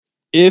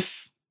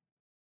if,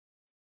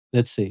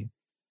 let's say,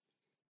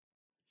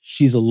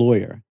 she's a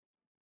lawyer,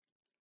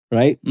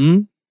 right?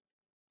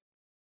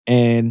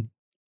 And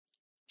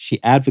she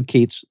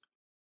advocates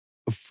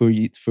for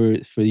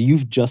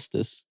youth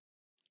justice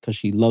because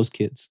she loves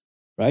kids,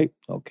 right?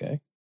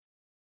 Okay.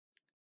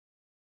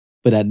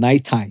 But at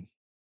nighttime,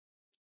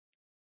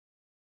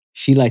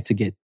 she like to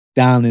get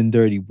down and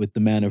dirty with the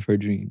man of her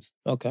dreams.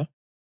 Okay.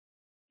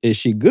 Is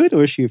she good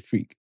or is she a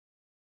freak?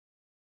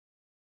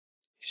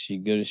 Is she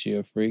good? Is she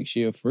a freak?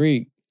 She a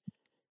freak.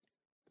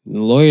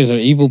 Lawyers are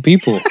evil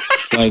people.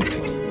 Like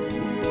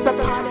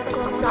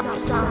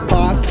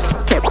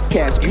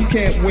podcast, you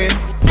can't win.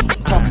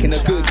 Talking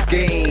a good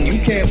game, you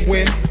can't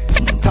win.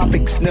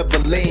 Topics never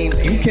lame,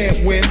 you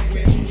can't win.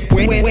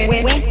 Win.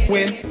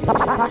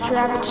 Watch your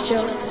average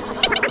Joseph.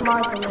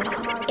 Marvelous.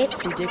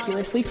 It's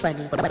ridiculously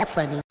funny.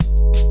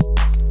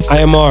 I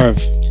am Marv.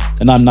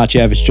 And I'm not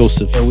your average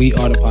Joseph. And we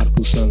are the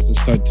Particle Sons.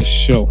 Let's start the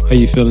show. How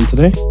you feeling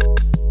today?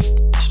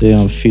 Today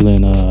I'm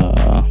feeling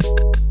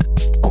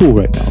cool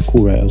right now.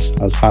 Cool right.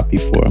 I was happy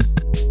for him.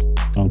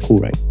 I'm cool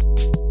right.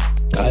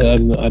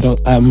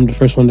 I'm the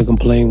first one to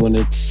complain when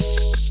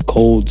it's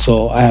cold,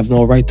 so I have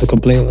no right to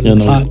complain when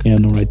it's hot. Yeah,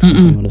 no right to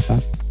complain when it's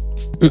hot.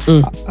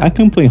 I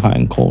complain hot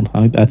and cold.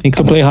 I think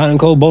complain hot and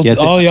cold both.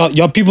 Yeah,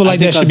 y'all people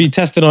like that should be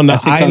tested on the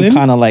island. I'm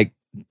kind of like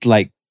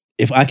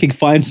if I could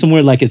find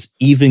somewhere like it's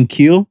even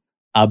keel,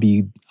 I'll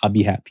be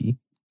happy.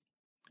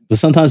 But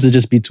sometimes it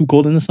just be too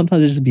cold, and then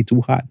sometimes it just be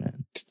too hot,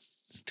 man.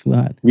 It's too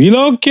hot.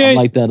 Relocate. I'm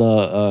like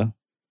that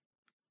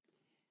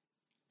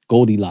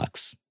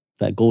Goldilocks.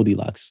 That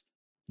Goldilocks.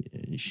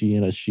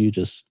 She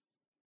just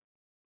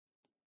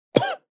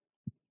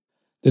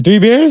the three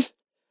bears.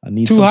 I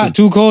need too hot,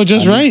 too cold,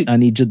 just right. I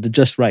need the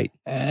just right.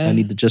 I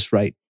need the just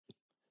right.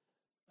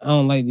 I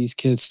don't like these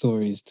kids'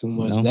 stories too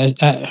much. No?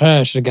 That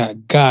her should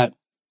have got.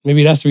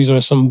 Maybe that's the reason why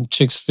some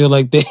chicks feel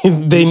like they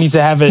need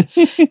to have it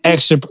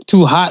extra.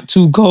 Too hot,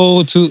 too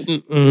cold,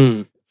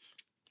 too.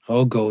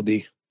 Oh,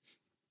 Goldie.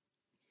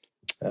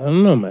 I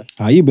don't know, man.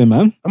 How you been,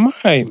 man? I'm all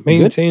right.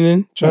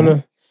 Maintaining, trying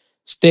to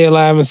stay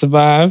alive and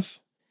survive.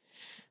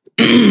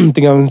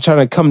 Think I'm trying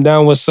to come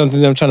down with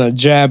something. I'm trying to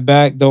jab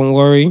back. Don't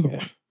worry.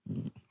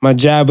 My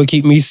jab will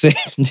keep me safe.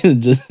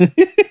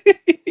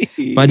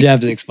 My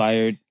jab's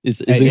expired. It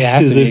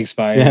has to be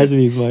expired. It has to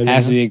be expired. It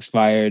has to be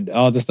expired.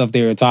 All the stuff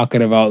they were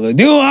talking about. Like,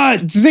 do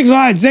what? 6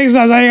 months. 6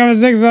 months. I got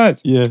 6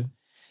 months. Yeah.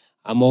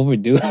 I'm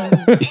overdue.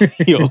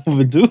 You're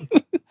overdue?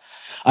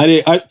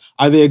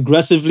 Are they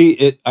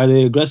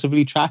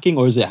aggressively tracking,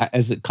 or is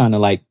it kind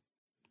of like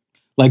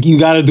you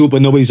got to do it,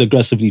 but nobody's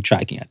aggressively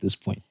tracking at this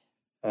point?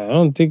 I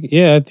don't think.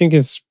 Yeah, I think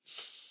it's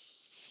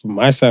from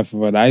my side, from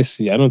what I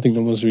see. I don't think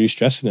no one's really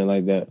stressing it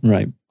like that.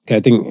 Right.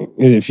 I think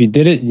if you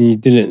did it, you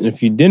did it. And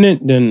if you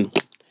didn't, then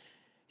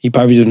he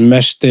probably just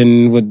meshed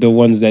in with the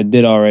ones that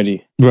did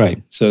already.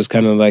 Right. So it's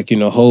kind of like,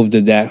 Hove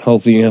did that.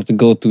 Hopefully you have to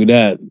go through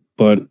that.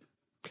 But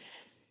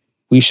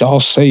we shall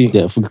see.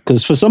 Yeah,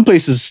 because for some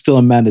places it's still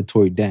a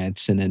mandatory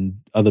dance, and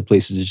then other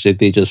places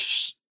they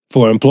just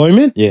for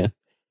employment. Yeah.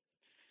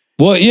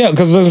 Well, yeah,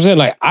 because I'm saying,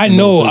 like, I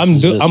know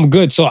I'm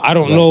good, so I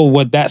don't know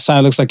what that side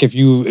looks like if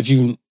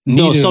you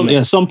no,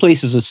 some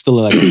places it's still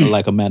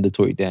like a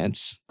mandatory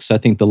dance. Because I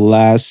think the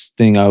last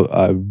thing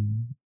I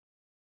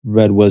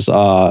read was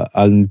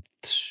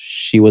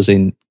she was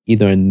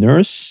either a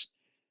nurse.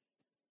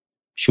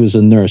 She was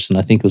a nurse, and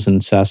I think it was in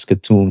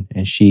Saskatoon,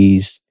 and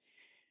she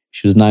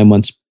was 9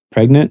 months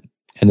pregnant,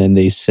 and then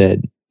they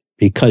said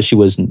because she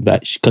wasn't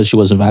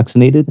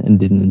vaccinated and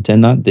didn't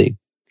intend on,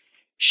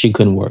 she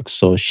couldn't work.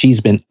 So she's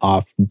been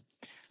off,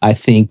 I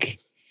think,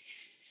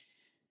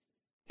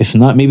 if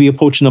not maybe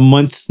approaching a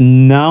month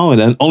now. And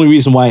the only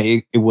reason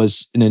why it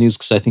was in the news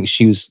because I think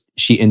she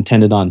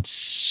intended on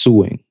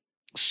suing.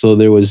 So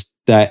there was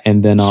that,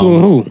 and then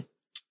the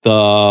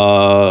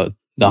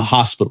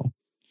hospital.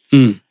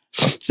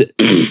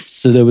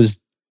 So there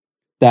was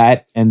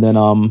that, and then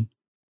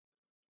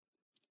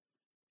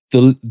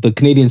the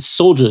Canadian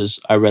soldiers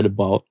I read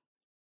about.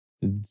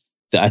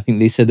 I think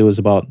they said there was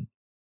about,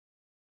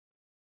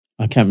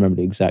 I can't remember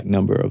the exact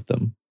number of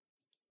them,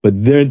 but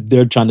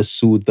they're trying to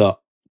sue the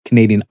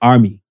Canadian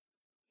Army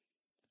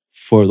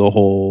for the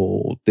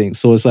whole thing.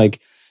 So it's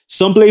like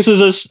some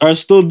places are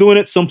still doing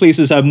it, some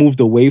places have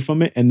moved away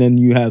from it, and then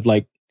you have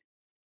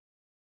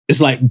it's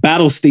like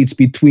battle states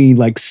between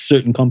like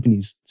certain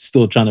companies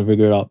still trying to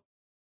figure it out.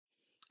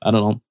 I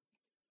don't know.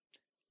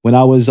 When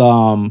I was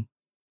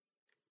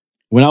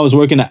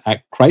working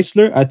at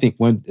Chrysler, I think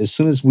as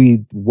soon as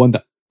we won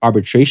the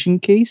arbitration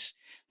case,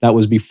 that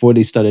was before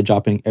they started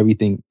dropping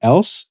everything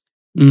else.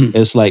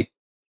 It's like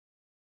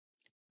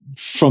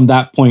from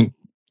that point,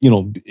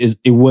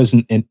 it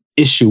wasn't an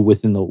issue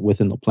within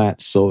the plant.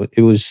 So it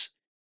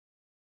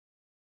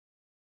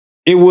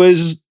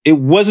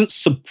wasn't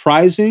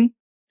surprising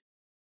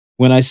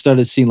when I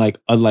started seeing like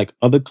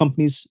other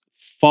companies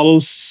follow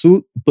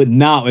suit. But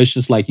now it's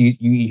just like you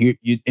hear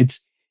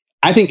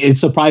I think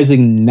it's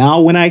surprising now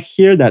when I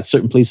hear that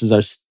certain places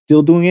are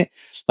still doing it.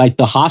 Like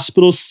the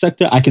hospital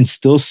sector, I can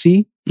still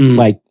see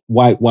like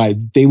why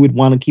they would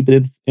want to keep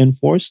it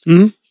enforced.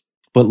 Mhm.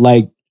 But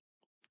like,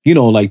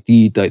 like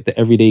the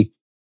everyday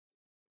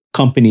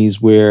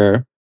companies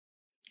where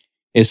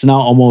it's now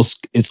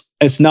almost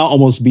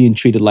being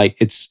treated like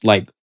it's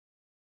like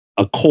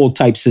a cold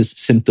type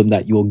symptom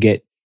that you'll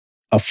get,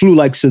 a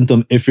flu-like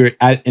symptom if you're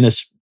in a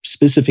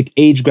specific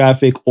age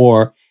graphic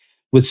or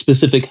with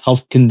specific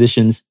health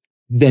conditions,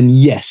 then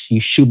yes, you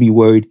should be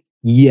worried.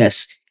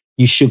 Yes,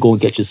 you should go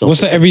and get yourself.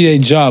 What's an everyday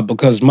job?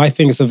 Because my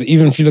thing is,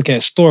 even if you look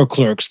at store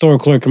clerk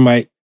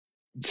might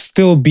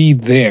still be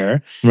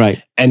there.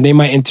 Right. And they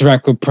might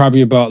interact with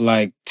probably about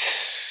like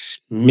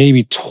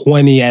maybe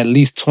at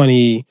least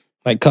 20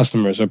 like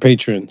customers or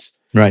patrons.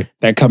 Right.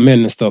 That come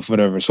in and stuff,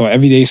 whatever. So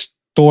everyday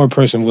store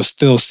person will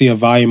still see a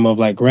volume of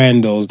like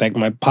randos that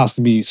might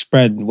possibly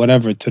spread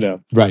whatever to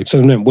them. Right.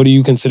 So then what do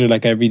you consider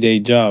like an everyday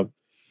job?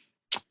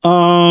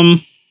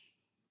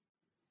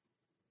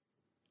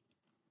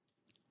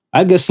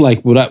 I guess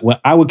like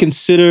what I would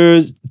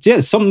consider,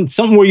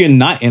 something where you're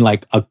not in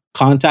like a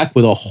contact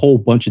with a whole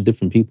bunch of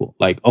different people.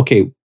 Like,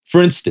 okay,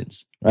 for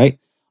instance, right?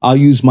 I'll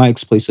use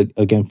Mike's place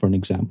again for an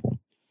example.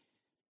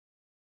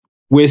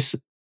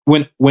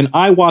 When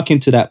I walk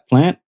into that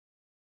plant,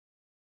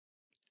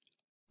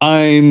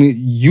 I'm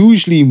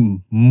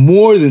usually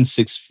more than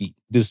 6 feet.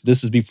 This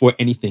is before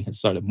anything has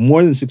started.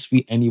 More than 6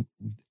 feet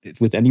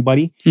with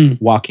anybody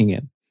walking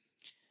in.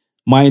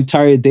 My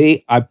entire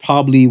day, I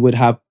probably would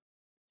have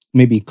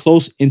maybe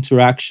close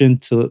interaction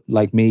to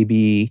like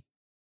maybe,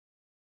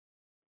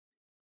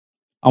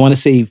 I want to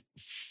say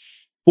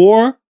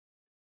 4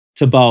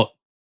 to about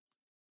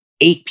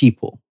 8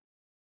 people.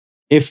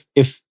 If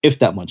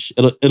that much.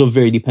 It'll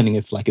vary depending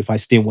if I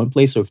stay in one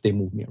place or if they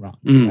move me around,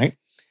 right?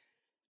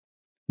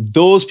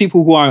 Those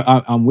people who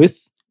I'm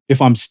with,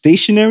 if I'm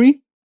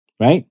stationary,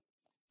 right?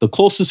 The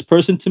closest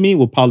person to me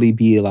will probably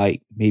be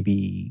like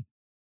maybe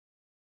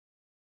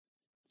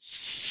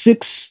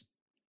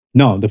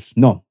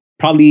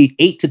probably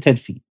 8 to 10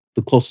 feet,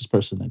 the closest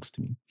person next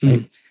to me,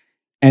 right?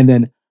 And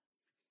then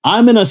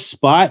I'm in a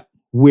spot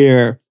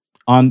where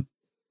on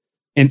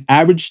an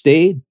average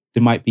day,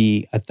 there might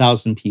be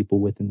 1,000 people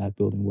within that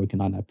building working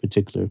on that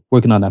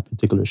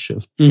particular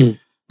shift. The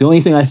only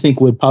thing I think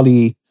would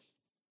probably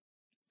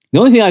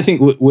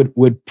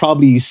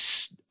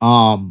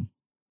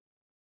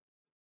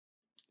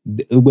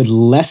would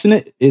lessen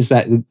it is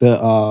that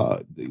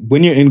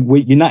when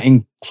you're not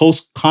in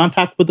close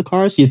contact with the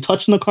cars, you're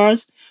touching the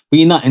cars, but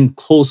you're not in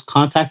close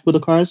contact with the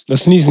cars. The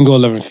sneeze can go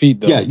 11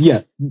 feet though.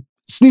 Yeah.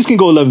 Sneeze can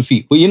go 11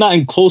 feet, but you're not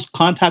in close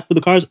contact with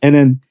the cars. And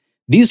then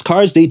these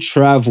cars, they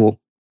travel.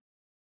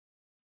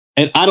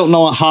 And I don't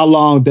know how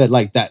long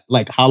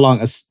how long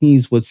a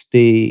sneeze would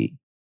stay.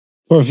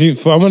 I want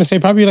to say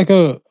probably I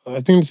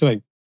think it's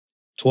like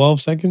 12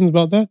 seconds,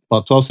 about that.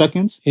 About 12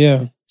 seconds?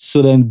 Yeah.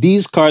 So then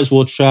these cars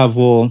will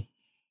travel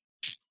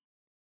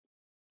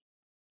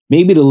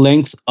maybe the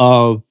length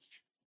of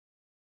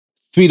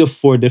 3 to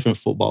 4 different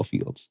football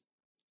fields.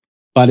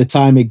 By the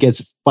time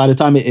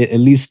it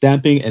leaves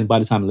stamping, and by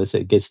the time, let's say,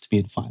 it gets to be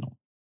in final,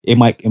 it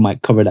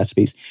might cover that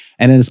space.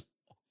 And then it's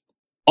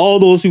all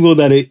those people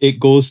that it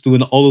goes to,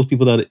 and all those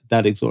people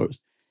that absorbs.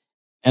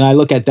 And I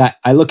look at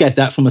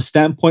that from a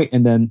standpoint,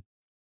 and then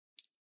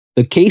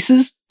the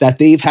cases that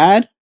they've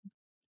had,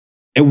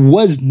 there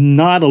was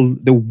not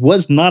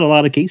a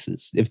lot of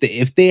cases.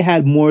 If they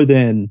had more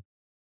than,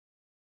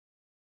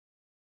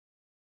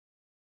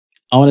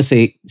 I want to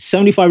say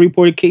 75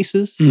 reported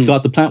cases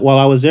throughout the plant while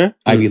I was there,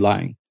 I'd be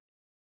lying.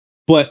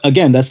 But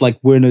again, that's like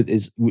on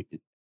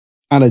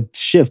a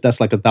shift,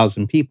 that's like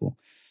 1,000 people.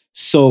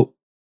 So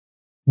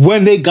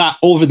when they got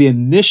over the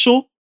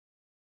initial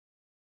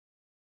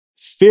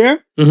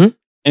fear and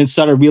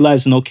started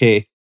realizing,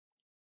 okay,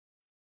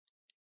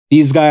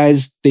 these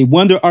guys, they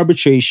won their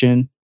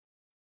arbitration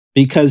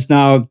because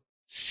now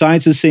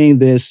science is saying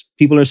this.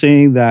 People are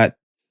saying that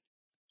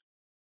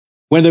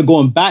when they're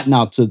going back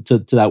now to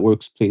that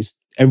workplace,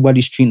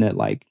 everybody's treating it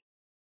like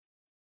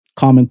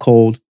common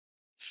cold,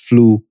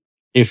 flu.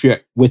 If you're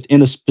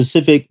within a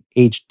specific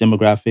age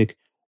demographic,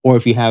 or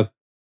if you have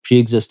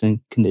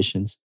pre-existing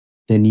conditions,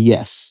 then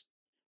yes.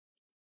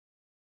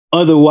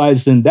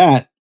 Otherwise than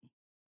that,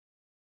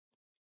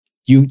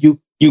 you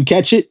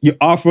catch it, you're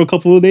off for a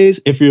couple of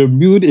days. If you're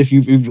immune, if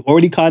you've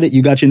already caught it,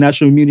 you got your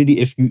natural immunity.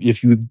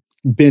 If you've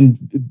been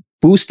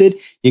boosted,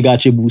 you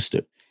got your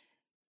booster.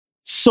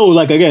 So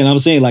like, again, I'm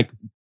saying like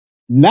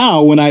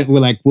now when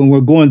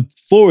we're going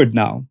forward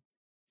now,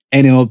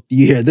 and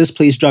you hear this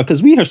place drop,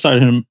 because we have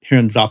started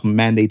hearing dropping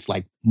mandates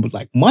like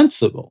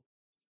months ago.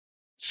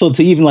 So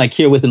to even like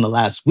hear within the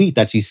last week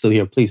that you still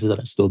hear places that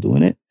are still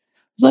doing it,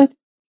 it's like,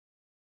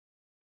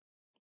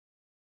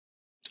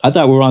 I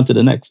thought we were on to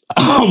the next.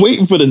 I'm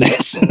waiting for the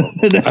next.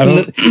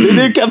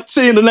 They kept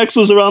saying the next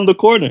was around the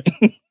corner.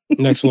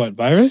 Next what?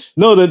 Virus?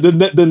 No,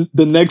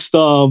 the next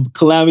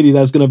calamity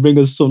that's gonna bring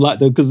us some light.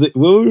 Because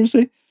what were we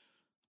saying?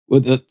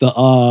 With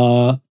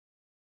the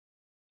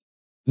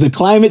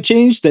climate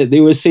change, that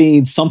they were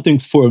saying something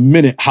for a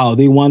minute, how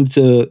they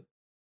wanted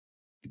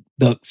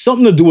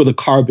something to do with the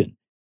carbon.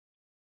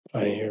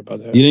 I didn't hear about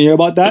that. You didn't hear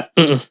about that?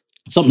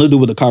 something to do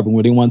with the carbon,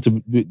 where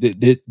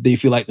they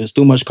feel like there's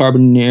too much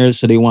carbon in the air,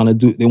 so they want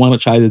to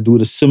try to do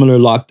the similar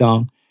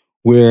lockdown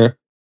where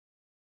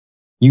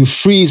you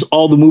freeze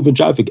all the moving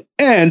traffic.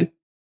 And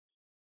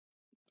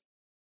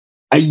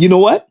you know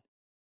what?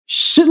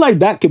 Shit like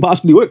that could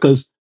possibly work,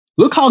 because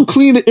look how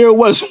clean the air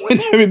was when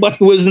everybody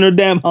was in their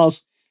damn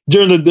house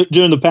during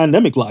the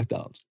pandemic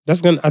lockdowns.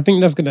 I think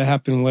that's gonna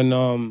happen when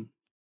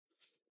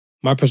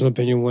my personal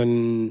opinion,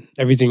 when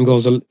everything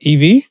goes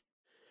EV.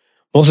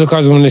 Most of the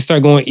cars, when they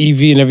start going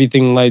EV and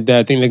everything like that,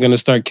 I think they're gonna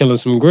start killing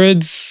some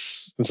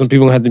grids. And some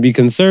people have to be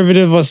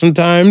conservative or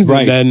sometimes.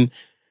 Right. And then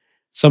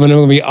some of them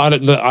are gonna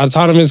be the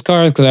autonomous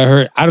cars,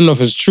 because I don't know if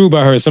it's true,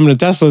 but I heard some of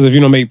the Teslas, if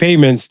you don't make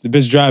payments, the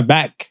bitch drive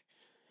back.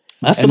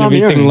 That's and what I'm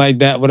everything hearing. like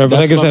that, whatever.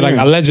 That's like I what said, I'm like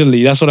hearing.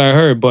 allegedly, that's what I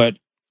heard. But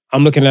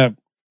I'm looking at,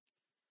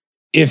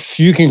 if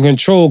you can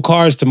control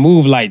cars to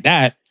move like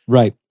that,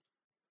 Right.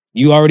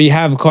 you already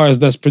have cars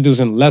that's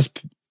producing less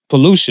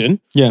pollution.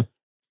 Yeah.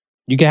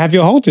 You can have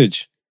your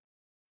voltage.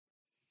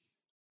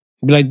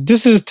 Be like,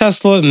 this is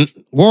Tesla,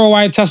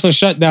 worldwide Tesla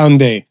shutdown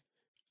day.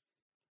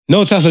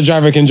 No Tesla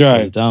driver can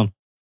Shut it drive. down.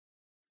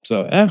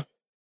 So,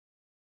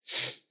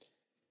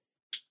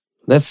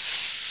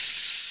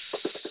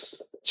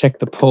 let's check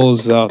the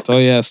polls out. Oh,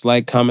 yes.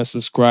 Like, comment,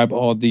 subscribe,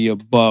 all the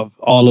above.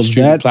 All the of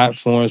streaming that.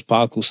 platforms,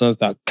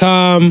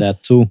 podcoolsons.com,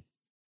 That too.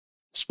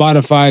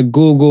 Spotify,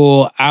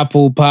 Google,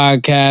 Apple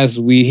Podcasts.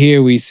 We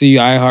here, we see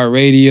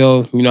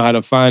iHeartRadio. You know how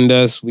to find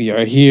us. We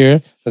are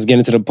here. Let's get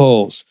into the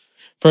polls.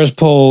 First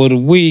poll of the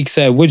week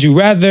said, would you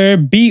rather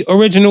be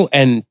original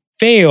and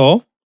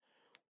fail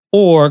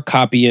or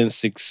copy and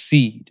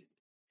succeed?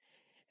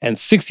 And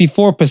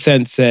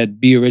 64% said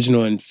be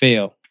original and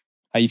fail.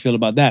 How you feel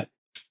about that?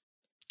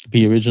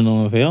 Be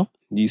original and fail?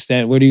 Do you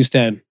stand? Where do you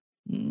stand?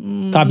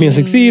 Copy and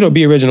succeed or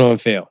be original and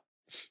fail?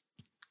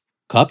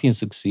 Copy and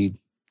succeed.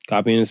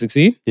 Copy and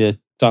succeed? Yeah.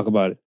 Talk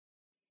about it.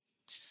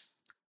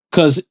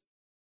 Because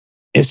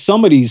if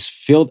somebody's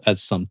failed at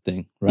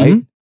something,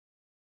 right,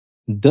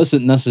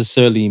 doesn't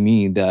necessarily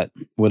mean that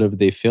whatever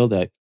they failed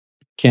at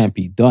can't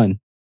be done.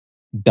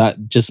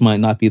 That just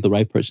might not be the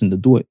right person to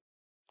do it.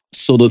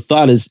 So the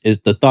thought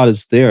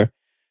is there.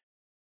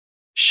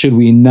 Should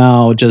we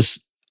now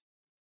just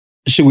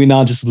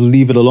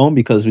leave it alone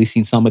because we've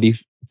seen somebody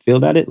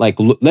failed at it? Like,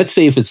 let's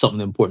say if it's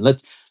something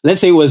important.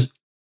 Let's say it was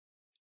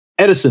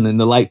Edison in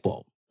the light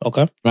bulb.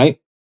 Okay. Right?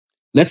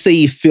 Let's say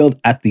he failed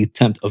at the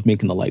attempt of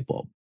making the light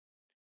bulb.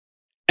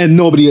 And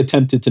nobody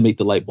attempted to make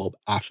the light bulb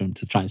after him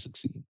to try and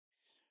succeed.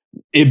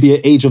 It'd be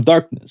an age of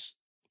darkness,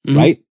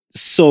 right?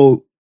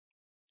 So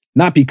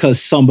not because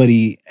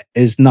somebody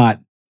is not,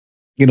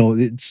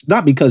 it's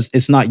not because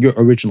it's not your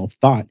original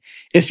thought.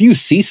 If you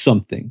see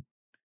something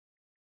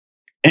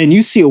and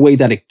you see a way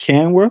that it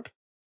can work,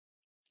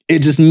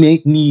 it just may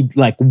need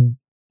like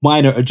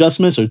minor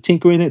adjustments or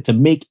tinkering it to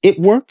make it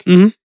work.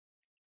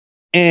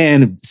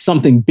 And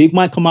something big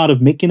might come out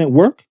of making it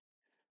work,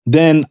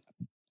 then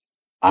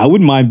I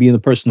wouldn't mind being the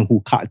person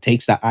who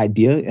takes that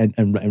idea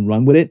and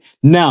run with it.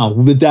 Now,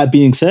 with that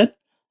being said,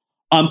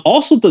 I'm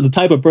also the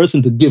type of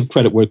person to give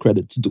credit where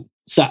credit's due.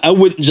 So I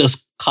wouldn't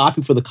just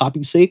copy for the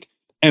copy's sake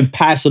and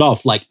pass it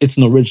off like it's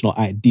an original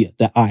idea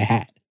that I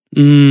had.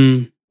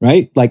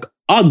 Right? Like,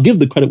 I'll give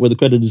the credit where the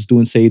credit is due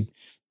and say...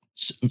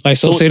 Like,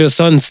 say the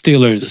Sons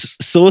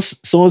Steelers.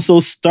 So-and-so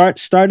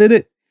started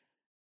it.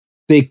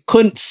 They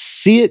couldn't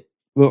see it,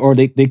 or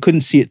they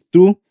couldn't see it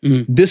through.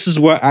 This is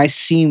where I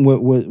seen where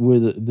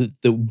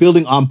the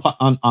building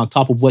on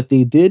top of what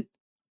they did,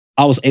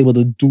 I was able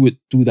to do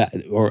that,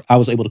 or I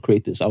was able to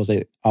create this. I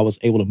was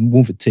able to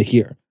move it to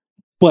here.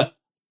 But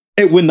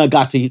it wouldn't have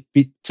got to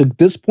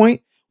this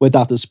point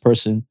without this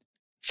person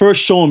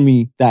first showing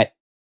me that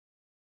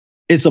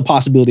it's a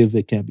possibility if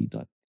it can be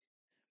done.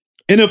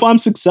 And if I'm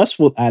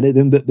successful at it,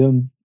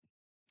 then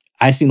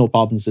I see no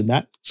problems in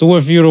that. So what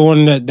if you're the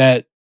one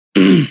that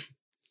the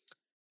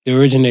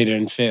originator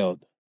and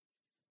failed?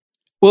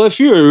 Well, let's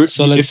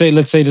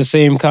say the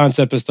same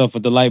concept and stuff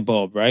with the light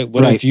bulb, right?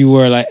 What if you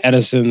were like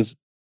Edison's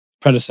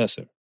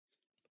predecessor?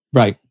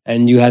 Right.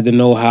 And you had the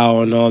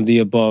know-how and all the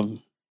above.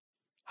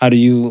 How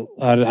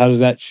does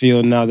that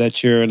feel now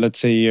that let's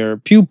say your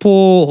pupil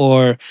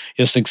or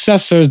your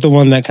successor is the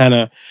one that kind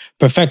of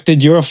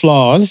perfected your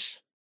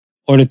flaws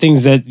or the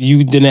things that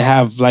you didn't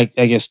have, like,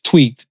 I guess,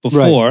 tweaked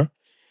before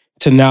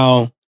to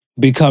now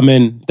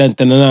becoming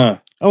da-da-da-da?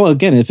 Oh,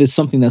 again, if it's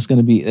something that's going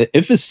to be,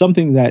 if it's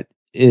something that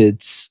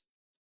it's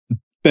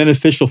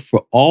beneficial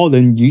for all,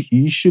 then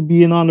you should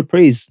be in on the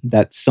praise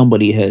that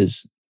somebody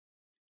has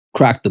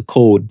cracked the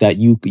code that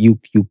you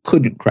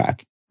couldn't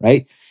crack,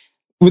 right?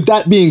 With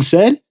that being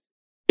said,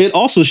 it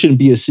also shouldn't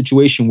be a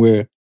situation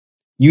where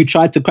you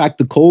tried to crack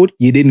the code,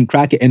 you didn't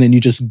crack it, and then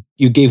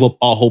you gave up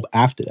all hope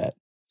after that.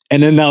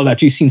 And then now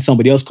that you've seen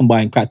somebody else come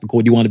by and crack the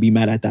code, you want to be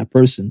mad at that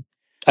person.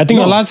 I think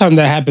a lot of times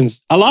that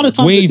happens. A lot of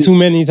times, too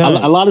many times.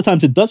 A lot of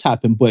times it does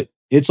happen, but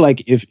it's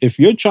like if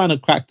you're trying to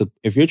crack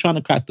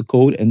the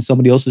code and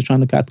somebody else is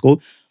trying to crack the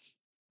code,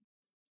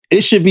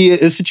 it should be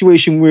a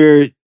situation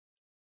where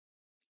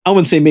I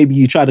wouldn't say maybe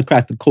you try to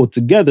crack the code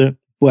together,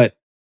 but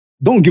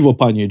don't give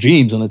up on your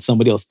dreams and let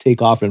somebody else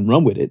take off and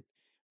run with it.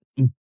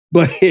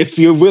 But if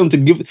you're willing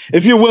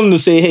to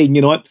say, hey,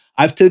 you know what?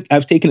 I've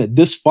taken it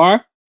this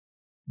far.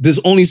 There's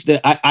only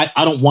I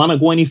don't want to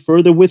go any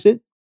further with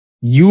it.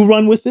 You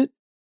run with it,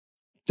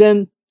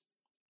 then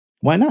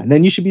why not?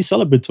 Then you should be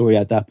celebratory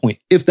at that point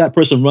if that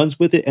person runs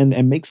with it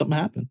and makes something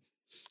happen.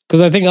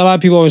 Because I think a lot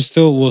of people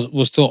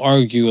will still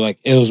argue like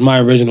it was my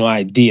original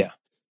idea,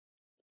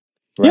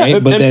 right? Yeah,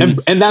 but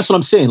and that's what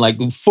I'm saying. Like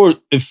for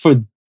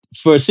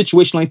a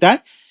situation like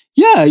that,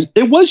 yeah,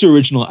 it was your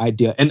original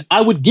idea, and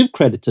I would give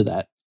credit to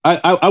that.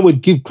 I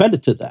would give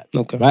credit to that.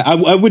 Okay. Right?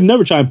 I would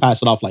never try and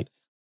pass it off like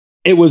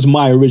it was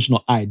my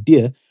original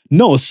idea.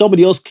 No,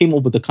 somebody else came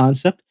up with the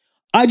concept.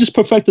 I just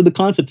perfected the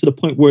concept to the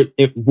point where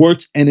it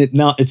worked and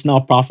it's now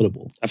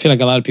profitable. I feel like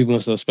a lot of people,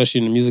 especially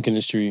in the music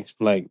industry,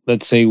 like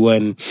let's say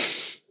when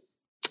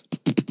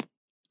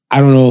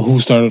I don't know who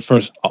started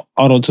first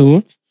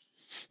auto-tune.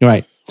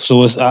 Right.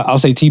 So it's I'll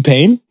say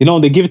T-Pain. You know,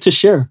 they give it to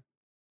Cher.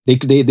 The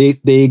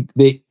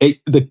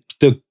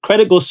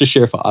credit goes to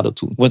Cher for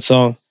auto-tune. What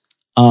song?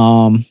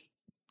 I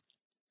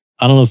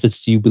don't know if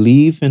it's Do You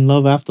Believe in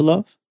Love After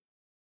Love?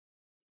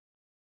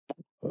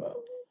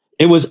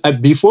 It was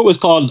before it was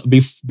called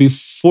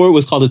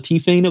the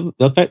T-Pain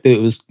effect.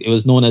 It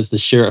was known as the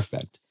Cher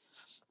effect.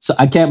 So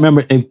I can't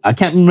remember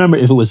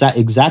if it was that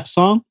exact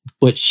song,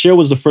 but Cher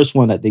was the first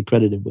one that they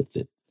credited with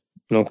it.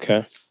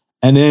 Okay.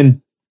 And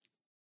then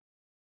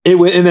it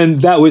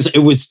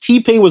was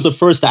T-Pain was the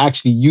first to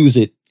actually use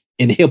it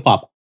in hip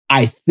hop,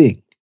 I think.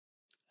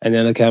 And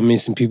then look, I mean,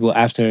 some people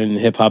after in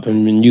hip hop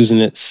have been using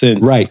it since.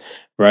 Right.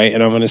 Right.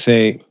 And I'm going to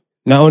say,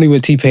 not only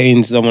with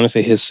T-Pain's, I want to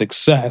say his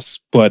success,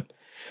 but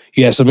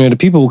you have some of the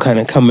people who kind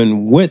of come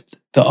in with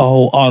the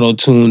whole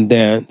auto-tune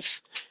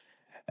dance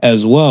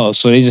as well.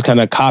 So they just kind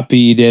of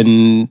copied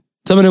and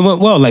some of them went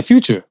well, like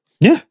Future.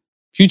 Yeah.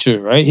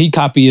 Future, right? He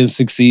copied and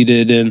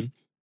succeeded and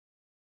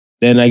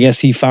then I guess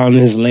he found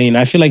his lane.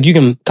 I feel like you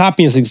can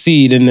copy and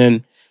succeed and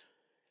then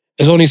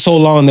it's only so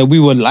long that we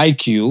would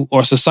like you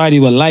or society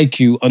would like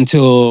you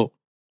until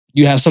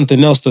you have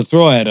something else to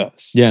throw at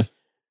us. Yeah.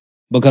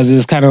 Because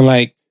it's kind of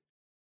like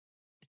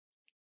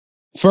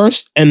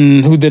first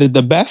and who did it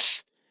the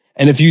best.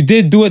 And if you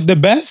did do it the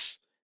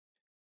best,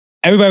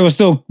 everybody will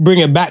still bring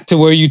it back to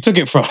where you took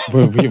it from.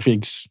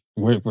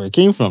 where it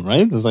came from,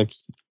 right? It's like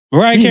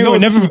Mariah Carey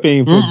would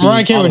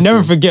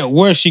never forget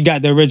where she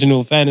got the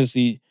original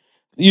fantasy,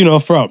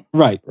 from.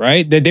 Right.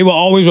 Right? That they will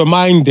always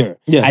remind her.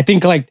 Yeah. I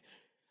think like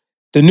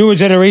the newer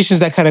generations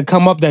that kind of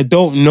come up that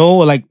don't know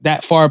like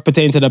that far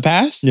pertain to the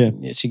past, yeah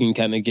she can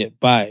kind of get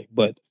by.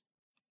 But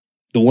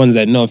the ones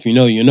that know, if you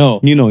know, you know.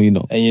 You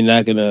know. And you're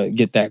not going to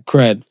get that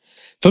cred.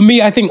 For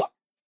me, I think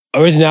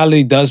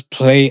originality does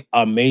play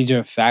a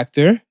major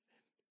factor,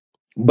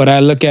 but I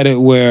look at it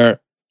where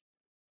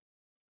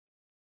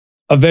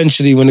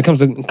eventually when it comes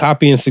to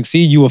copy and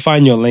succeed, you will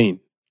find your lane.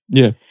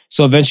 Yeah.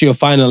 So eventually you'll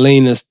find a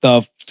lane and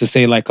stuff to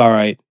say like, all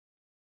right,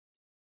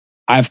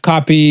 I've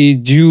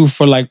copied you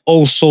for like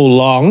so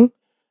long.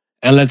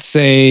 And let's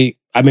say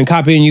I've been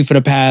copying you for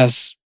the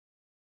past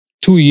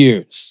 2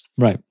 years.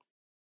 Right.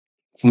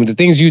 From the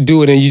things you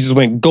do and then you just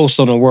went ghost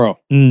on the world.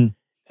 Mm.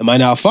 Am I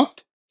now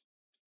fucked?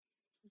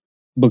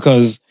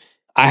 Because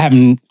I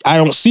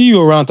don't see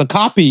you around to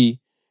copy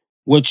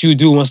what you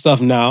do and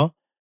stuff now.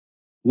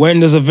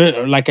 When does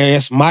I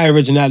guess my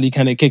originality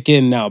kind of kick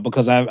in now?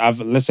 Because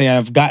let's say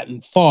I've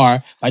gotten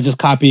far by just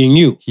copying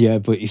you. Yeah,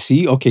 but you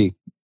see, okay,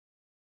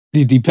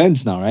 it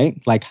depends now, right?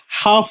 Like,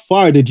 how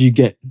far did you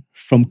get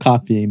from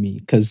copying me?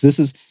 Because this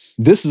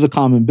is a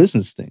common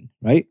business thing,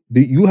 right?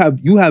 You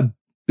have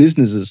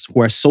businesses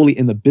who are solely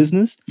in the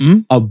business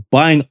of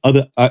buying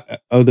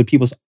other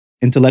people's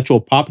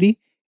intellectual property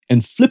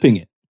and flipping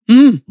it,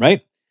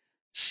 right?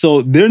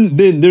 So they're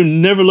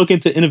never looking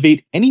to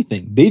innovate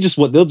anything. They'll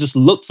just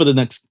look for the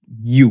next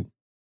you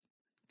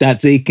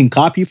that they can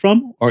copy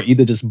from, or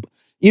either just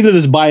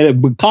buy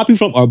it, copy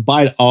from, or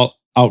buy it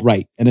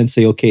outright, and then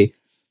say, okay,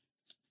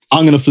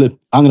 I'm gonna flip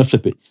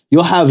it.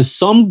 You'll have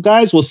some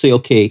guys will say,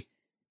 okay,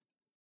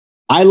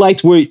 I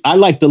liked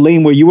the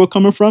lane where you were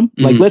coming from.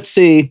 Mm-hmm. Like let's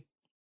say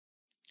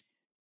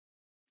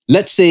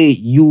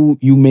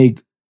you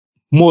make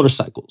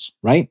motorcycles,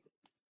 right?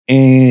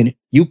 And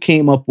you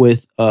came up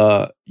with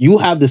you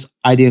have this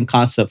idea and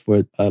concept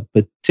for a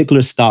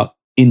particular style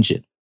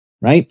engine,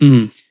 right?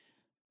 Mm.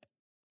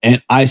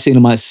 And I say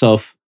to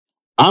myself,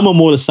 I'm a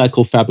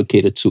motorcycle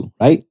fabricator too,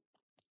 right?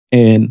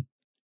 And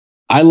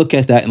I look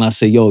at that and I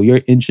say, yo, your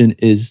engine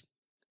is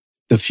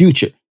the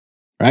future,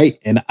 right?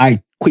 And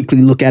I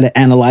quickly look at it,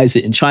 analyze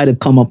it, and try to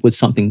come up with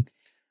something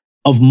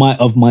of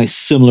my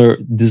similar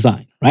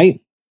design,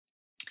 right?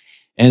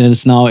 And then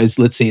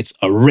let's say it's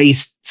a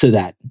race to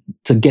that,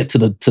 to get to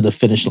the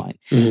finish line.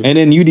 Mm-hmm. And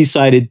then you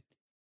decided,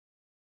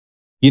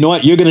 you know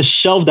what, you're gonna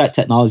shelve that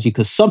technology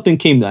because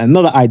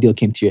another idea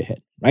came to your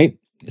head, right?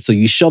 So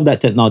you shelve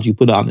that technology,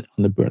 put it on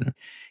the burner.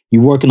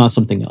 You're working on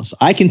something else.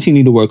 I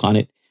continue to work on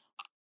it.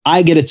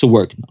 I get it to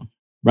work now,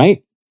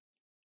 right?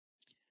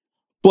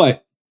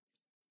 But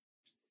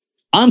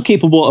I'm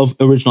capable of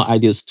original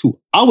ideas too.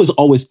 I was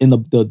always in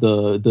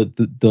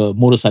the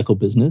motorcycle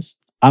business.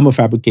 I'm a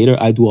fabricator.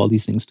 I do all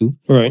these things too.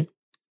 Right.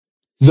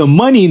 The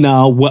money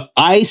now, what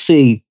I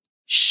say,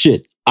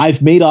 shit,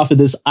 I've made off of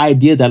this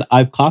idea that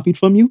I've copied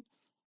from you,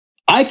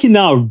 I can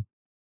now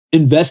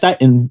invest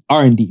that in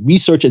R&D,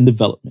 research and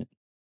development,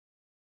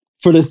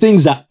 for the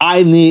things that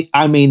I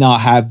may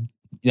not have.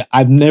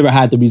 I've never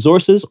had the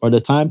resources or the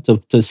time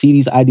to see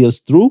these ideas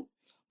through.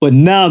 But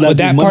now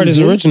that part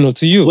is original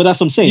to you. Well, that's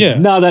what I'm saying. Yeah.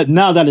 Now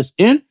that it's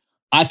in,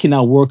 I can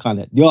now work on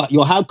it.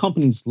 You'll have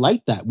companies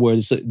like that where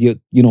it's,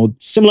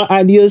 similar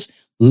ideas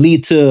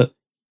lead to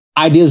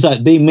ideas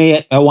that they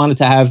may wanted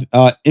to have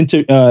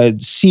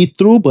see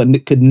through,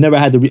 but could never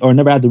had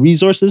the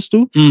resources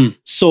to.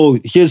 So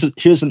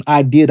here's an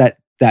idea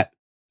that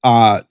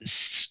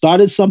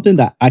started something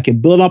that I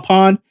can build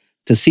upon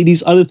to see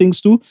these other things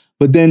through.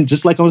 But then,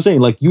 just like I was saying,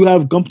 like you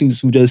have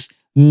companies who just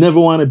never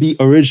want to be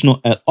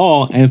original at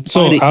all and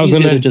find it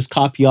easier to just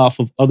copy off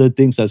of other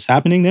things that's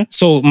happening there.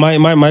 So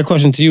my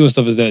question to you and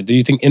stuff is that, do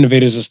you think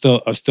innovators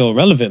are still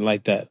relevant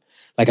like that?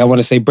 Like, I want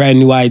to say brand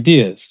new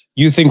ideas.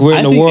 You think we're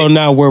in a world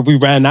now where we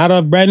ran out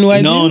of brand new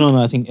ideas?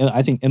 No. I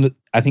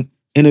think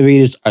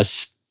innovators are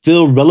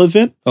still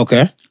relevant.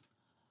 Okay.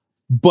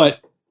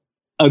 But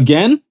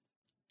again,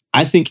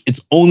 I think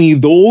it's only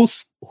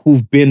those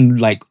who've been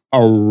like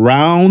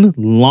around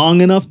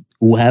long enough,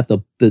 who have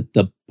the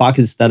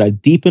pockets that are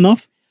deep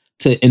enough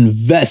to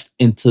invest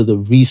into the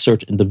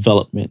research and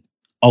development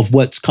of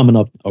what's coming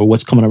up or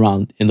what's coming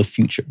around in the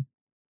future.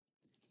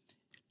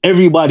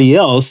 Everybody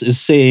else is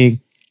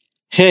saying,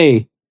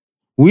 hey,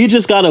 we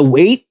just gotta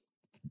wait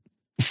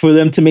for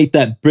them to make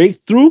that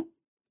breakthrough,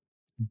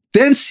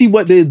 then see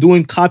what they're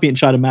doing, copy and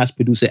try to mass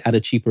produce it at a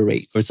cheaper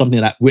rate or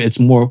something that it's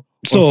more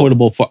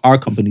affordable for our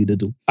company to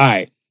do. All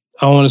right.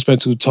 I don't want to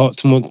spend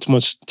too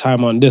much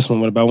time on this one,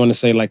 but I want to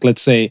say, like,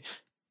 let's say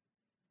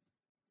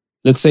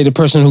the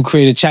person who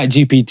created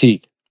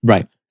ChatGPT.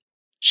 Right.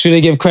 Should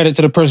they give credit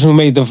to the person who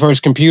made the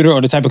first computer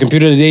or the type of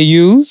computer that they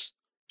use?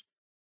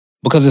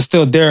 Because it's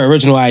still their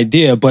original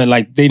idea, but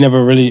like they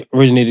never really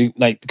originated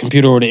like the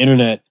computer or the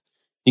internet.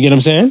 You get what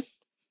I'm saying?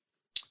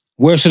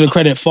 Where should the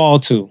credit fall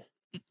to?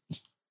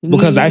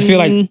 Because I feel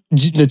like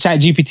the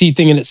ChatGPT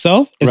thing in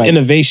itself is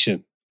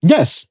innovation.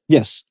 Yes.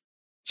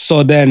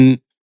 So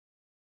then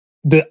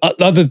the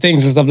other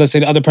things and stuff, let's say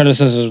the other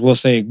predecessors will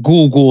say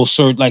Google,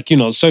 search,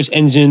 search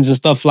engines and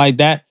stuff like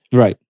that.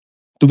 Right.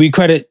 Do we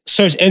credit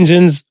search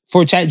engines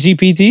for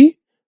ChatGPT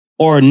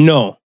or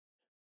no?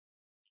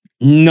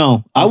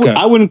 No,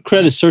 I wouldn't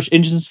credit search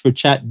engines for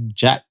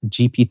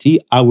ChatGPT.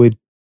 I would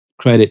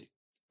credit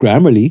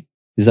Grammarly.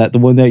 Is that the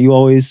one that you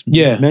always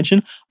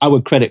mention? I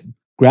would credit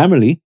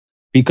Grammarly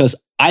because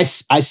I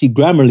see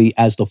Grammarly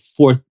as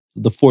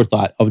the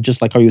forethought of,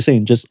 just like how you're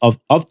saying, just of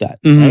that,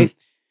 right?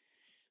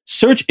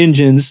 Search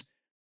engines,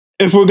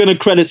 if we're going to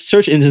credit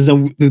search engines,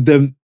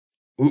 then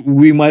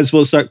we might as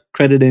well start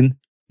crediting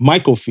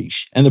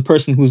microfiche and the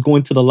person who's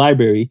going to the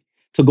library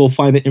to go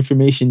find the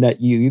information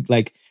that you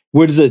like.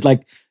 Where does it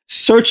like?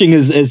 Searching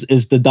is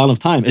the dawn of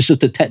time. It's just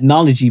the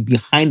technology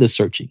behind the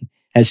searching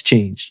has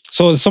changed.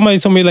 So somebody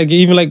told me, like,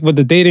 even like with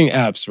the dating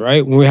apps,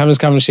 right? When we were having this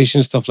conversation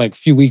and stuff like a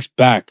few weeks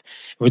back,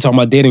 we were talking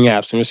about dating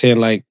apps and we're saying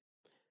like,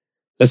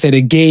 let's say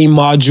the game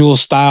module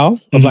style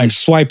of like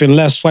swiping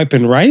left,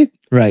 swiping right.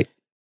 Right.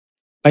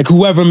 Like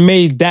whoever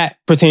made that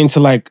pertain to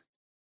like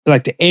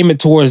to aim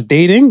it towards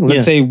dating.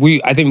 Let's say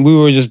I think we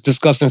were just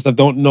discussing stuff,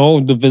 don't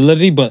know the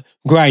validity, but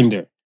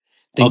Grindr,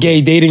 the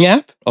gay dating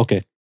app.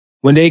 Okay.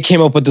 When they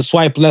came up with the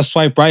swipe left,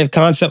 swipe right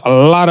concept, a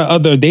lot of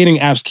other dating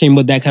apps came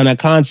with that kind of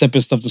concept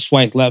and stuff, to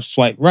swipe left,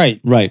 swipe right.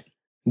 Right.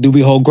 Do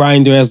we hold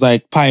Grindr as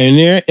like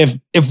pioneer? If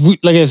we,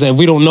 like I said, if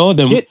we don't know,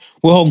 then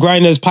we'll hold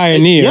Grindr as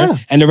pioneer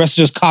and the rest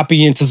is just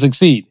copying to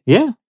succeed.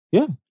 Yeah.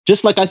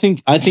 Just like I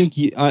think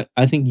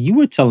you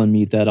were telling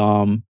me that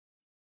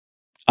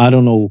I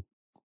don't know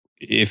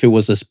if it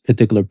was this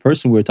particular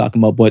person we were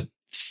talking about, but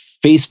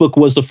Facebook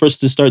was the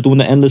first to start doing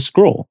the endless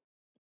scroll.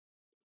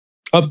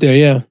 Up there,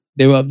 yeah.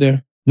 They were up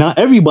there. Now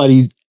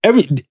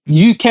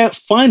you can't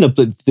find a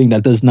thing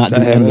that does not do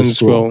endless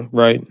scroll.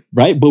 Right.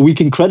 But we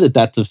can credit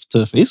that to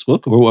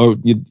Facebook or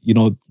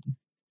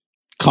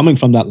coming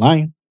from that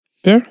line.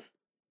 Fair.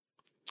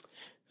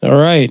 All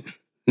right.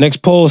 Next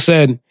poll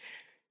said,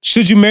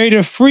 should you marry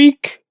the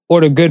freak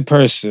or the good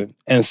person?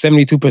 And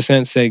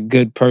 72% said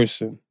good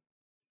person.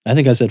 I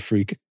think I said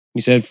freak.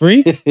 You said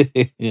freak?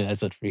 Yeah, I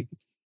said freak.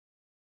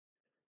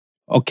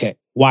 Okay.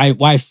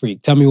 Why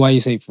freak? Tell me why you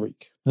say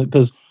freak.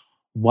 Because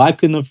why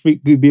couldn't a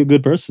freak be a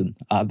good person?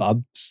 I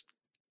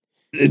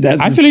feel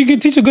like you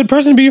could teach a good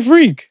person to be a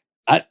freak.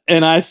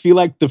 I feel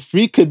like the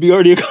freak could be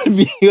already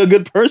be a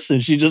good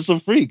person. She's just a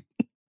freak.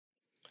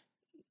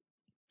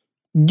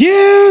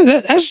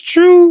 Yeah, that's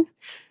true.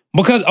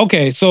 Because,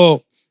 okay,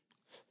 so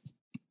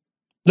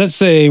let's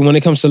say when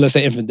it comes to, let's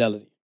say,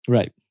 infidelity.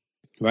 Right.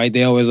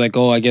 They always like,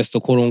 I guess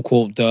the quote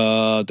unquote,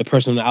 the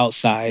person on the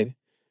outside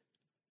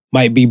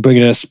might be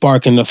bringing a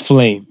spark in the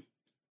flame.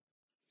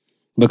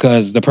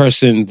 Because the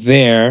person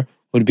there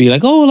would be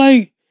like,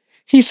 like,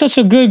 he's such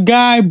a good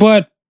guy,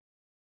 but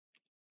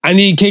I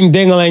need King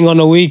Dingaling on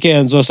the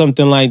weekends or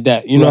something like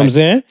that. You know what I'm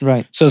saying?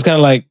 Right. So it's kind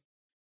of like,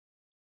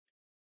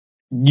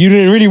 you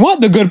didn't really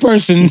want the good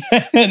person.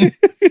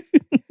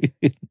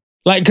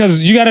 Like,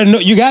 because you gotta know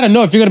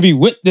if you're gonna be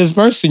with this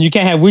person, you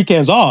can't have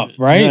weekends off,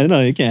 right?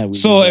 No, you can't have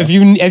weekends so off.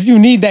 if you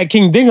need that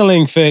King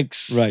Dingaling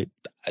fix, Right.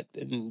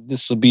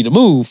 this will be the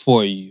move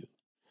for you.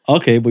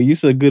 Okay, but you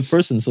said good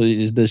person, so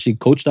does she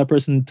coach that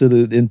person into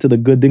the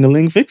good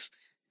ding-a-ling fix?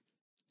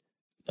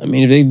 I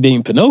mean, if they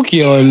think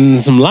Pinocchio and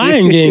some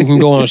Lion Gang can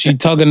go on, she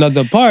tug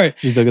another part.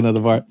 She took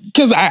another part.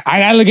 Because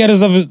I look at it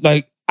stuff as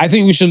like, I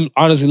think we should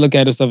honestly look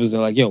at it stuff as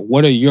like, yo,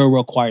 what are your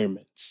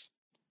requirements?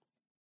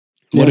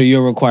 What are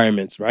your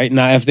requirements, right?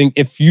 Now,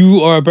 if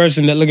you are a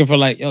person that looking for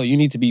like, yo, you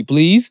need to be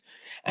pleased,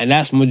 and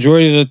that's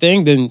majority of the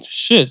thing, then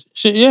shit,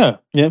 yeah.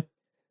 Yeah.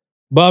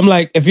 But I'm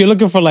like, if you're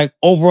looking for like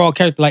overall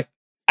character, like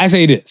I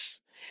say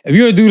this, if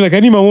you're a dude like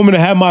I need my woman to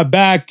have my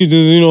back,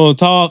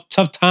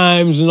 tough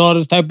times and all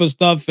this type of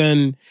stuff,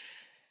 and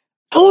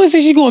I don't want to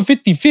say she's going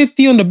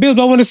 50-50 on the bills,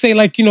 but I want to say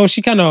like,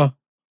 she kind of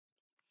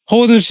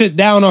holding shit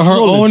down on her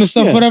own and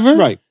stuff, whatever.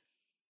 Right.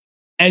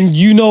 And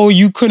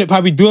you couldn't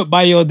probably do it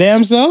by your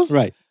damn self.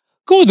 Right.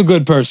 Go with the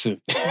good person.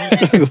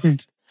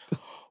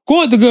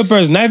 Go with the good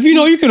person. Now, if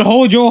you can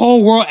hold your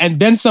whole world and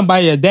then some by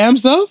your damn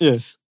self, go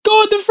with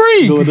the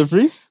freak. Go with the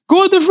freak?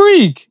 Go with the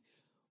freak.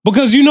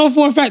 Because you know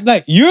for a fact,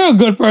 like, you're a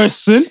good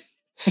person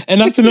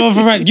enough to know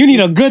for a fact you need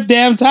a good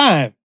damn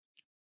time.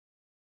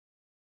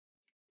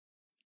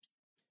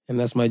 And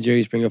that's my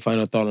Jerry Springer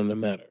final thought on the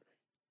matter.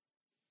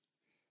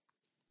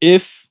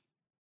 If,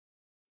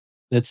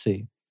 let's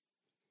say,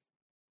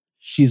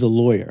 she's a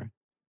lawyer,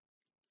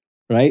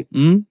 right?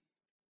 Mm-hmm.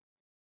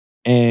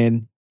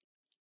 And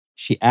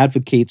she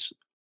advocates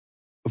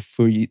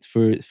for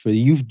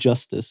youth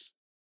justice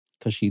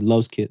because she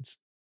loves kids,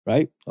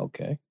 right?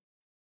 Okay.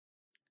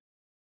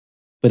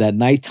 But at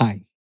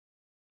nighttime,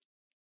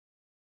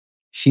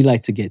 she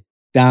like to get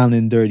down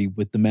and dirty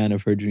with the man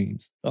of her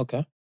dreams.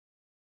 Okay.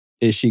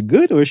 Is she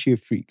good or is she a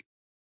freak?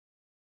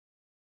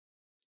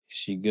 Is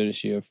she good? Is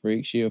she a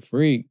freak? She a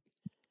freak.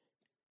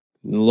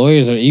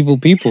 Lawyers are evil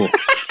people.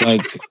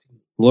 Like,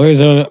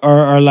 lawyers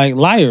are like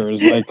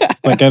liars. Like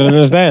I don't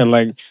understand.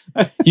 Like,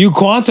 you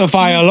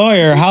quantify a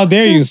lawyer. How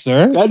dare you,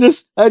 sir? I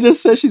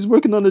just said she's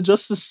working on the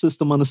justice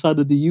system on the side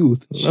of the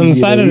youth. On the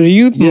side of the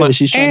youth? Yeah,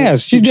 she's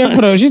ass. She's there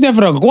for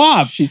the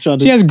guap. She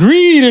has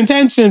greed,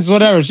 intentions,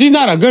 whatever. She's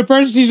not a good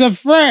person. She's a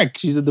frick.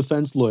 She's a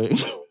defense lawyer.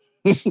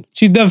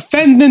 She's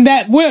defending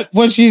that whip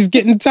when she's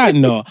getting tight.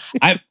 No,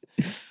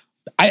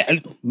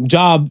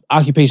 job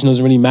occupation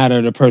doesn't really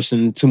matter to the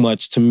person too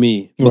much to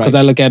me because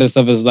I look at it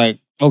stuff as like,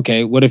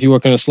 okay, what if you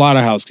work in a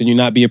slaughterhouse? Can you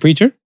not be a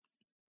preacher?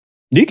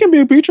 You can be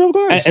a preacher, of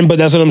course. But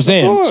that's what I'm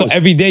saying. So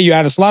every day you're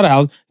at a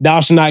slaughterhouse,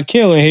 thou shalt not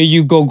kill, and here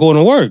you going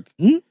to work.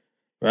 Mm-hmm.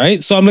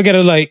 Right? So I'm looking at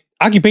it like,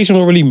 occupation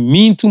won't really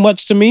mean too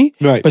much to me.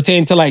 Right.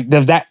 Pertaining to like,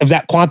 if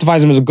that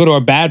quantifies him as a good or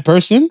a bad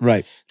person.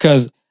 Right.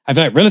 Because I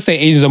feel like real estate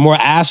agents are more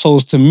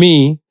assholes to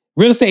me.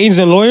 Real estate agents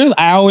and lawyers,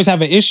 I always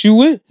have an issue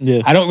with.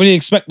 Yeah. I don't really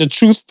expect the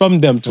truth from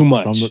them too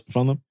much.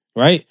 From them?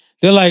 Right?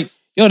 They're like,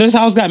 yo, this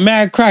house got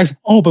mad cracks.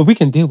 Oh, but we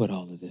can deal with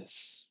all of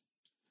this.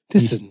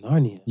 This is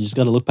Narnia. You just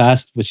got to look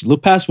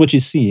past what you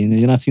see, and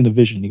you're not seeing the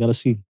vision. You got to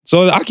see.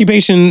 So the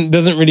occupation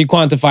doesn't really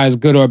quantify as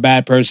good or a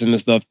bad person and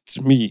stuff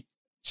to me.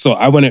 So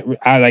I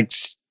like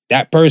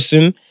that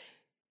person.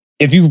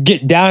 If you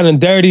get down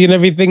and dirty and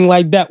everything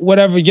like that,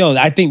 whatever, yo,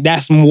 I think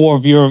that's more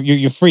of your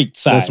freak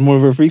side. That's more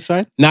of a freak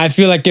side? Now, I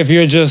feel like if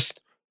you're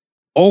just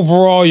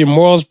overall, your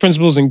morals,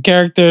 principles, and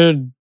character,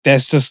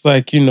 that's just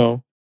like, I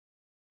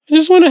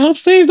just want to help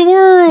save the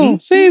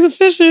world, save the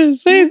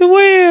fishes, save the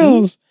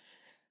whales.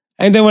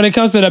 And then when it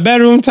comes to the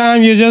bedroom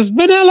time, you're just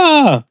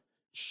vanilla.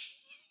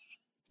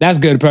 That's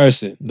good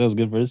person. That's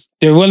good person.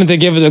 They're willing to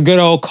give it a good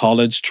old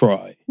college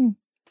try.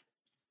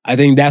 I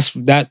think that's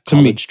that to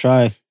college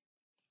try.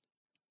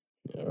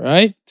 All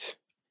right.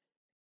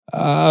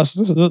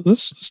 So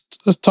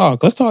let's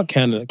talk. Let's talk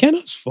Canada.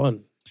 Canada's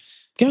fun.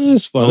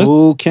 Canada's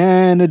fun.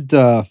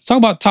 Canada. Let's talk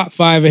about top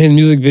 5 in his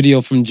music video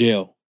from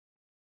jail.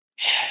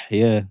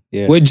 Yeah.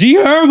 With G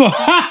Herbo.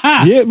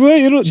 Yeah,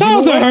 bro. Shout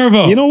out to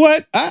Herbo. You know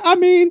what? I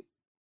mean,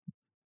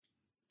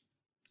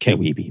 can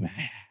we be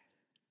mad?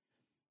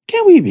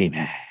 Can we be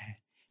mad?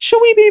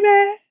 Should we be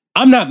mad?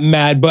 I'm not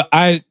mad, but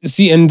I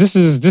see, and this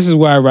is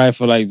where I ride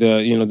for like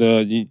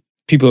the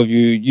people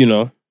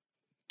of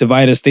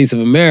divided states of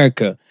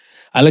America.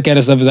 I look at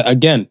it as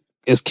again,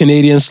 it's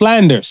Canadian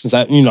slander. Since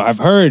I've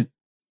heard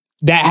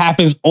that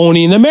happens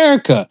only in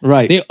America.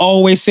 Right. They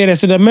always say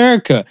that's in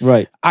America.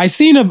 Right. I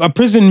seen a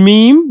prison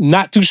meme,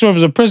 not too sure if it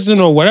was a prison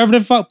or whatever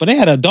the fuck, but they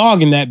had a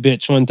dog in that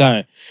bitch one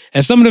time.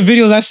 And some of the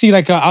videos I see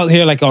like out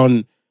here like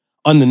on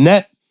the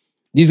net,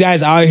 these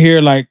guys out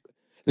here like,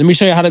 let me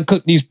show you how to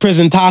cook these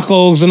prison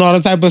tacos and all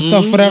that type of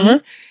stuff,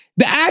 whatever.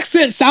 The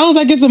accent sounds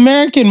like it's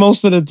American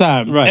most of the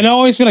time. Right. And I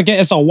always feel like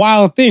it's a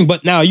wild thing.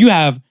 But now you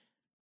have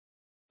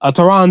a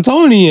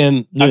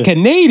Torontonian, a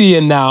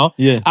Canadian now,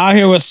 out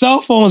here with cell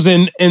phones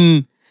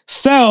and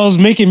cells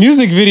making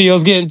music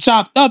videos, getting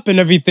chopped up and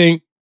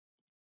everything.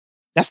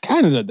 That's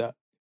Canada, though.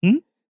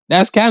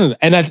 That's Canada.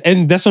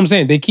 And that's what I'm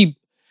saying. They keep,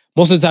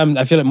 most of the time,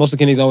 I feel like most of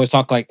the Canadians always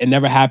talk like it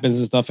never happens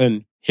and stuff,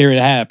 and here it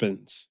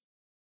happens.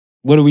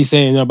 What are we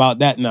saying about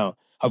that now?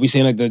 Are we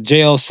saying like the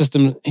jail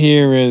system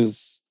here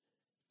is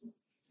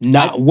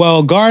not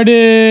well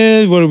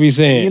guarded? What are we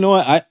saying? You know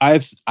what? I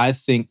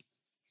think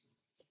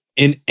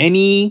in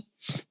any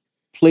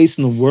place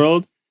in the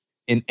world,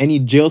 in any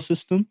jail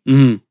system,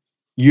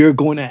 you're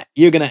gonna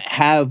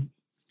have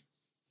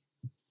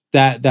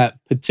that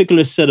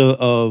particular set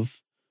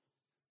of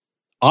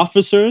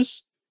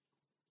officers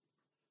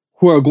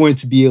who are going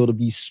to be able to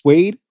be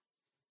swayed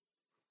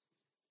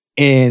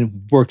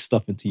and work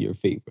stuff into your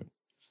favor.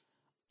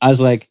 I was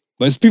like,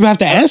 but people have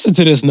to answer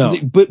to this now.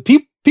 But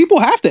people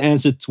have to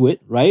answer to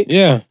it, right?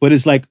 Yeah. But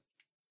it's like,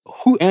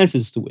 who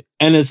answers to it?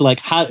 And it's like,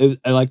 how?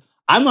 Like,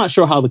 I'm not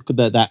sure how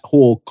that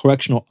whole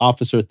correctional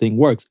officer thing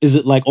works. Is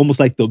it like almost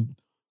like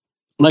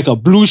a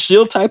blue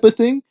shield type of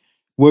thing,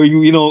 where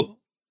you know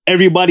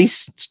everybody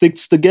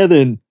sticks together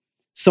and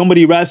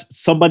somebody rats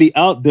somebody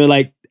out? They're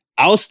like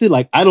ousted.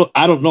 Like I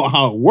don't know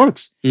how it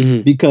works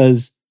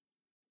because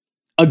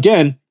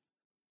again,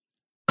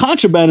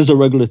 contraband is a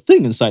regular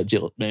thing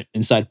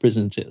inside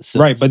prison jails.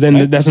 Right, but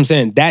then that's what I'm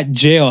saying. That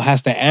jail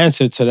has to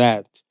answer to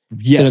that.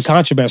 To the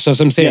contraband. So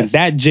I'm saying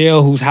that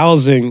jail who's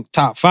housing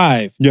top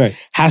 5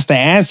 has to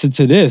answer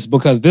to this,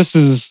 because this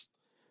is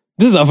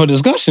up for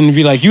discussion. To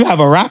be like, you have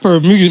a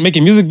rapper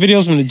making music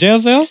videos from the jail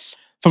cell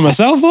from a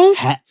cell phone?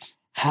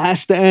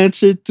 Has to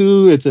answer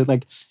to. It's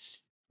like,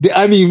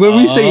 I mean, when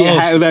we say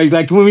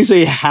when we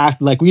say have,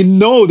 like we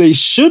know they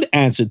should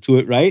answer to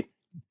it, right?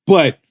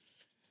 But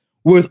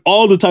with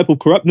all the type of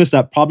corruptness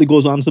that probably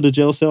goes on to the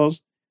jail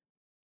cells,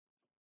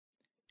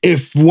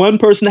 if one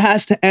person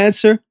has to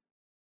answer,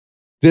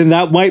 then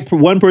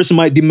one person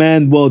might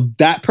demand, well,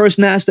 that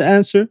person has to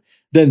answer,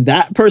 then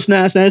that person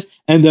has to answer,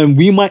 and then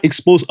we might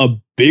expose a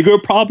bigger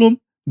problem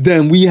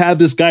than we have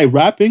this guy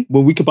rapping,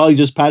 but we could probably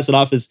just pass it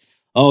off as,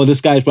 oh,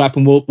 this guy's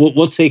rapping,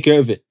 we'll take care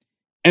of it.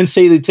 And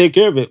say they take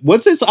care of it.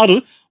 Once it's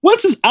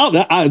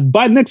out,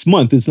 by next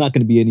month, it's not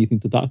going to be anything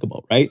to talk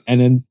about, right? And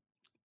then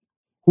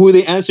who are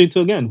they answering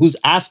to again? Who's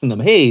asking them,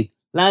 hey,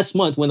 last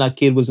month when that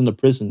kid was in the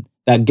prison,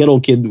 that ghetto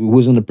kid who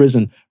was in the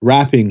prison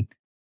rapping,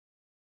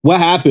 what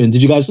happened?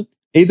 Did you guys...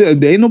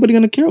 Ain't nobody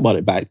gonna care about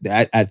it back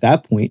at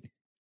that point.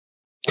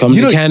 Come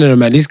to Canada,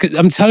 man.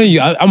 I'm telling you,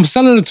 I'm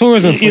selling the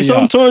tourism for you.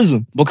 Selling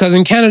tourism. Because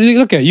in Canada,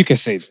 look at it, you can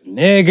say the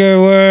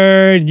nigger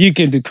word, you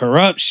can do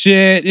corrupt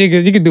shit,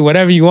 you can do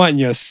whatever you want in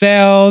your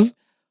cells.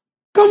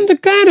 Come to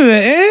Canada,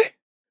 eh?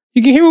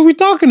 You can hear what we're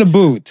talking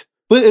about.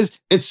 But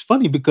it's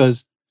funny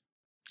because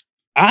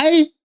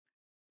I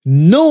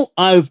know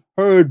I've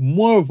heard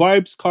more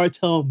Vibes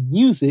Cartel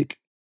music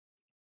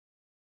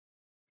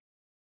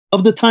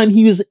of the time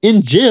he was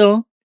in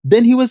jail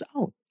than he was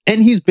out.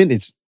 And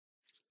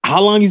how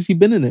long has he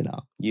been in there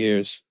now?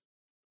 Years.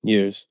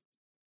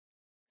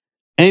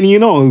 And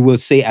we'll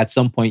say at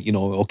some point,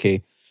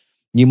 okay,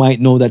 you might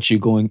know that you're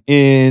going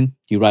in,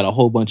 you write a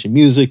whole bunch of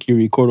music, you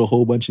record a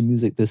whole bunch of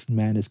music. This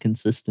man is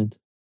consistent.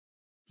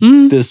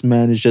 This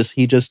man is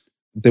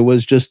there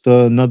was just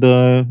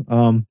another,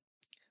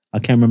 I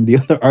can't remember the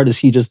other artist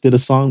he just did a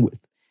song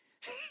with.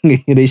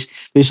 They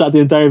shot the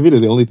entire video.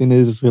 The only thing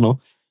is,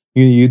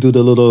 you do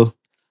the little,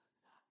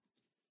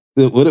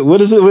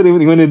 what is it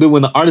when they do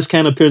when the artist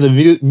can't appear in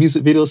the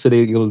music video? So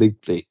they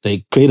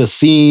create a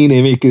scene,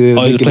 they make it.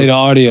 Oh, play the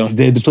audio.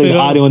 They play the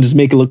audio and just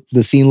make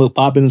the scene look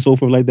popping and so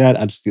forth like that.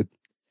 I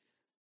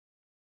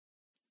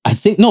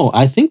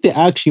think they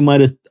actually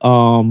might have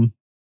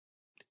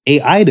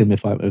AI'd him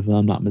if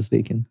I'm not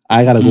mistaken.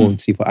 I gotta go and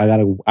see.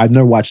 I've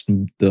never watched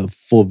the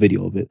full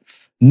video of it.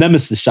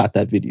 Nemesis shot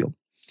that video.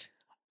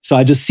 So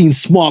I just seen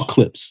small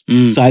clips.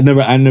 So I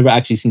never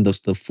actually seen the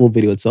full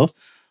video itself.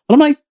 But I'm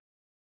like,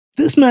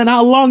 this man,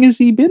 how long has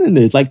he been in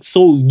there? It's like,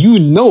 so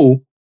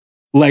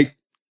like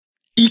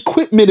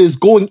equipment is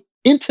going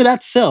into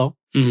that cell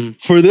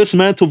for this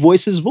man to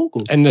voice his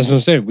vocals. And that's what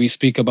I'm saying. We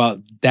speak about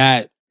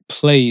that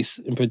place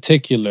in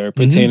particular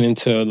pertaining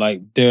to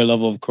like their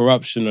level of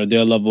corruption or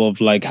their level of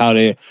like how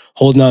they're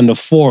holding on to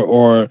fort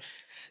or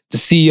the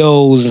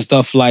CEOs and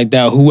stuff like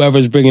that,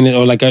 whoever's bringing it,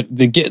 or like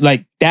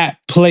that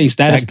place,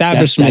 that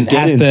establishment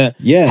has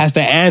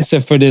to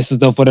answer for this and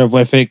stuff, whatever,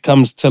 if it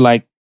comes to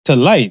light.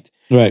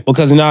 Right.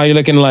 Because now you're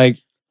looking like,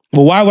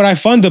 well, why would I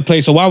fund the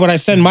place or why would I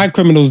send my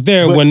criminals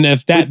there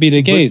if that be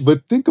the case?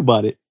 But think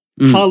about it.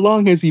 How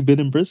long has he been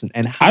in prison?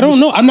 And I don't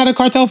know. I'm not a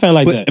cartel fan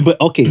that. But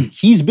okay,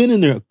 he's been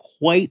in there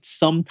quite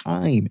some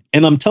time.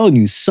 And I'm telling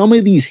you, some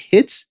of these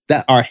hits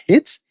that are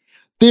hits,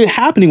 they're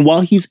happening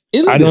while he's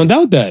in there. I don't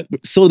doubt that.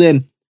 So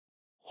then,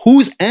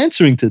 who's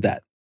answering to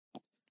that?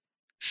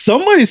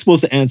 Somebody's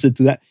supposed to answer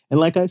to that. And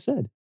like I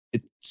said,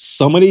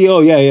 somebody,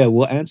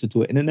 we'll answer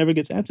to it, and it never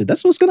gets answered.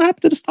 That's what's gonna happen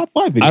to this top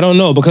 5 video. I don't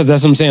know, because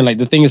that's what I'm saying. Like,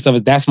 the thing is, stuff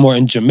is that's more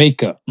in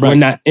Jamaica. Right. We're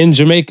not in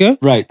Jamaica,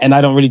 Right. and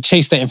I don't really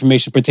chase that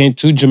information pertaining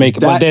to Jamaica.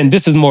 But then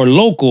this is more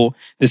local.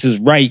 This is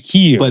right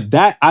here. But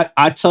that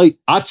I'll tell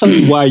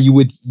you why you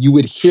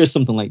would hear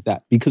something like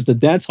that, because the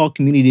dancehall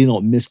community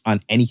don't miss on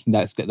anything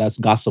that's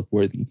gossip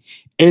worthy.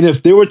 And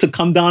if they were to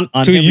come down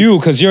on to you,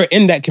 because you're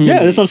in that community,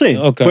 yeah, that's what I'm saying.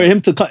 Okay. For him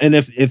to come, and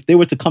if they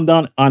were to come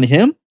down on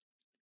him,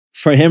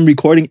 for him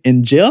recording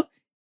in jail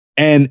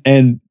and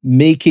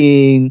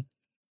making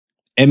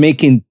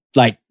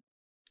like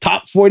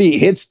top 40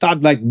 hits,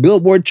 top like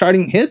Billboard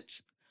charting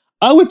hits,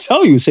 I would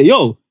tell you, say,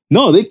 yo,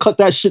 no, they cut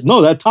that shit.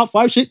 No, that top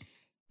 5 shit.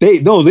 But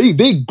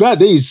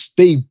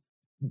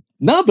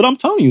I'm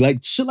telling you,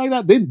 like shit like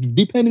that, they,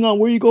 depending on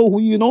where you go,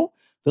 who you know,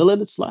 they'll let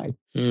it slide.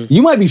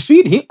 You might be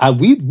feeding,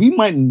 we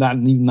might not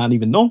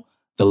even know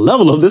the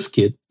level of this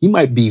kid. He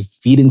might be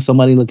feeding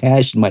somebody the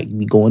cash, he might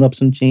be going up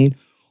some chain.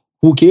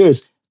 Who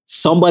cares?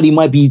 Somebody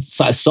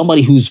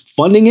who's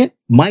funding it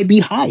might be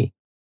high.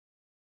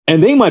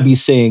 And they might be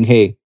saying,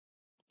 hey,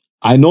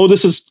 I know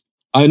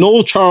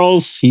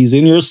Charles, he's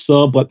in your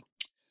sub, but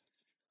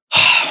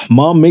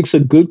mom makes a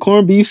good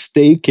corned beef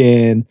steak,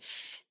 and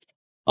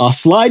I'll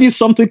slide you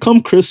something come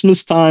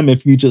Christmas time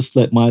if you just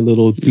let my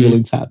little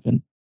dealings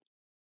happen.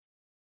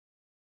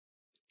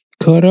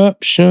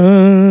 Corruption.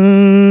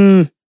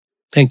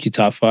 Thank you,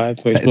 top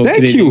 5.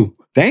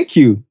 Thank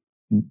you.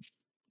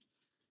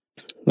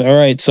 All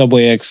right,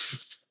 Subway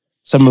X,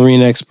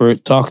 submarine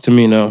expert, talk to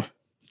me now.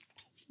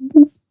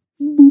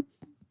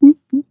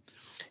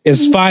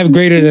 Is 5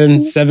 greater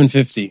than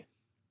 750?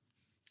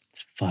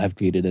 5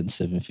 greater than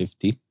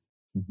 750?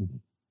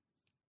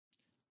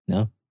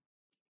 No.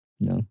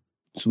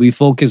 So we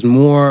focus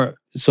more.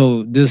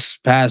 So this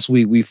past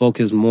week, we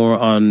focused more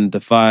on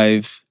the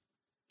 5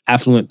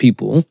 affluent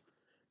people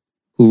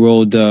who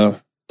rode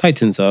the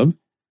Titan sub,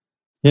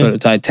 or the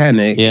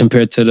Titanic,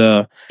 compared to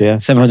the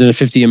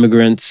 750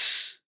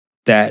 immigrants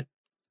that,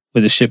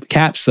 with the ship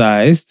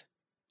capsized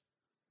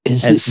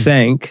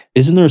sank.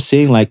 Isn't there a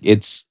saying like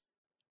it's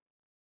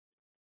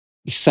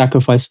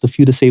sacrifice the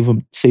few to save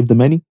the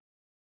many?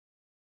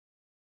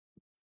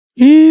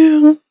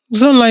 Yeah,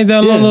 something like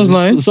that along those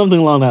lines. Something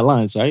along that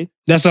lines, right?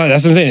 That's what I'm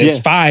saying. It's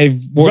 5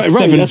 worth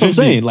 750. That's what I'm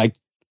saying. Like,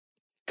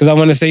 because I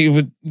want to say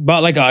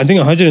about I think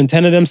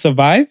 110 of them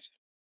survived,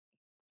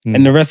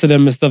 and the rest of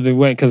them and stuff they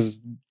went because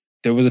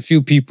there was a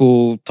few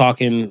people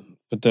talking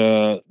with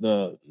the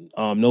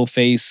no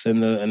face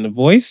and the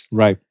voice.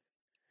 Right.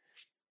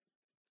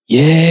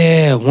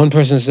 Yeah, one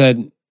person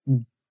said,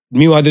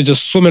 meanwhile, they're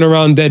just swimming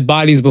around dead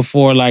bodies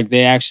before like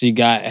they actually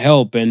got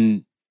help.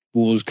 And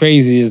what was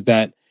crazy is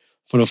that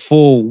for the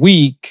full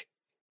week,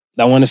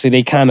 I want to say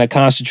they kind of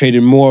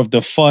concentrated more of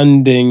the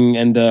funding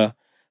and the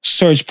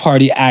search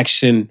party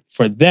action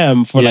for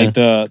them, for like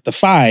the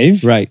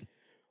 5. Right.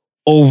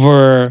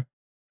 Over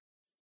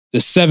the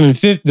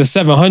 750, the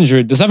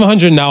 700. The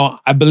 700 now,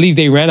 I believe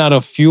they ran out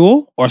of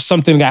fuel or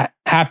something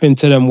happened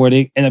to them where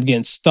they end up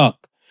getting stuck.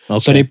 Okay.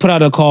 So they put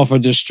out a call for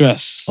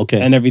distress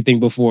and everything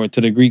before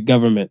to the Greek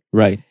government.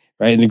 Right.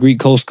 And the Greek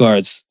Coast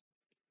Guards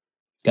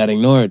got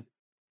ignored.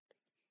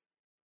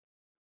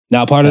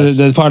 Now, part of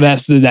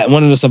that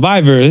one of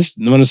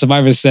the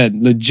survivors said,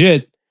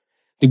 legit,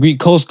 the Greek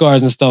Coast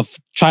Guards and stuff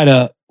try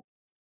to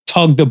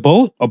tug the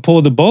boat or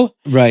pull the boat.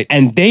 Right.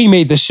 And they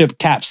made the ship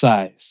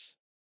capsize.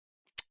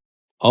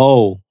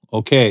 Oh,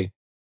 okay.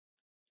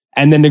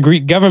 And then the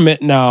Greek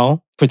government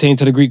now, pertaining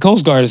to the Greek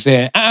Coast Guard, is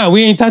saying,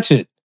 we ain't touch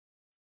it.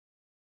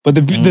 But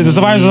the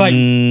survivors are like,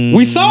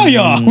 we saw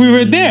y'all. We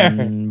were there.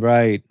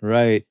 Right.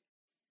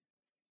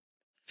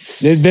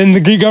 Then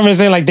the Greek government is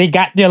saying, like, they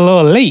got there a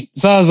little late.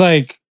 So I was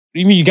like,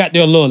 you mean you got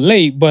there a little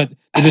late? But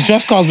the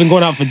distress call's been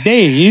going out for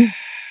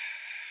days.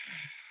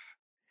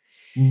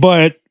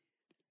 But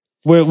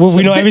we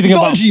know everything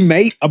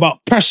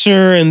about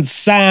pressure and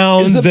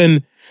sounds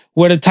and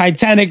where the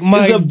Titanic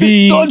might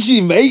be.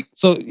 Dodgy, mate.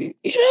 So, it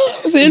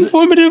was an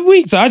informative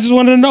week. So I just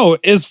wanted to know,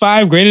 is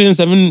 5 greater than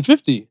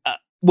 750?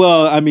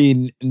 Well, I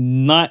mean,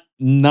 not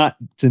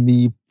to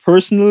me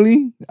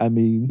personally. I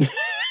mean,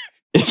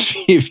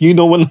 if you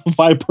know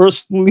 105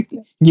 personally,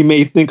 you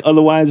may think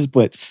otherwise,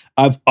 but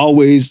I've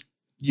always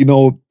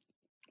stood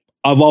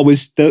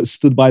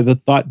by the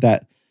thought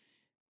that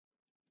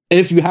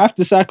if you have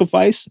to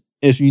sacrifice,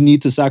 if you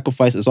need to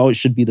sacrifice, it always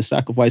should be the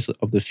sacrifice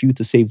of the few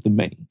to save the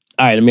many.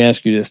 All right, let me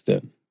ask you this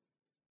then.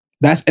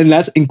 That's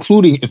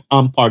including if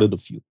I'm part of the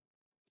few.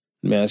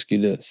 Let me ask you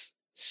this.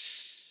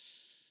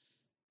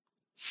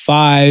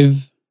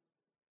 5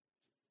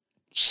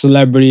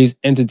 celebrities,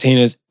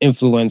 entertainers,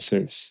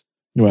 influencers.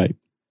 Right.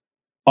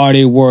 Are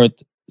they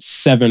worth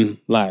 7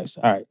 lives?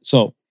 All right.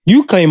 So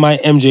you claim my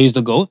MJ is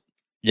the GOAT.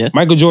 Yeah.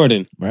 Michael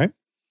Jordan. Right.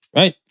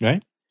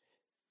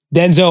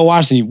 Denzel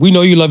Washington. We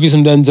know you love you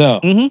some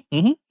Denzel.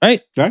 Mm-hmm.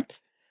 Right? Right.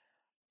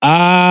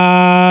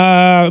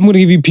 I'm going to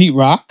give you Pete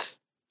Rock.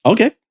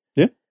 Okay.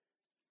 Yeah.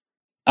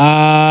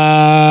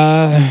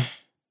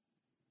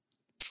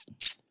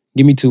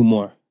 Give me 2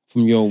 more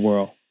from your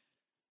world.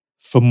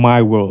 From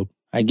my world.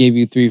 I gave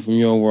you 3 from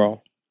your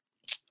world.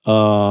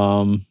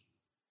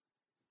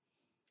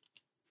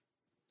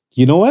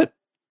 You know what?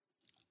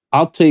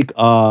 I'll take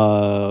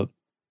The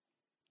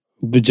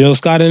Jill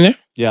Scott in there?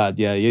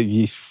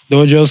 yeah.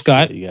 Throw Jill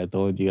Scott. You got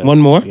One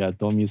more? You got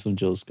throw me some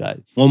Jill Scott.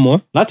 One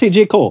more. I'll take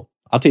J. Cole.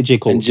 I'll take J.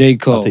 Cole. And J.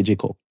 Cole. I'll take J.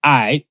 Cole. All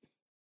right.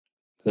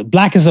 The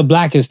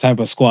blackest type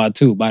of squad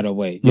too, by the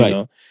way. You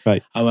know?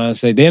 Right. I want to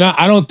say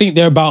I don't think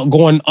they're about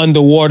going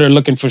underwater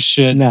looking for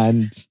shit. Nah,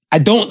 I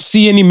don't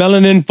see any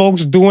melanin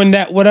folks doing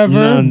that,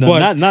 whatever. no,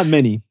 but not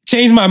many.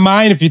 Change my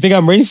mind if you think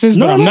I'm racist,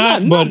 but I'm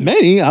not. Not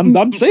many. I'm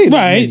saying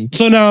right. Not many.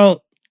 So now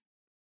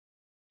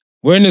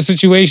we're in a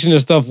situation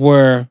and stuff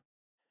where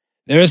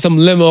there is some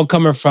limo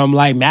coming from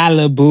like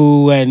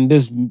Malibu, and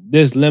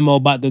this limo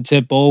about to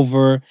tip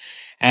over,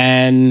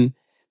 and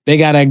they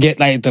gotta get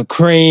like the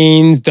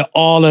cranes,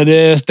 all of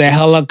this, the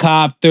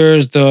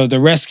helicopters, the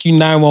rescue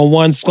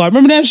 911 squad.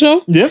 Remember that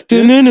show? Yep.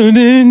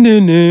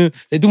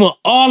 They're doing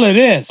all of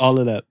this. All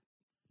of that.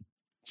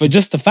 For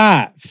just the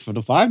 5. For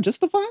the 5?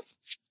 Just the 5?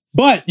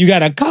 But you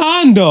got a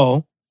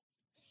condo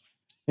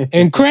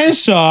in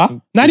Crenshaw.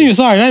 Not even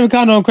a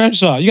condo in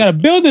Crenshaw. You got a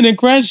building in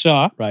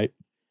Crenshaw. Right.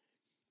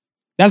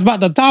 That's about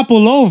to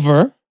topple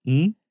over.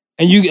 Mm-hmm.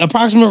 And you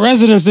approximate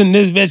residence in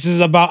this bitch is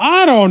about,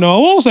 I don't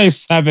know, we'll say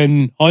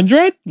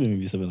 700.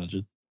 Maybe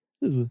 700.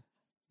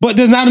 But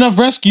there's not enough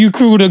rescue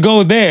crew to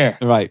go there.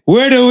 Right.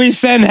 Where do we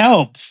send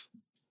help?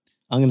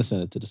 I'm going to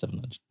send it to the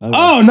 700.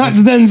 Not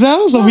to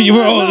Denzel? So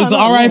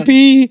it's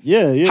RIP?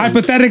 Yeah.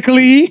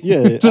 Hypothetically?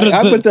 Yeah.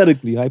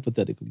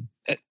 Hypothetically.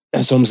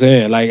 That's what I'm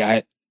saying.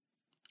 Like,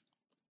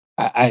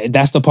 I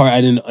that's the part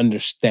I didn't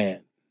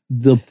understand.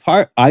 The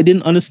part I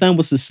didn't understand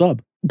was the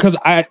sub. Because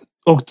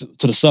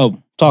to the sub.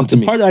 Talk to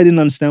me. The part I didn't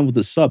understand was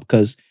the sub,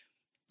 because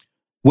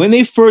when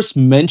they first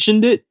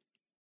mentioned it,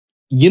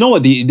 you know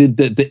what,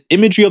 the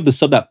imagery of the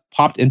sub that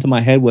popped into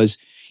my head was,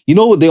 you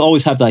know what, they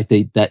always have like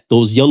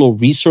those yellow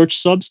research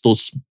subs,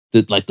 the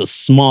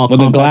small with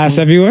the glass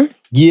everywhere?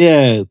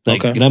 Yeah.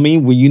 Like, you know what I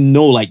mean? Where you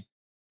know, like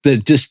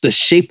just the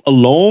shape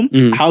alone,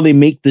 how they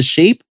make the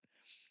shape,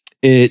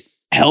 it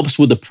helps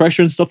with the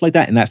pressure and stuff like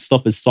that. And that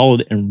stuff is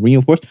solid and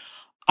reinforced.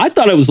 I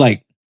thought it was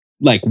like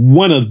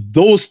one of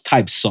those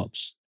type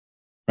subs.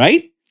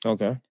 Right?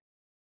 Okay.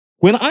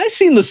 When I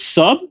seen the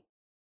sub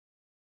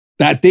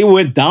that they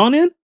went down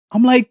in,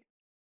 I'm like,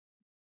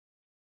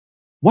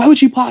 why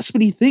would you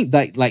possibly think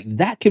that like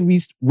that could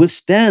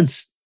withstand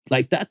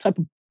like that type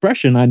of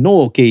pressure? And I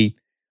know, okay,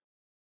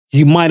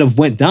 you might have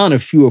went down a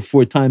few or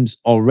 4 times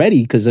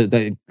already because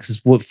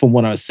from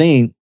what I was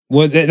saying.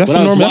 Well, that's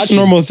a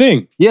normal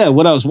thing. Yeah,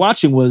 what I was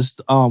watching was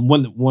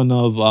one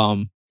of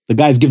the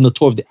guys giving the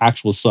tour of the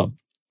actual sub,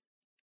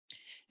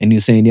 and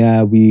he's saying,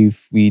 yeah,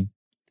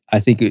 I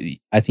think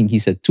he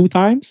said 2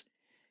 times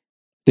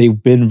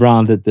they've been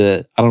around I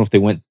don't know if they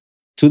went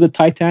to the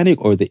Titanic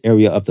or the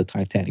area of the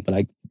Titanic,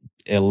 but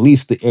at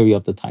least the area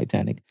of the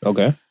Titanic.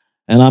 Okay.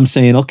 And I'm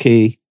saying,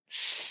 okay,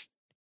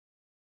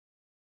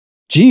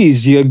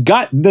 geez, you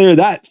got there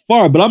that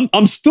far, but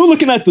I'm still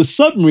looking at the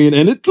submarine,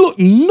 and it looked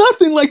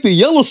nothing like the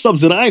yellow subs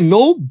that I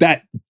know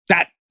that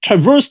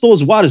traverse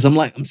those waters. I'm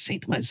saying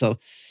to myself,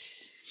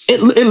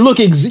 it looked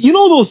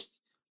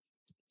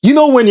you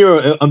know when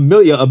you're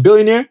a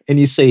billionaire and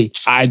you say,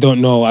 I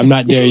don't know, I'm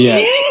not there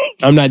yet.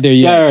 I'm not there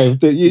yet.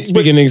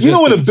 Speaking existence. You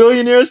know when the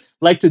billionaires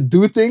like to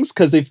do things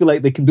because they feel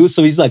like they can do it.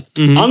 So he's like,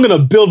 I'm going to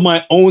build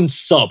my own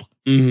sub.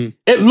 Mm-hmm.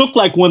 It looked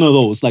like one of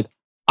those. Like,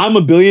 I'm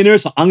a billionaire,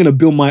 so I'm going to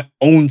build my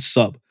own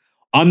sub.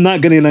 I'm not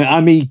going to,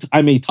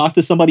 I may talk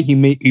to somebody.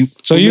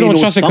 So you don't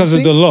trust it because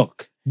of the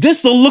look?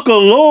 Just the look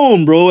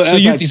alone, bro. So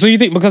you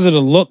think because of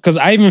the look? Because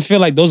I even feel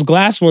like those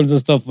glass ones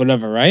and stuff,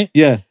 whatever, right?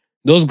 Yeah.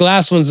 Those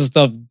glass ones and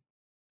stuff,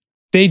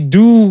 they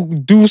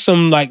do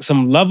some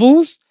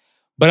levels,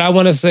 but I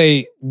want to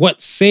say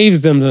what saves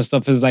them and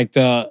stuff is like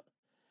the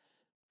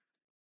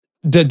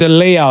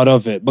layout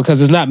of it,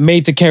 because it's not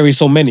made to carry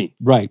so many.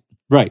 Right.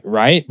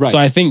 So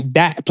I think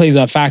that plays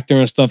a factor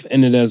and stuff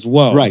in it as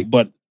well. Right.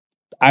 But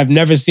I've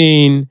never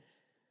seen,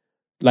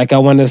 like, I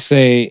want to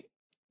say,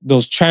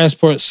 those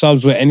transport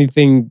subs with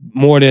anything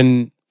more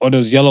than, or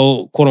those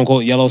yellow, quote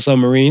unquote, yellow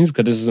submarines,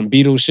 because this is some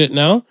Beetle shit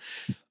now,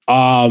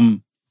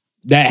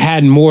 that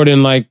had more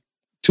than like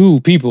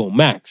 2 people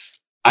max.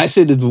 I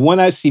said the one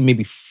I've seen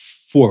maybe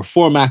 4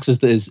 max is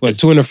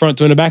 2 in the front,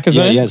 2 in the back, is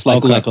that? Yeah, it's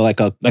like a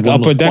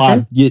upper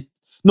decker?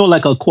 No,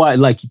 like a quad,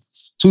 like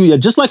 2,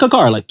 just like a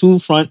car, like 2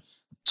 front,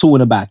 2 in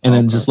the back. And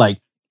then just like,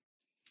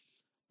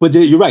 but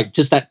you're right,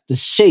 just that the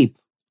shape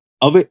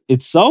of it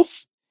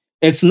itself,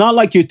 it's not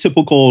like your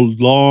typical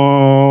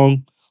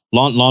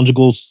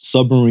longical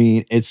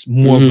submarine. It's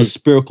more of a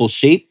spherical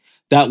shape.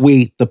 That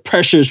way, the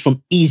pressures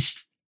from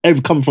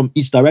coming from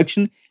each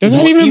direction is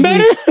that even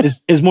better?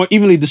 Is more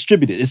evenly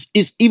distributed.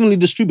 It's evenly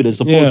distributed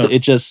as opposed to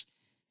it just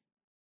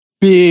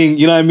being,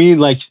 you know what I mean?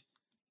 Like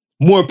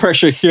more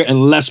pressure here and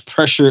less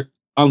pressure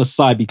on the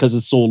side because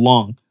it's so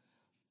long.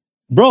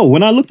 Bro,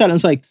 when I looked at it,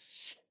 it's like,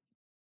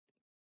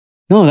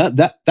 no,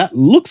 that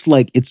looks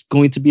like it's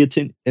going to be a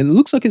tin. It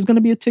looks like it's going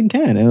to be a tin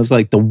can. And it was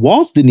like, the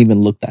walls didn't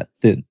even look that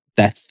thin.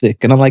 that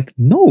thick. And I'm like,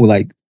 no,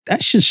 like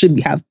that shit should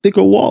have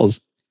thicker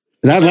walls.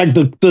 That's like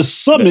the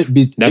summit.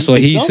 That's what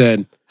he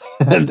said.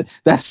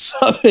 That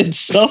summit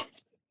itself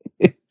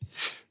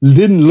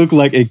didn't look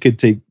like it could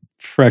take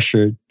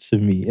pressure to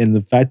me. And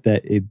the fact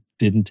that it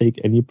didn't take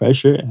any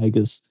pressure, I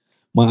guess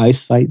my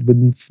eyesight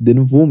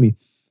didn't fool me.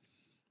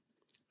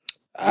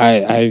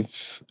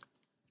 Because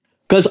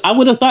I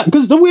would have thought,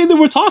 because the way they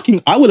were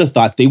talking, I would have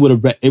thought it would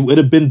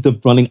have been the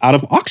running out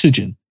of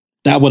oxygen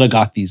that would have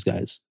got these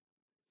guys.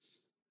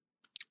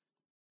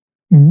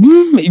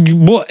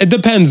 Well, it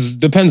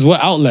depends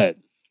what outlet.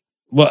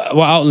 What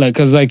outlet?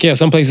 Because like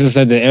some places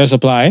said the air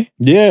supply.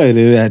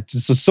 Yeah,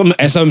 so some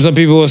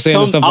people were saying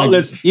some stuff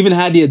outlets like, even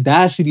had the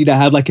audacity to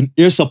have like an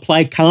air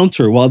supply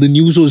counter while the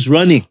news was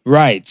running.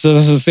 Right. So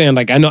that's what I'm saying.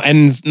 Like I know,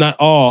 and not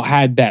all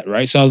had that,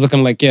 right? So I was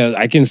looking like,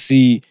 I can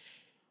see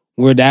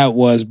where that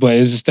was, but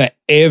it's just that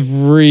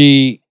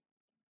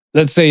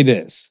let's say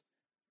this,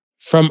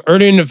 from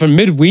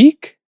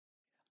midweek,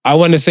 I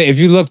want to say if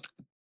you looked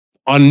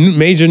on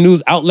major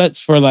news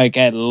outlets for like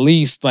at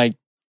least like,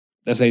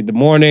 let's say the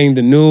morning,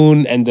 the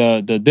noon, and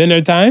the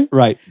dinner time,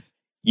 right?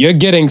 You're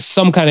getting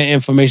some kind of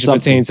information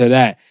pertaining to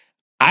that.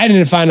 I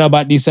didn't find out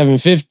about these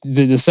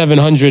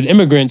 700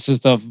 immigrants and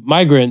stuff,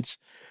 migrants,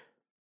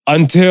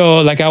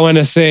 until like I want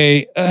to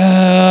say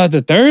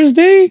the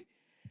Thursday,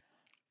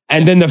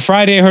 and then the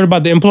Friday I heard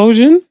about the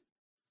implosion.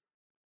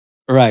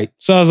 Right.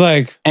 So I was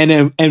like,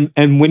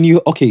 and when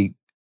you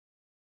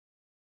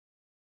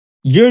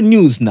your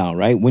news now,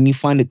 right? When you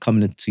find it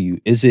coming to you,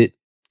 is it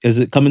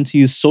coming to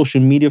you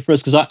social media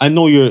first? Because I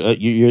know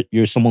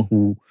you're someone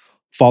who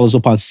follows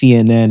up on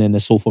CNN and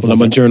so forth. Well,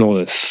 I'm a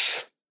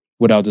journalist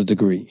without a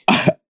degree.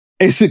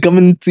 Is it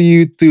coming to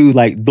you through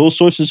like those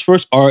sources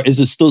first, or is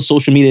it still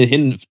social media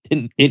hitting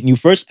you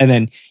first, and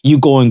then you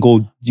go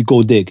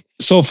dig?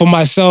 So for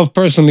myself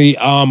personally,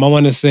 I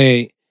want to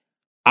say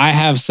I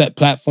have set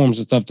platforms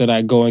and stuff that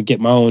I go and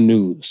get my own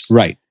news.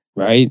 Right.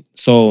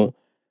 So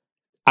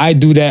I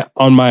do that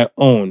on my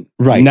own.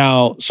 Right.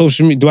 Now,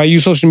 social media, do I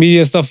use social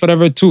media stuff,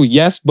 whatever, too?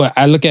 Yes, but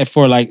I look at I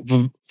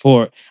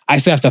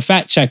still have to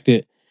fact check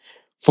it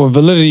for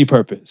validity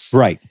purpose.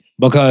 Right.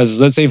 Because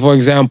let's say, for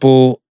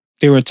example,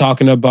 they were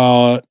talking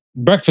about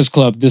Breakfast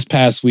Club this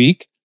past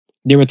week.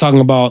 They were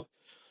talking about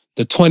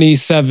the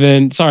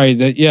 27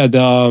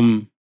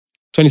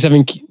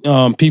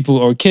 people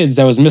or kids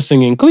that was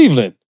missing in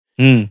Cleveland.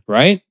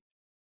 Right?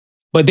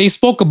 But they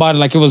spoke about it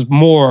like it was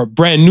more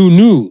brand new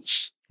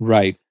news.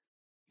 Right.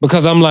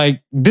 Because I'm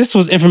like, this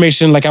was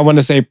information, like I want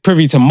to say,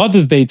 privy to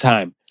Mother's Day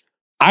time.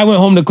 I went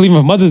home to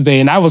Cleveland for Mother's Day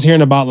and I was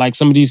hearing about like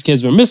some of these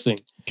kids were missing.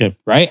 Okay.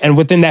 Right? And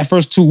within that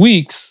first 2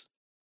 weeks,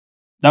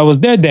 that was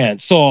their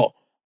dance. So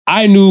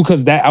I knew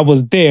because that I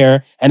was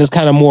there and it's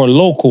kind of more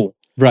local.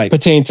 Right.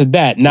 Pertaining to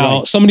that.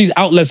 Now, some of these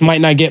outlets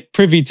might not get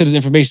privy to this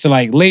information till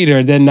like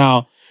later. Then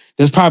now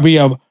there's probably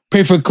a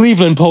Pray for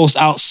Cleveland post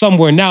out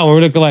somewhere now. And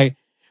we're looking like,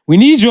 we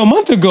need you a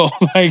month ago.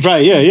 Like,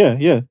 right.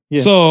 Yeah.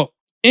 So,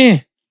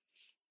 it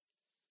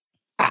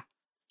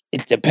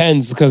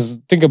depends, because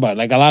think about it.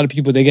 Like a lot of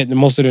people, they get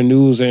most of their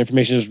news or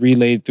information is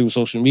relayed through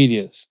social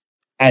medias.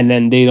 And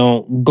then they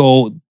don't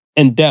go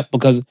in depth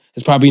because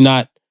it's probably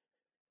not,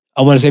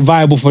 I want to say,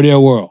 viable for their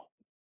world.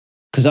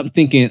 Because I'm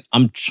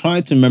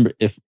trying to remember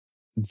if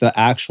the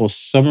actual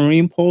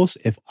submarine post,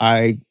 if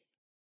I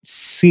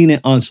seen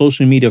it on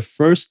social media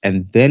first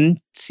and then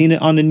seen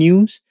it on the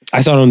news.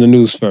 I saw it on the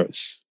news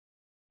first.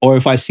 Or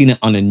if I seen it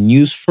on the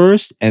news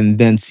first and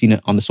then seen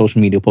it on the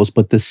social media post.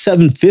 But the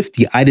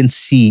 750, I didn't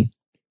see.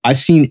 I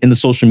seen in the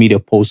social media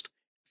post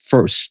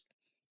first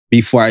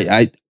before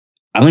I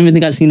don't even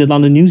think I've seen it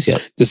on the news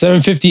yet. The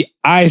 750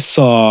 I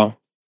saw,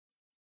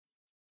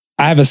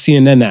 I have a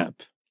CNN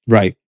app.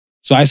 Right.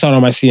 So I saw it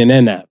on my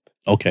CNN app.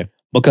 Okay.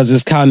 Because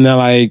it's kind of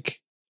like,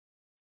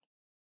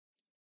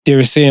 they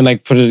were saying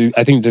like for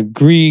I think the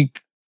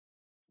Greek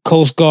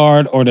Coast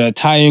Guard or the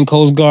Italian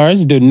Coast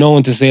Guards, they're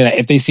known to say that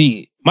if they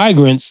see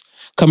migrants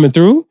coming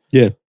through,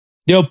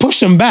 they'll push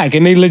them back.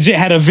 And they legit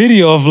had a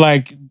video of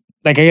like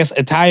I guess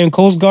Italian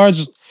Coast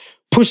Guards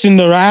pushing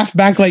the raft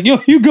back like, yo,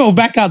 you go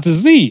back out to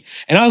sea.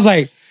 And I was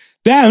like,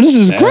 damn, this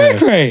is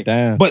cray-cray.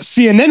 Damn. But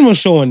CNN was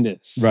showing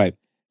this.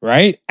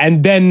 Right.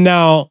 And then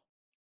now,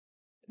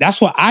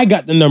 that's why I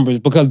got the numbers,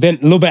 because then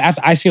a little bit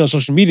after I seen on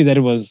social media that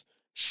it was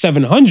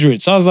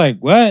 700. So I was like,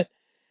 what?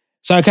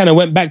 So I kind of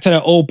went back to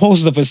that old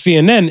poster for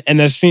CNN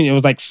and I seen it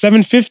was like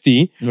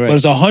 750, but it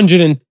was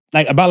 100 and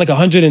about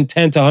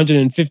 110 to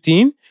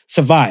 115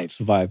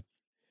 survived.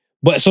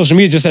 But social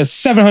media just says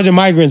 700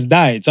 migrants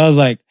died. So I was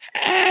like,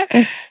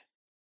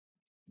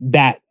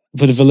 that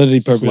for the validity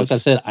purpose. So like I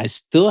said, I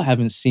still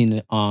haven't seen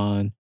it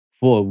on.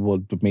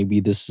 Well, maybe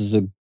this is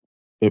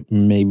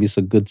maybe it's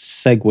a good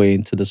segue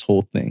into this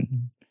whole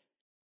thing.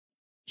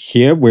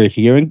 We're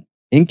here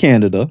in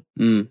Canada,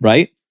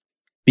 right?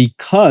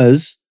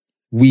 Because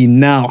we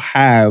now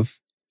have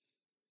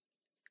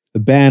a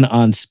ban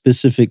on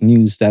specific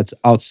news that's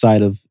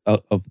outside of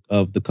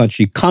the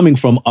country, coming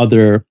from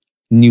other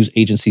news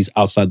agencies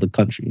outside the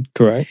country.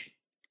 Correct.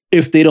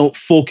 if they don't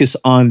focus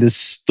on this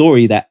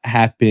story that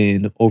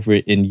happened over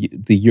in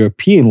the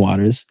European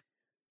waters,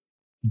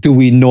 do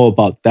we know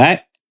about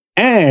that?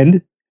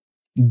 And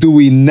do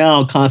we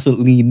now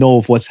constantly know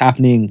of what's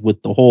happening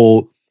with the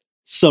whole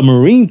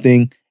submarine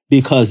thing?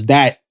 Because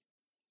that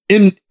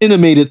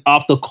intimated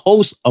off the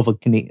coast of a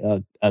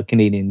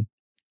Canadian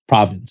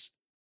province.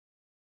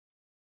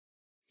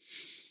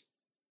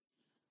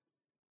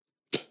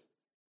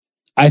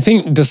 I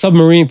think the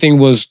submarine thing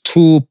was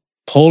too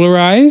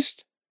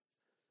polarized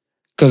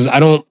because I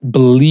don't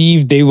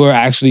believe they were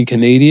actually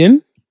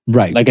Canadian.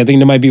 Right. Like, I think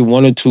there might be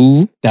one or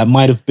two. That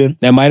might have been.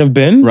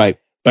 Right.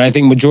 But I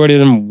think majority of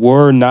them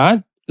were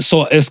not.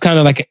 So it's kind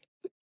of like,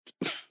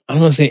 I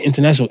don't want to say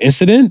international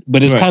incident,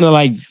 but it's kind of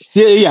like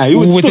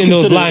within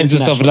those lines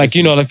and stuff. Like,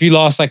 you know, if you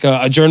lost like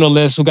a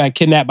journalist who got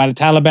kidnapped by the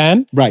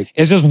Taliban, right?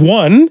 It's just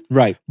one,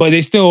 right? But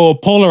they still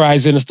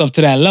polarize it and stuff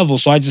to that level.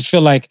 So I just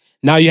feel like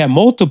now you have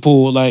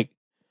multiple like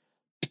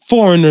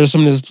foreigners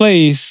from this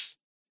place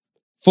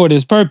for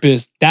this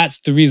purpose. That's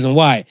the reason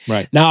why.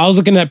 Right. Now I was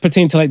looking at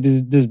pertaining to like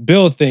this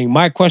bill thing.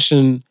 My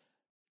question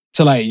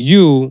to like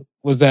you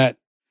was that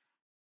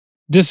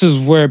this is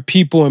where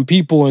people and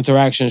people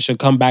interaction should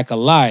come back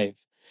alive.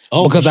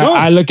 Oh, because sure.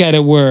 I look at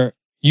it where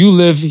you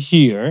live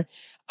here,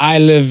 I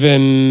live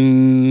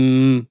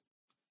in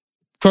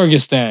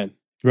Kyrgyzstan.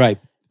 Right.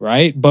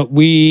 Right? But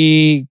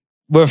we're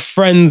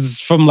friends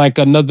from like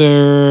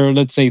another,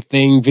 let's say,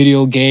 thing,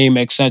 video game,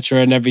 etc.,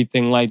 and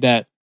everything like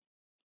that.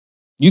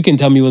 You can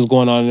tell me what's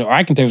going on, or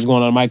I can tell you what's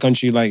going on in my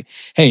country. Like,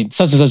 hey,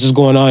 such and such is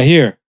going on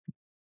here.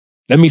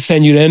 Let me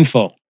send you the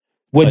info.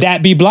 Would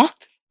that be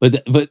blocked?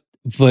 But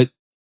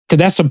because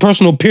that's a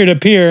personal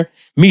peer-to-peer,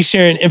 me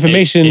sharing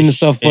information and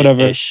stuff,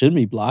 whatever. It should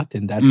be blocked,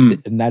 and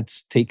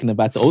that's taking it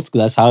back to old school.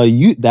 That's how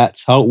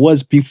it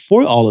was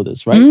before all of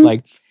this, right? Mm-hmm.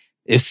 Like,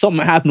 if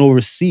something happened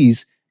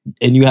overseas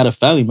and you had a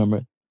family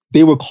member,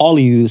 they were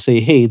calling you to say,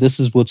 "Hey, this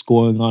is what's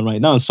going on right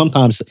now." And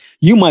sometimes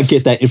you might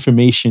get that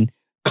information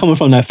coming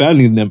from that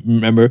family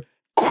member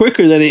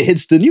quicker than it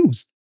hits the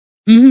news.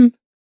 Mm-hmm.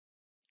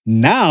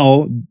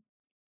 Now,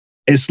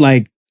 it's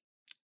like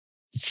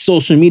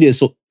social media is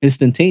so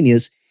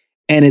instantaneous.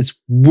 And it's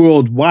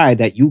worldwide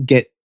that you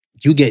get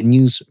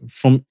news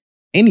from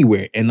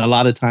anywhere. And a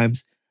lot of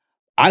times,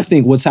 I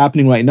think what's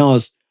happening right now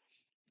is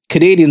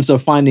Canadians are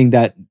finding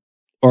that,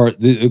 or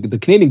the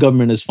Canadian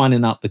government is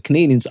finding out the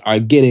Canadians are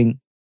getting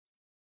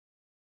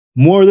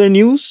more of their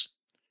news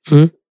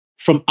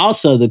from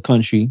outside the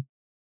country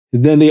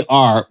than they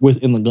are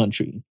within the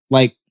country.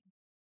 Like,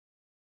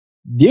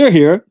 they're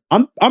here.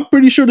 I'm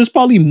pretty sure there's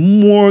probably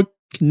more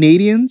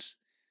Canadians.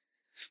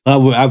 I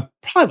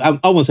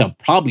won't say I'm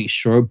probably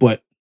sure,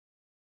 but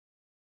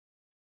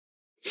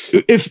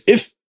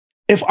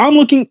if I'm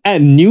looking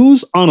at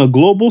news on a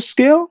global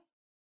scale,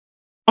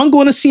 I'm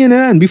going to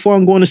CNN before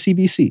I'm going to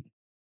CBC.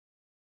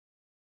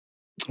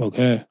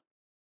 Okay.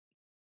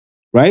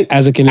 Right?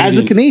 As a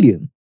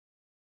Canadian.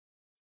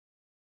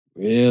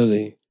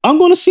 Really? I'm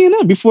going to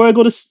CNN before I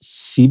go to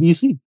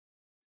CBC.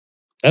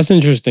 That's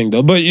interesting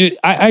though. But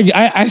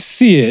I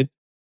see it.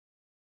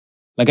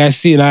 Like I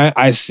see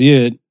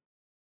it.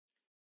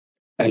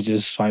 I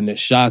just find it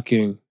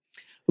shocking.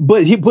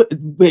 But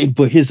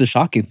here's the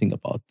shocking thing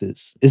about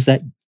this is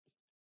that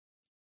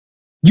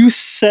you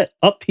set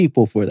up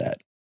people for that.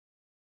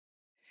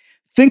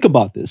 Think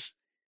about this.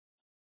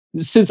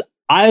 Since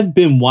I've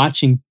been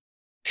watching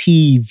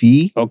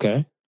TV,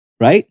 okay,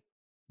 right?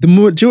 The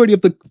majority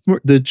of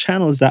the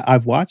channels that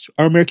I've watched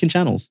are American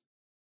channels.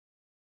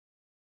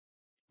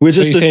 We're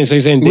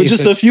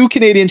just a few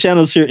Canadian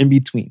channels here in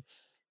between.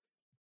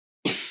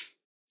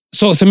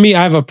 So to me,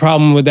 I have a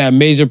problem with that,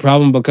 major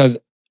problem, because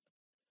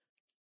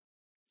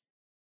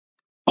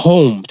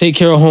home, take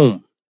care of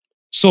home.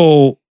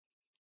 So,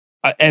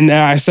 and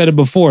I said it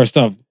before,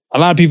 stuff. A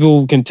lot of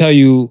people can tell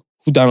you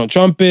who Donald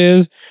Trump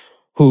is,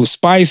 who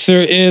Spicer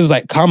is,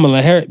 like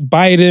Kamala Harris,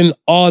 Biden,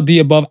 all the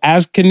above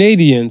as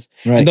Canadians,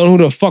 right, and don't know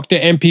who the fuck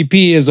their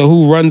MPP is or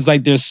who runs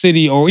like their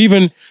city or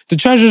even the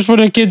treasurers for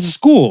their kids'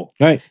 school.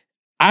 Right.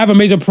 I have a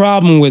major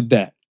problem with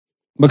that.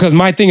 Because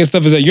my thing and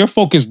stuff is that you're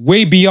focused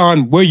way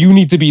beyond where you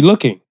need to be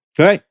looking.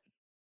 Right.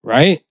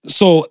 Right?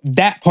 So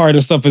that part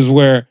of stuff is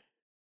where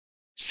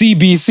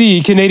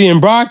CBC, Canadian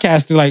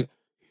Broadcasting, like,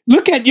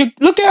 look at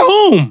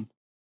home.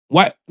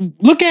 Why?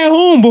 Look at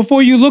home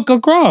before you look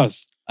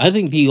across. I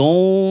think the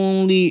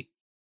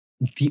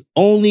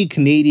only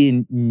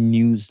Canadian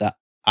news that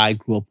I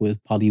grew up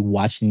with, probably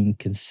watching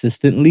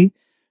consistently,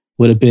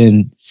 would have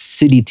been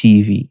City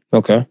TV.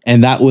 Okay.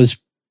 And that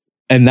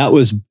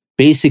was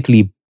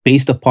basically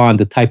based upon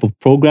the type of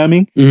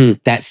programming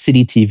that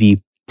City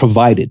TV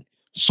provided.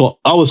 So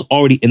I was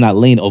already in that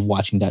lane of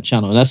watching that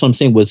channel. And that's what I'm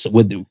saying with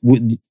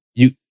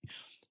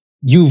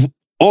you've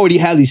already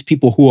have these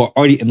people who are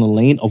already in the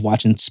lane of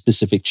watching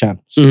specific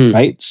channels,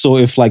 right? So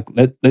if like,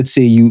 let's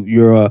say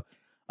you're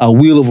a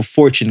Wheel of a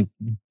Fortune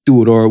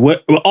dude or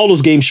what, all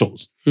those game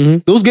shows,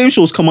 those game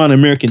shows come on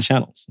American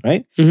channels,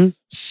 right?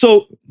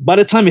 So by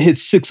the time it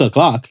hits 6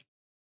 o'clock,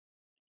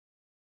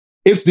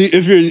 if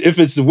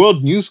it's the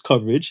world news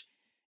coverage,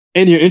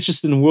 and you're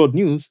interested in world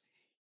news,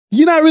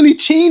 you're not really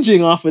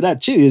changing off of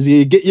that shit.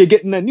 You're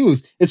getting that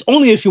news. It's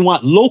only if you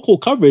want local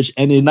coverage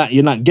and you're not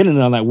getting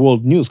it on that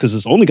world news because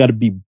it's only got to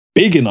be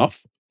big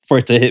enough for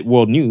it to hit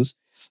world news.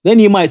 Then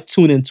you might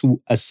tune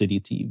into a city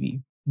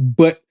TV,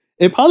 but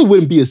it probably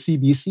wouldn't be a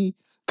CBC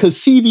because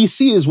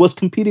CBC is what's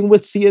competing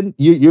with CNN.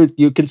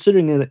 You're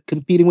considering it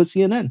competing with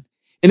CNN,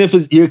 and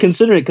if you're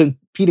considering it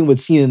competing with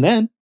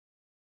CNN,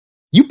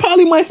 you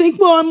probably might think,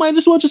 well, I might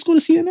as well just go to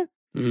CNN.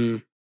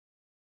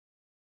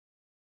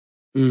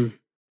 I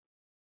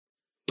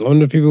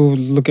wonder if people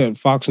look at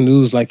Fox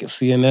News like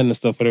CNN and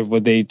stuff, whatever,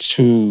 would they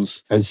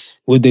choose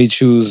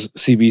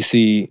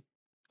CBC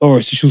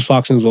or choose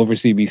Fox News over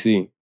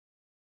CBC?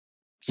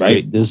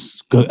 Right?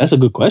 That's a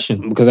good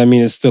question. Because I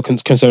mean, it's still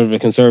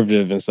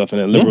conservative and stuff,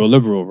 and then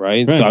liberal,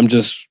 right? So I'm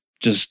just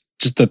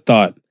a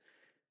thought.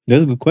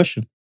 That's a good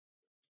question.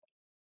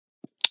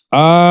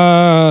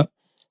 I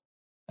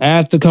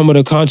have to come with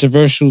a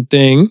controversial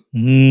thing.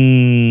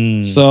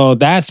 So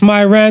that's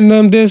my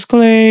random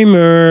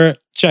disclaimer.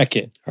 Check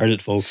it. Heard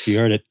it, folks. You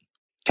heard it.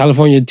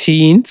 California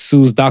teen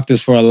sues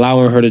doctors for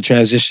allowing her to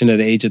transition at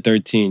the age of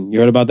 13. You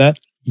heard about that?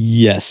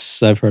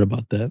 Yes, I've heard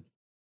about that.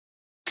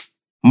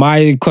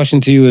 My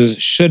question to you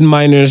is, should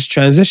minors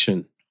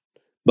transition?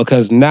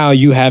 Because now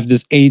you have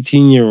this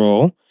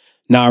 18-year-old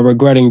now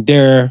regretting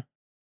their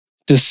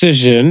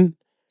decision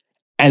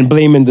and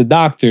blaming the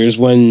doctors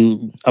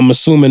when I'm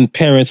assuming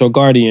parents or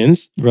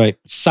guardians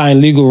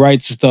sign legal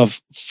rights and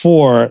stuff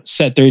for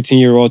said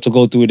 13-year-old to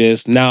go through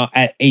this now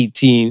at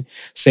 18,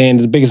 saying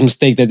the biggest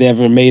mistake that they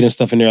ever made and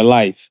stuff in their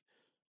life.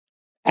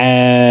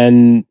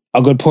 And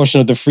a good portion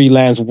of the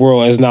freelance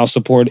world is now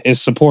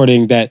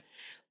supporting that.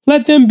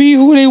 Let them be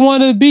who they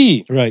want to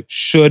be. Right.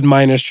 Should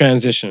minors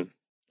transition?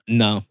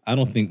 No, I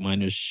don't think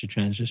minors should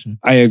transition.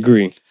 I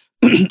agree.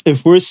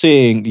 If we're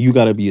saying you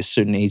got to be a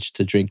certain age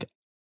to drink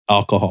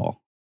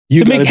alcohol,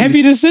 to make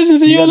heavy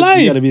decisions in your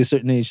life, you got to be a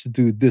certain age to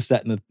do this,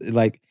 that, and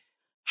like,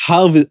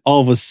 how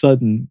all of a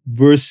sudden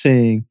we're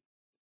saying,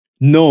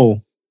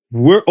 no,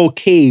 we're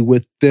okay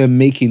with them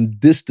making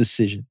this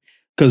decision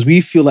because we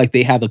feel like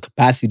they have the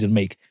capacity to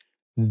make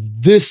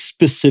this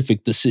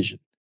specific decision.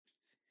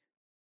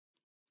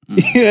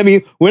 I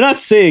mean, we're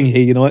not saying,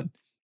 hey, you know what?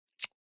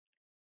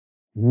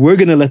 We're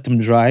going to let them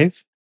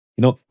drive.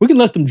 You know, we're going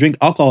to let them drink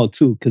alcohol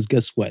too, because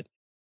guess what?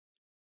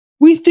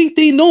 We think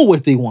they know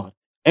what they want.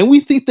 And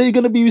we think they're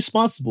going to be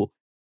responsible.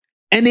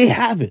 And they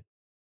haven't.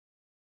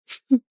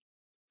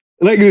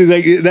 like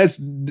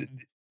that's,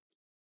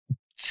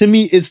 to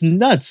me, it's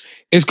nuts.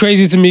 It's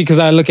crazy to me because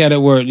I look at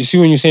it where, you see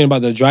when you're saying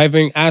about the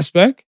driving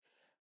aspect?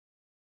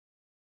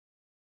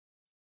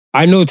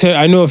 I know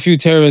a few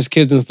terrorist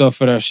kids and stuff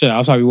for that shit. I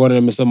was probably one of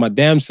them and stuff, my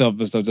damn self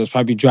and stuff, that's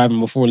probably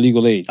driving before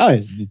legal age. Oh,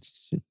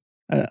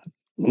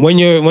 when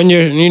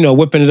you're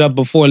whipping it up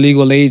before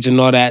legal age and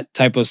all that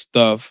type of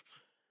stuff,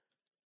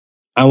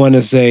 I want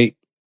to say,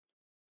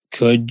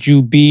 could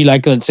you be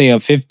like, let's say, a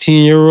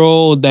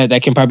 15-year-old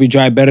that can probably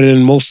drive better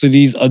than most of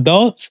these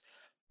adults?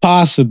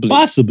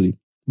 Possibly.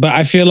 But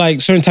I feel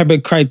like certain type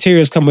of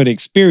criteria come with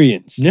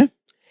experience. Yeah.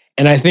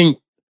 And I think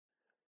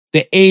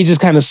the age is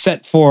kind of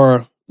set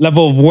for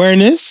level of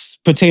awareness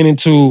pertaining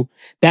to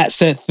that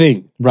set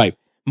thing. Right.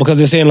 Because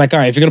they're saying like, all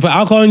right, if you're going to put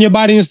alcohol in your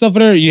body and stuff,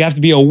 you have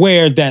to be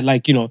aware that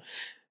like,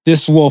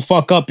 this will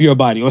fuck up your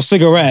body, or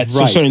cigarettes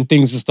or certain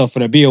things and stuff.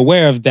 Be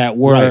aware of that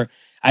where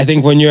I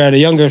think when you're at a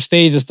younger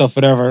stage and stuff,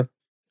 whatever,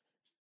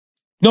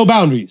 no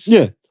boundaries.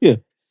 Yeah.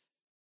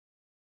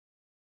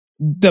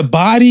 The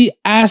body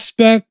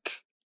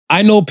aspect,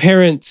 I know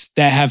parents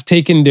that have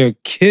taken their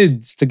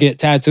kids to get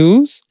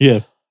tattoos.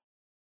 Yeah.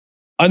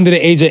 Under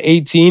the age of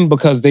 18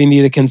 because they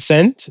need a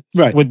consent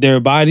with their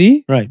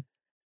body. Right.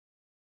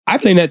 I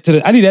leave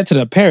that to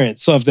the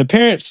parents. So if the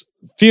parents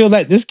feel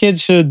that this kid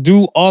should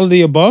do all of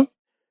the above,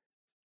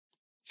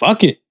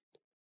 fuck it.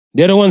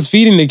 They're the ones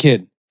feeding the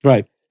kid.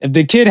 Right. If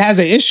the kid has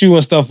an issue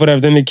and stuff,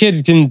 whatever, then the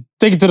kid can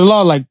take it to the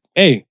law like,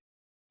 hey,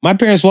 my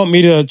parents want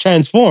me to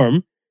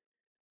transform.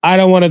 I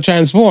don't want to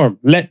transform.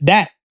 Let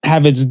that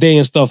have its day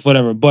and stuff,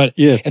 whatever. But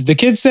if the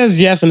kid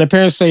says yes and the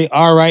parents say,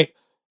 all right,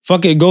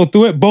 fuck it, go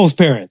through it, both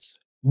parents.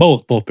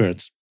 Both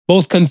parents.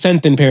 Both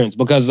consenting parents.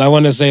 Because I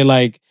want to say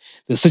like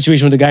the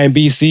situation with the guy in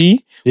BC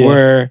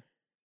where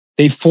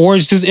they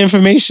forged his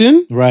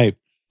information. Right.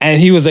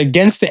 And he was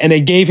against it and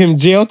they gave him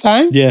jail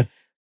time. Yeah.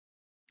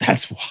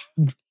 That's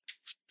wild.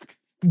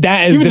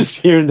 That is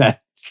just hearing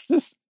that. It's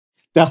just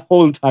that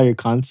whole entire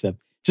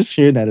concept. Just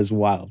hearing that is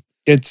wild.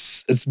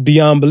 It's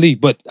beyond belief.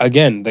 But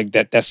again, like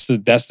that's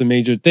the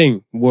major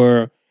thing.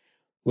 We're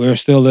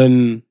still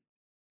in,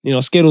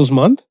 Skittles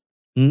month.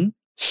 Mm-hmm.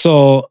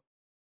 So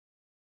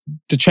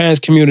the trans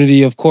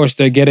community, of course,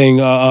 they're getting,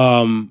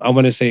 I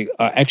want to say,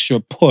 extra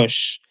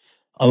push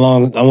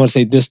along, I want to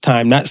say this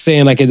time. Not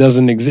saying like it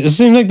doesn't exist. It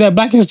seems like that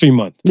Black History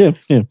Month. Yeah.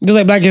 Just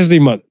like Black History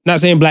Month. Not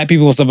saying black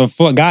people and stuff have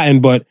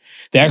forgotten, but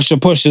the extra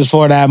push is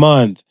for that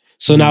month.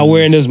 So now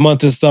we're in this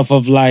month and stuff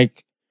of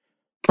like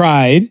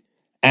Pride,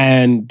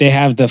 and they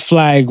have the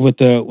flag with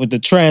the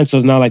trans, so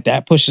it's not like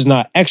that push is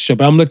not extra.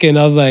 But I'm looking,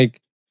 I was like,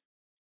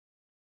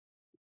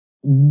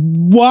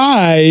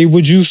 why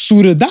would you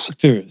sue the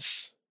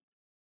doctors?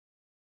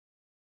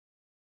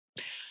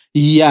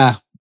 Yeah,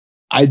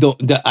 I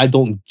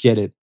don't get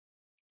it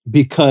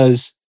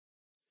because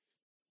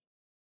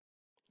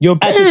Your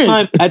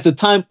parents. at the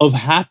time of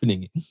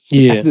happening,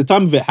 Yeah. at the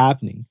time of it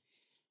happening,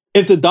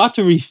 if the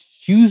doctor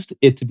refused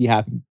it to be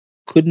happening,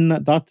 couldn't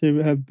that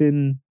doctor have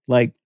been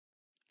like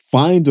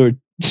fined or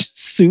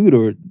sued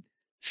or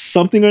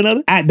something or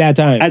another At that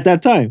time. at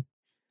that time?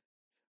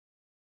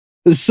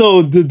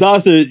 So the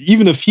doctor,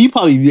 even if he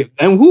probably,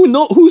 and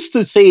who's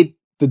to say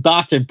the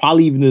doctor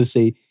probably even to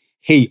say,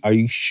 hey, are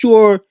you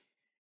sure?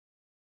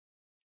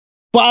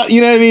 But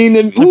you know what I mean?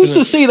 And who's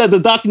to say that the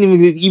doctor didn't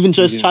even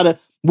just try to,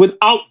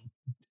 without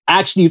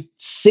actually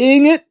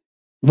saying it,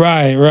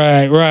 Right.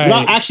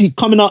 without actually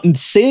coming out and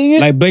saying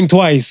it? Like blink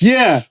twice.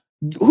 Yeah.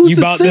 Who's You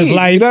to about say? this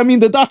life? You know what I mean?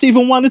 The doctor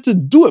even wanted to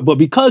do it, but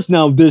because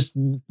now their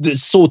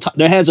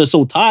hands are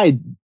so tied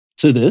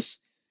to this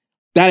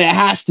that it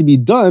has to be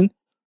done,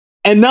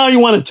 and now you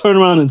want to turn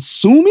around and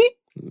sue me?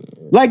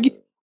 Like,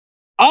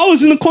 I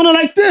was in the corner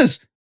like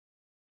this,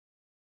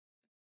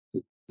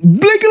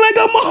 blinking like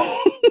I'm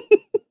on.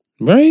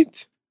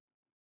 Right?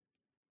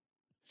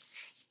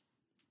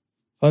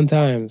 Fun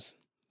times.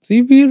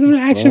 See, we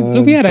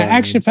had an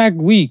action-packed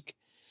week.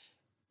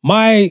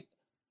 My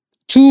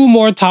 2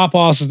 more top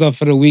awesome stuff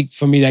for the week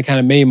for me that kind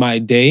of made my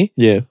day.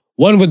 Yeah.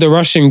 One with the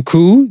Russian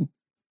coup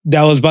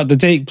that was about to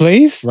take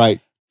place. Right.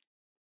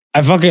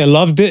 I fucking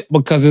loved it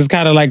because it's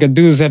kind of like a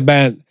dude said,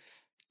 man,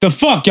 the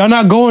fuck, y'all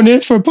not going in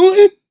for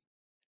Putin?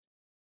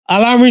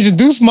 Allow me to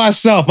introduce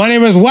myself. My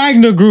name is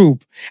Wagner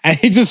Group. And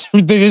they just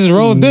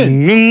rolled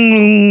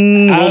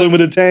in. Rolling with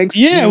the tanks.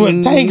 Yeah,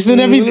 with tanks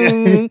and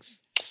everything.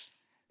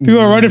 People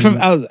are running from,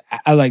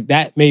 I like,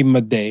 that made my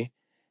day.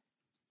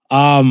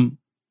 And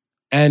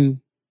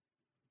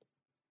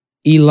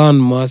Elon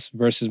Musk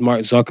versus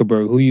Mark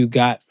Zuckerberg. Who you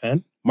got,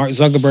 man? Mark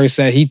Zuckerberg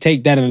said he'd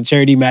take that in a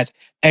charity match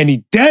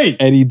any day.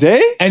 Any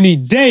day? Any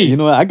day. You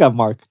know what? I got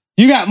Mark.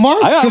 You got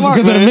Mark? I got Mark,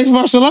 because of the man. mixed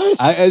martial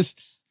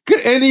arts?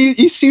 And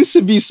he seems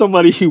to be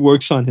somebody who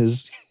works on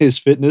his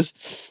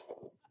fitness.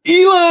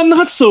 Elon,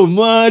 not so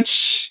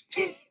much.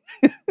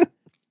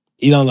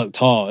 Elon look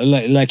tall.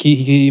 Like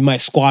he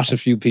might squash a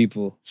few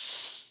people.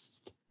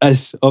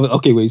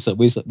 Okay, wait up.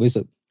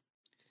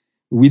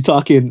 We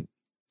talking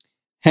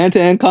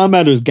hand-to-hand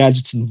combat or is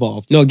gadgets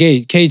involved? No,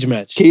 cage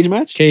match. Cage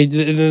match?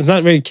 It's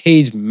not really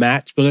cage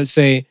match, but let's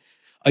say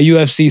a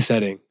UFC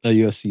setting. A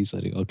UFC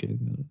setting, okay.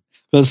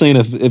 I was saying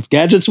if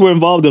gadgets were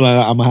involved, then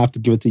I'm gonna have to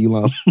give it to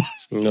Elon.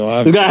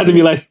 No, the guy had to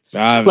be like,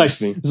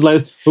 obviously. It's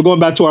like we're going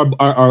back to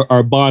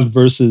our Bond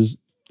versus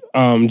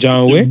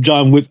John Wick.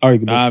 John Wick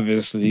argument.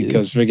 Obviously,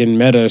 because friggin'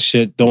 Meta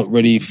shit don't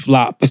really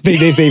flop.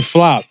 they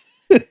flop.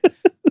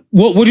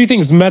 What do you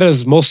think is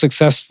Meta's most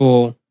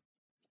successful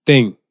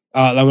thing?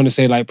 I'm gonna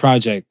say like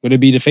project. Would it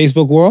be the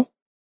Facebook world?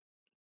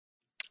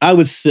 I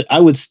would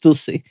still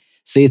say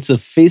it's a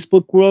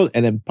Facebook world,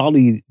 and then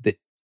probably the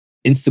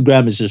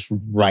Instagram is just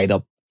right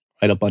up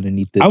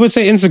underneath it. I would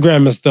say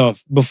Instagram and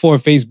stuff before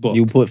Facebook.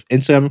 You put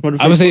Instagram in front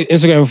of Facebook? I would say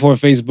Instagram before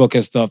Facebook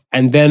and stuff.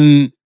 And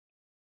then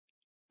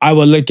I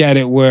would look at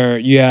it where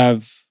you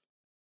have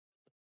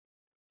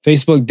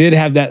Facebook did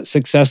have that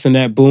success and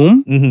that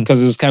boom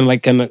because it was kind of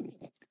I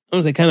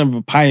don't say kind of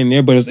a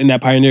pioneer, but it was in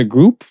that pioneer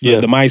group. Yeah.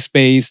 The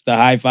MySpace, the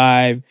High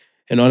Five,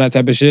 and all that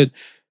type of shit.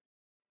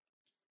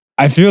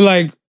 I feel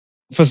like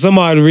for some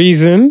odd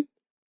reason,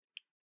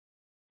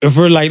 if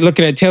we're like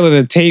looking at tail of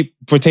the tape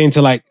pertaining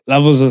to like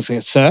levels of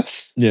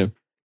success, yeah,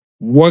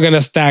 we're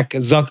gonna stack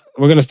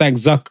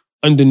Zuck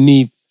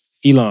underneath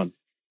Elon.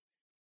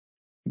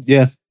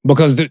 Yeah.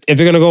 Because if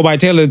they're gonna go by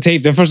tail of the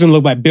tape, they're first gonna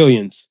look by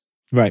billions.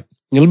 Right.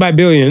 You look by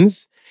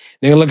billions,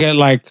 they're gonna look at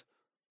like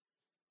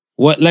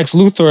what Lex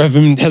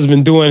Luthor has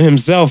been doing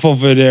himself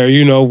over there,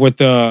 you know, with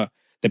the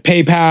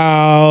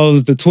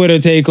PayPals, the Twitter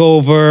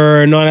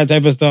takeover, and all that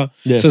type of stuff.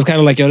 Yeah. So it's kind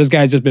of like, yo, this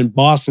guy's just been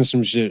bossing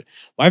some shit.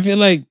 But I feel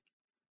like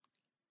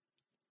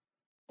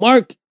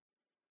Mark,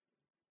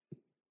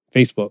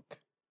 Facebook,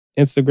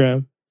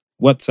 Instagram,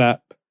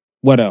 WhatsApp,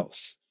 what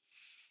else?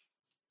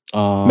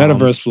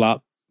 Metaverse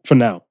flop for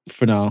now.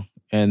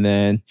 And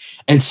then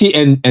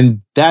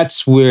and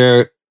that's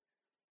where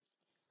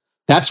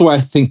I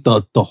think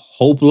the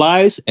hope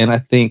lies. And I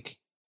think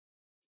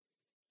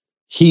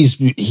he's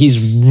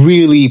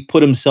really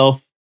put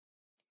himself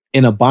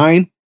in a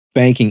bind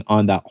banking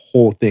on that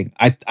whole thing.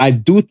 I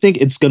do think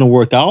it's gonna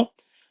work out.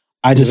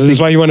 This is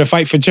why you want to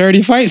fight for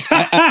charity fights?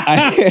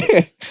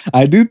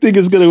 I do think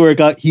it's gonna work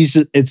out.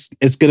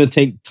 It's gonna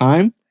take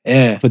time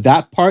for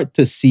that part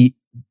to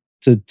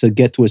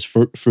get to its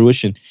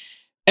fruition.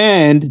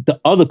 And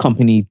the other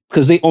company,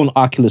 because they own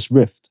Oculus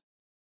Rift.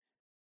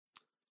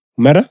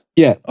 Meta?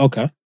 Yeah.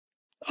 Okay,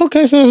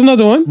 so there's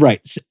another one.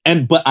 Right.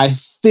 But I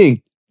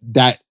think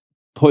that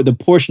the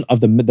portion of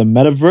the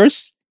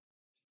metaverse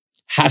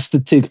has to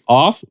take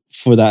off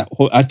for that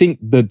whole. I think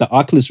the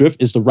Oculus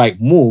Rift is the right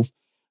move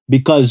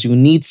because you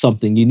need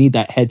something. You need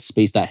that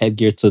headspace, that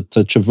headgear to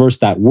traverse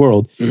that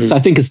world. Mm-hmm. So I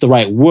think it's the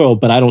right world,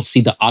 but I don't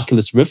see the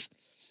Oculus Rift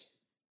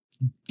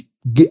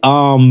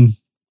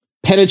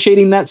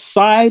penetrating that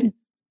side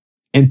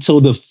until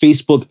the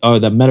Facebook or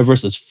the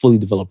metaverse is fully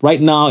developed. Right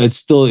now, it's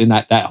still in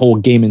that whole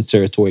gaming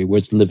territory where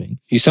it's living.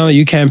 You sound like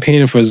you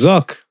campaigning for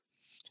Zuck.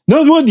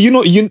 No,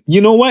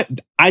 you know what?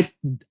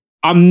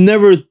 I'm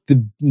never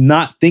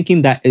not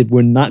thinking that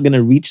we're not going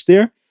to reach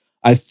there.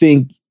 I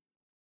think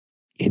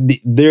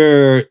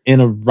they're in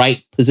a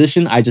right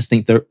position. I just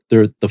think they're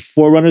the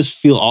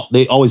forerunners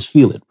they always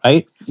feel it,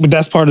 right? But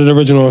that's part of the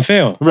original and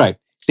fail. Right.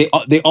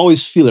 They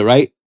always feel it,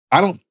 right?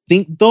 I don't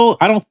think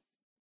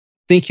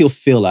he'll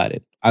fail at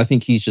it. I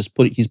think he's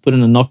put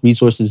in enough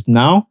resources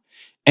now,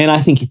 and I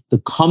think the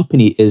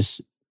company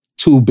is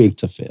too big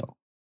to fail.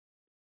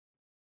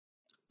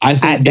 I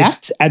think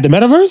at the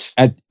metaverse?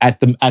 At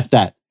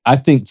that. I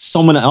think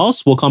someone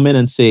else will come in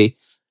and say,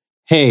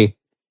 "Hey,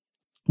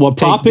 well,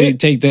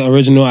 take the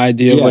original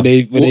idea where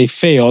they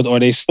failed or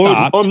they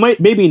stopped, or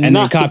maybe and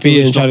not then copy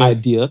the it and try to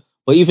idea,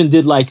 but even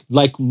did like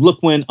look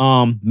when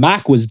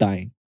Mac was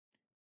dying.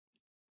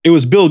 It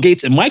was Bill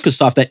Gates and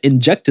Microsoft that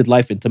injected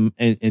life into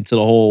the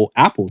whole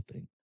Apple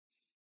thing.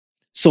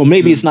 So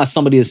maybe it's not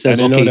somebody that says,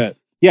 okay,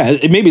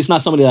 maybe it's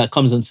not somebody that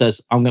comes and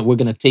says, we're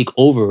gonna take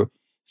over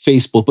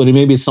Facebook, but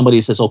maybe it's somebody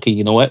that says, okay,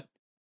 you know what?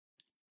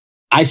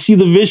 I see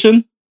the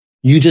vision.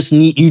 You just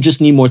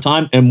need more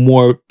time and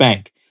more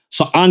bank.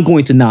 So I'm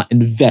going to now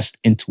invest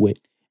into it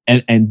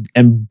and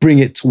bring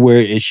it to where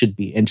it should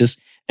be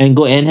and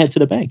go and head to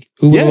the bank.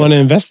 Who would want to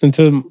invest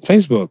into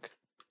Facebook?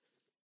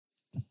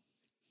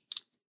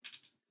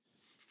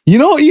 You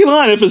know,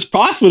 Elon, if it's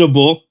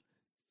profitable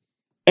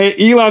and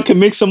Elon can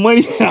make some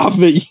money off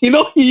it, you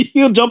know,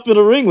 he'll jump in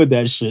the ring with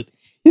that shit.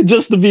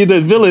 Just to be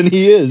the villain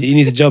he is. He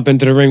needs to jump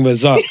into the ring with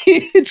Zuck.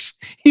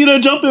 He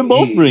don't jump in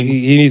both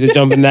rings. He needs to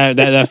jump in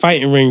that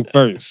fighting ring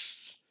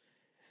first.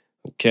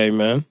 Okay,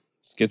 man.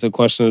 Let's get to the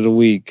question of the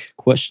week.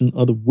 Question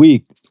of the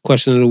week.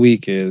 Question of the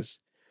week is,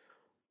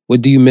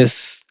 what do you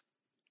miss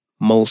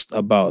most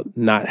about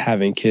not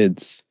having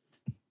kids?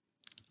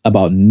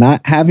 About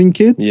not having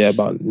kids? Yeah,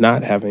 about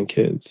not having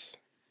kids.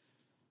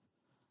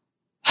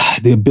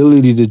 The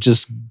ability to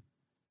just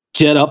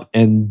get up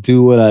and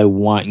do what I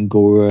want and go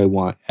where I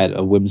want at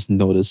a whim's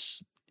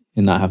notice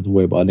and not have to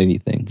worry about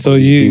anything. So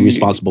be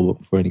responsible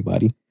for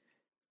anybody.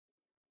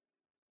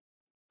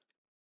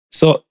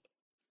 So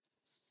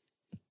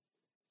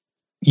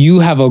you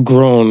have a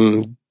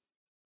grown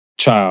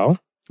child.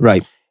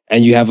 Right.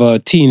 And you have a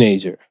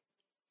teenager.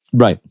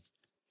 Right.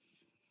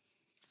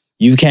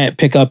 You can't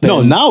pick up.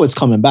 No, now it's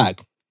coming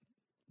back.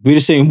 We're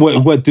just saying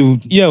what do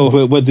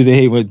they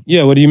hate? What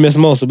do you miss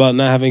most about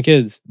not having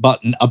kids?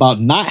 About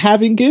not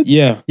having kids?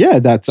 Yeah.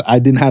 I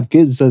didn't have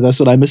kids, so that's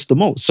what I missed the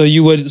most. So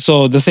you would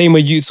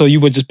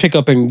just pick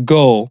up and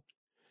go.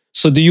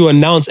 So do you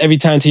announce every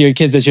time to your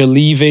kids that you're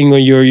leaving or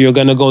you're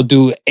gonna go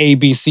do A,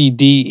 B, C,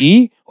 D,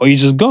 E, or you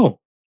just go?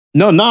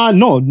 No, I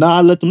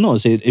let them know.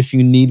 Say if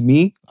you need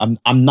me, I'm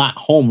not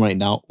home right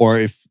now, or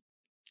if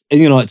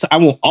you know, I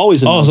won't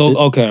always announce it.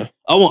 Okay.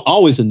 I won't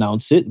always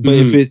announce it, but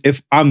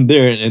if I'm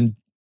there and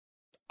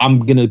I'm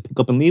gonna pick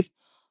up and leave,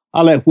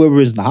 I'll let whoever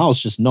is in the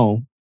house just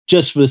know,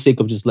 just for the sake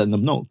of just letting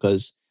them know,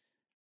 because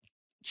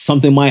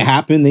something might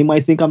happen. They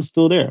might think I'm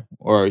still there,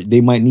 or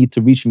they might need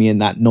to reach me and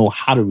not know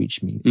how to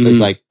reach me.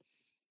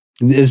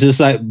 It's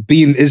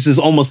just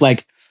almost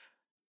like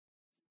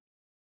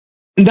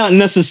not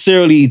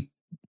necessarily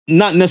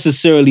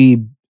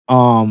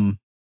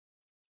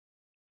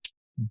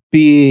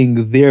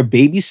being there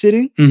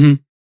babysitting,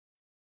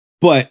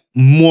 but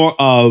more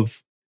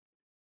of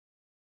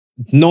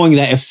knowing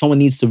that if someone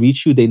needs to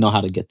reach you, they know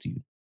how to get to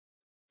you.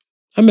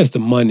 I miss the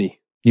money.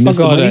 You miss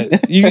the money?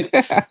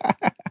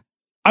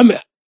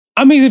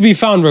 I'm easy to be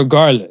found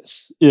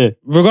regardless. Yeah.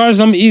 Regardless,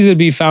 I'm easy to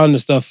be found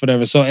and stuff,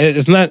 whatever. So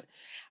it's not,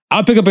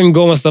 I'll pick up and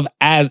go and stuff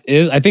as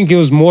is. I think it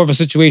was more of a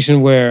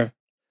situation where,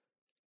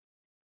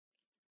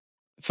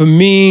 for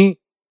me,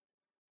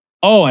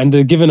 and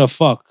the giving a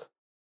fuck.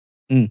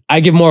 I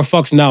give more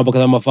fucks now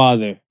because I'm a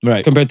father.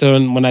 Right. Compared to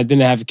when I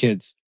didn't have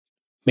kids.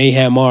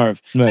 Mayhem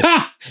Marv. Right.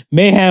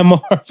 Mayhem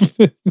Marv.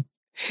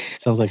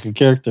 Sounds like a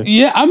character.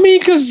 Yeah, I mean,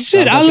 because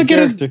shit, I look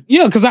at it.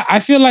 Yeah, because I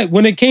feel like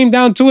when it came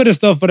down to it and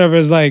stuff, whatever,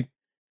 it's like,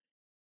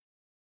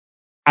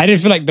 I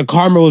didn't feel like the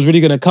karma was really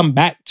going to come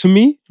back to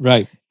me.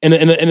 Right. In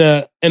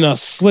a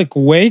slick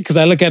way, because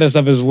I look at it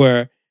stuff as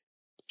where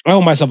I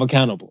hold myself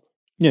accountable.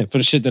 Yeah. For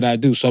the shit that I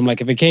do. So I'm like,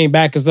 if it came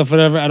back and stuff,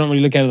 whatever, I don't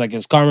really look at it like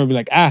it's karma. Be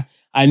like,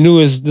 I knew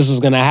this was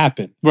going to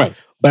happen. Right.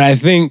 But I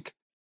think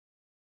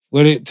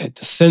the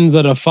sins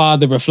of the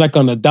father reflect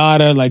on the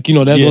daughter, like, you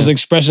know, those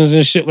expressions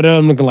and shit, whatever.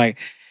 I'm looking like,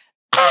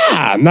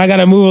 now I got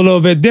to move a little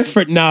bit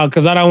different now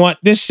because I don't want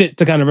this shit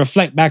to kind of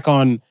reflect back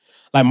on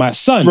like my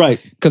son. Right.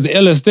 Because the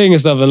illest thing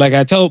and stuff, and like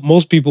I tell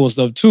most people and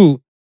stuff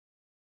too,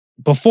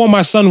 before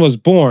my son was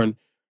born,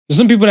 there's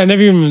some people that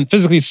never even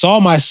physically saw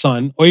my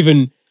son or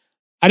even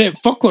I didn't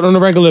fuck with on a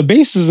regular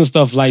basis and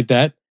stuff like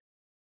that.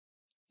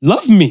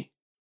 Love me.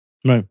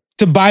 Right.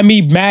 To buy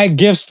me mad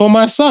gifts for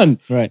my son.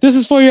 Right. This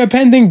is for your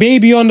pending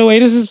baby on the way.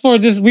 This is for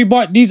this. We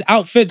bought these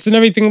outfits and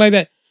everything like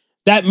that.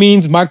 That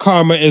means my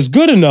karma is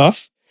good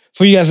enough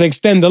for you guys to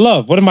extend the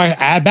love. What am I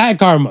had bad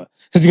karma?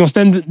 Because you're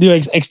going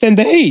to extend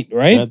the hate,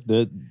 right?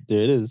 There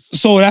it is.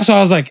 So that's why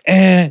I was like,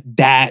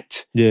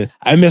 that. Yeah.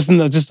 I missed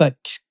just like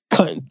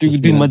cutting through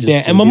Just doing my being- damn.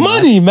 just And my being an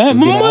money, ass- man. just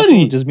My being an money.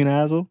 asshole? Just being an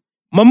asshole?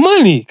 My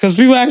money. Because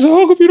people ask,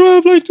 how come you don't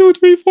have like 2,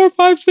 3, 4,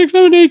 5, 6,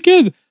 7, 8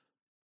 kids?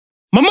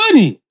 My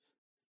money.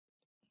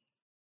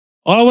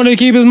 All I want to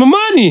keep is my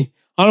money.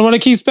 All I want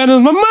to keep spending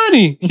is my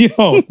money.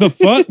 Yo, the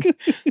fuck?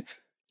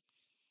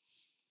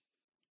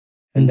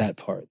 And that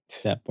part.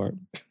 That part.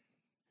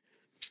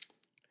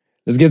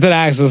 Let's get to the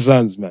Ask the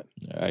Sons, man.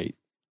 All right.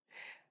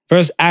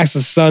 First Ask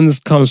the Sons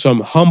comes from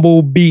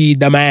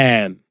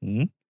Humble-B-Daman.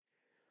 Mhm.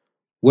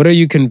 What are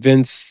you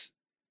convinced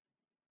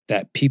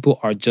that people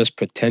are just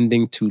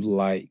pretending to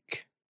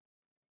like?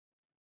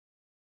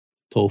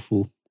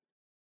 Tofu.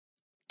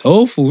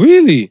 Tofu,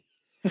 really?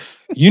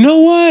 You know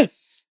what?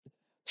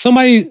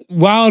 Somebody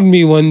wowed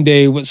me one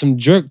day with some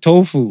jerk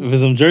tofu. With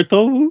some jerk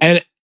tofu?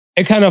 And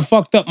it kind of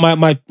fucked up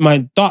my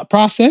thought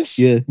process.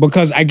 Yeah.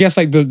 Because I guess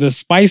like the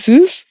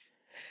spices,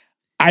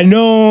 I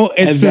know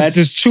it's just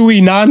this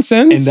chewy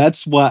nonsense. And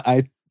that's why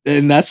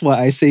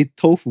I say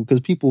tofu, because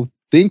people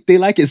think they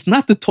like it. It's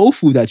not the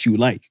tofu that you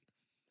like.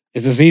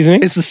 It's the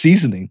seasoning? It's the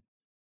seasoning.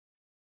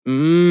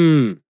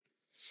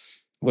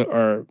 What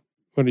are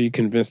you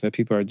convinced that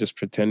people are just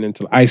pretending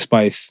to? Ice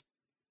Spice.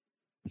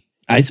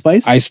 Ice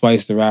Spice? Ice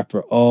Spice, the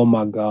rapper. Oh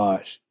my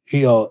gosh.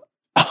 Yo,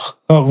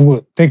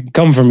 they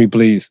come for me,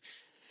 please.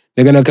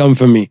 They're gonna come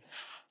for me.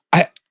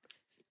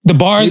 The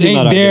bars Maybe not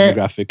ain't our there.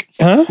 demographic.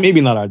 Huh?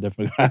 Maybe not our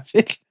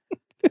demographic.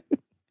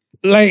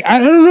 Like, I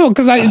don't know,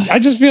 because I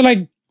just feel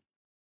like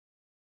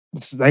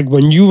it's like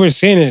when you were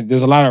saying it,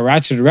 there's a lot of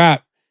ratchet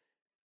rap.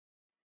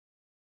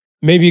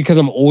 Maybe because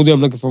I'm older, I'm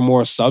looking for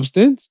more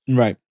substance.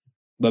 Right.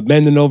 But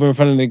bending over in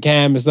front of the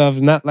cam and stuff,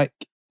 not like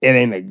it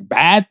ain't a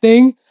bad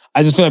thing.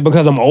 I just feel like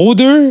because I'm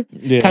older,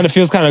 kind of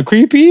feels kind of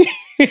creepy.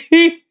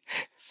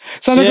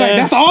 So it's like,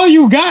 that's all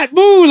you got,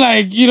 boo.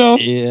 Like, you know,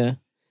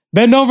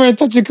 bend over and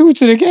touch your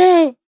cooch in the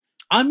cam.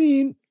 I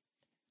mean,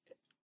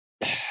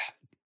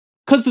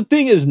 because the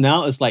thing is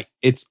now, it's like,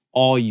 it's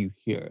all you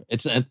hear.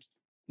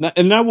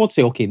 And I won't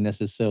say, okay,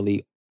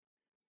 necessarily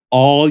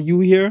all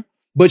you hear,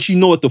 but you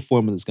know what the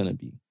formula is going to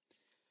be.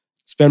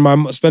 Spend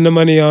the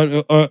money on,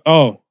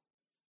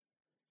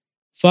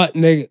 fuck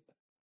nigga.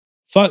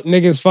 Fuck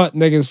niggas, fuck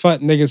niggas,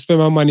 fuck niggas,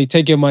 spend my money,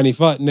 take your money,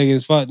 fuck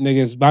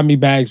niggas, buy me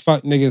bags,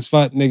 fuck niggas,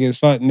 fuck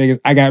niggas,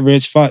 I got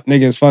rich, fuck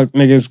niggas,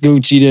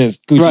 Gucci this,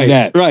 Gucci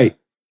that. Right.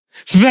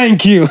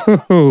 Thank you.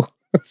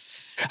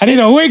 I need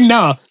a wig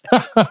now.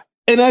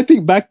 And I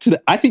think back to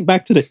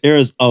the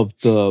eras of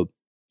the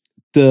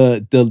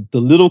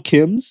Little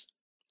Kims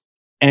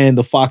and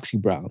the Foxy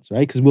Browns,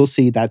 right? Because we'll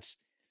say that's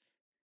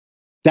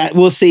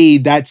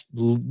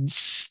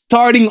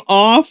starting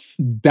off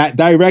that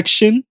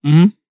direction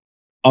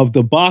of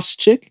the boss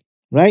chick,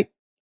 right?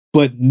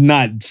 But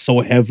not so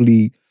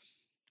heavily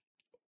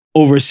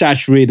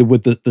oversaturated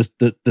with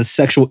the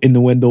sexual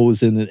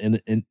innuendos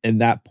in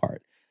that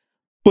part.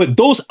 But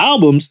those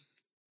albums,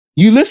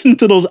 you listen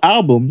to those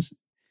albums,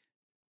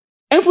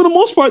 and for the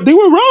most part, they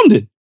were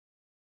rounded.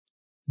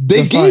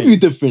 They gave you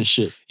different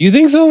shit. You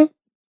think so?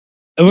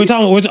 Are we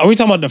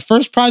talking about the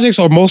first projects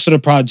or most of the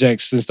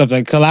projects and stuff,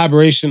 like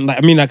collaboration? Like,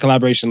 I mean, not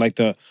collaboration, like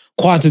the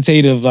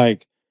quantitative,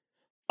 like,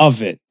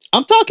 of it.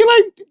 I'm talking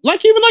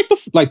like even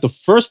like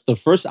the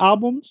first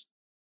albums,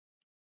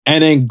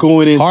 and then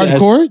going into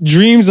hardcore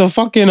dreams of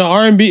fucking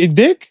R&B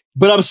dick.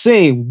 But I'm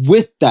saying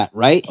with that,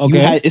 right?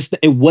 Okay,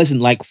 it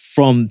wasn't like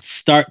from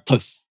start to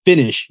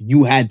finish.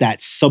 You had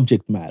that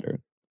subject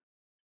matter.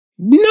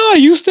 No,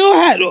 you still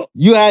had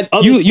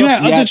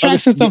other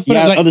tracks and stuff. You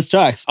had other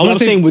tracks. I'm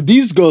saying with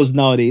these girls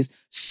nowadays,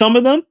 some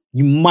of them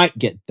you might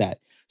get that.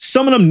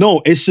 Some of them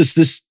no. It's just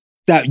this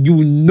that you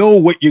know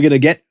what you're gonna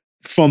get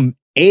from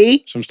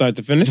start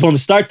to finish. From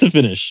start to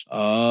finish.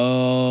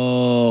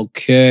 Oh,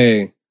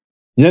 okay.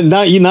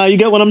 Now you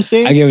get what I'm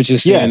saying. I get what you're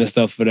saying and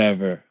stuff.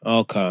 Whatever.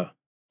 Okay.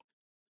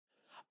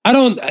 I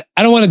don't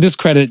want to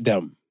discredit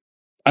them.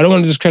 I don't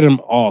want to discredit them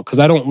all because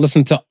I don't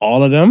listen to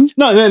all of them.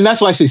 No, and that's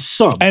why I say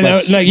some. And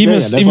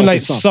even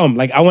like some.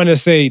 Like I want to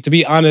say, to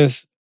be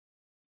honest,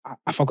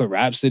 I fuck with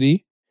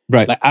Rhapsody.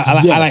 Right. Like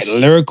I like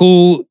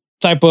lyrical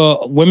type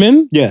of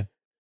women. Yeah.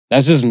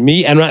 That's just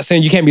me. I'm not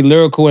saying you can't be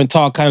lyrical and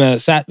talk kind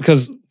of sad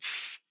because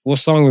what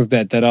song was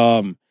that? That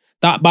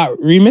Thought Bot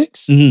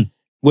remix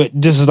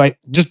with just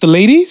the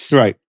ladies.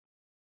 Right.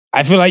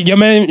 I feel like your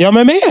man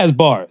has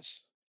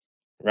bars,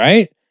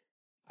 right?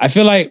 I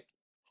feel like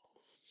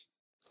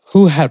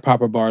who had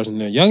proper bars in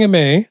there? Young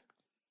M.A.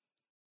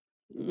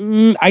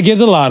 I give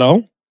the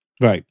Lotto.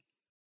 Right.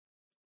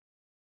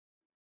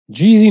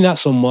 Jeezy, not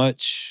so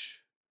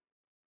much.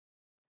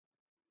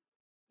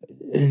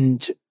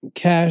 And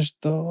Cash,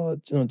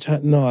 though,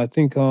 no, I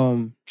think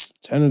China.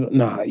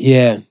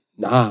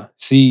 Nah.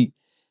 See,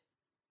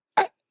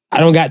 I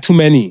don't got too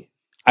many.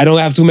 I don't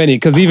have too many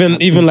because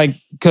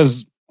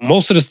because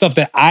most of the stuff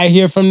that I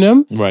hear from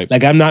them, right?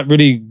 Like I'm not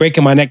really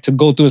breaking my neck to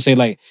go through and say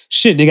like,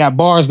 shit, they got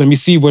bars. Let me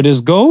see where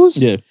this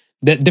goes. Yeah,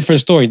 that different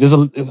story. I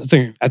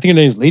think her name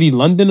is Lady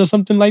London or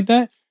something like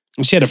that.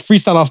 She had a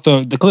freestyle off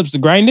the clips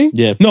of Grinding.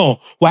 Yeah. No,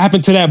 what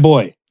happened to that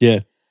boy? Yeah.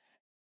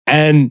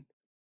 And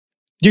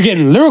you're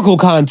getting lyrical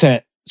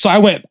content. So I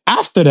went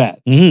after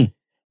that. Mm-hmm.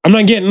 I'm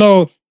not getting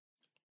no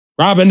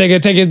rob a nigga,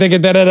 take it, da da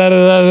da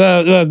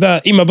da da da,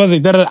 eat my pussy,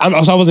 da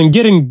da. So I wasn't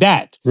getting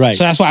that. Right.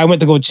 So that's why I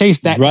went to go chase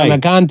that kind of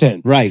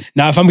content. Right.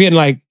 Now, if I'm getting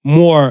like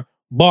more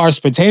bars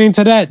pertaining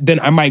to that, then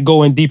I might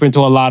go in deep into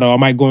a Lotto. I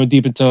might go in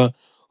deep into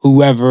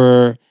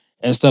whoever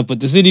and stuff. But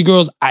the City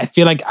Girls, I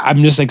feel like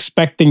I'm just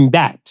expecting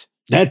that.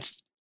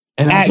 That's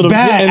Act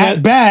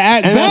bad.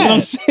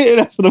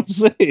 That's what I'm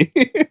saying.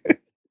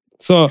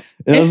 So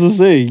that's what I'm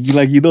saying.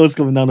 You know it's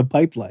coming down the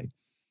pipeline.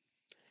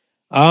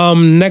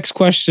 Next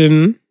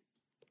question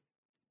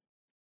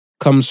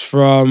comes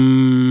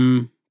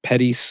from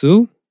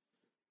PetitSue.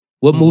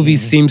 What movie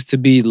seems to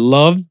be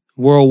loved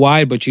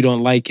worldwide, but you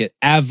don't like it?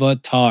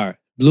 Avatar.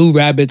 Blue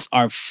rabbits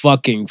are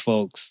fucking,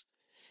 folks.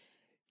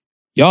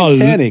 Y'all,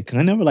 Titanic.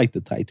 I never liked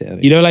the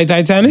Titanic. You don't like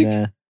Titanic?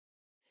 Nah.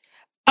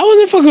 I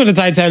wasn't fucking with the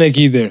Titanic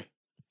either.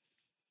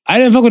 I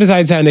didn't fuck with the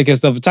Titanic and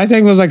stuff.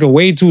 Titanic was like a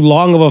way too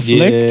long of a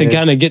flick to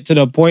kind of get to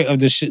the point of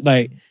the shit.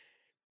 Like,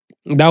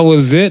 that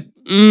was it.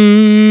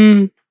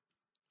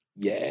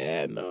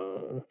 Yeah,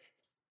 no.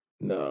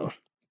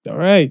 All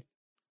right.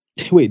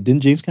 Wait,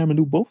 didn't James Cameron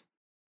do both?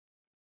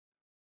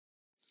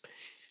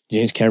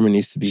 James Cameron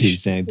needs to be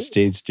James,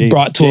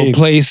 brought to a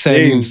place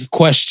and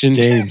questioned.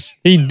 James.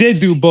 He did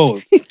do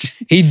both.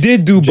 He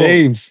did do both.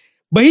 James.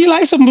 But he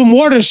likes some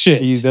water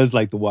shit. He does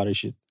like the water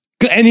shit.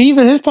 And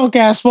even his punk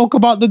ass spoke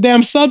about the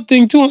damn sub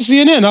thing too on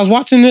CNN. I was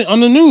watching it on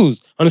the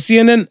news, on the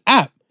CNN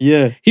app.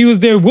 Yeah. He was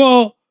there,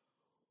 well,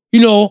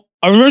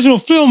 original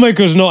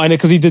filmmakers know, and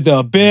because he did The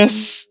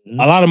Abyss,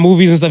 a lot of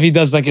movies and stuff he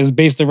does like is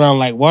based around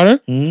like water.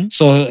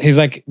 So he's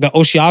like the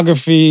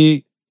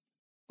oceanography,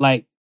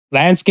 like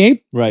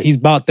landscape. Right. He's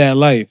about that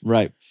life.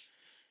 Right.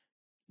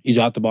 He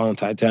dropped the ball on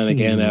Titanic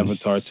and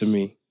Avatar to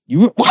me.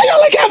 Why y'all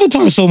like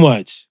Avatar so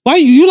much? Why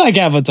you like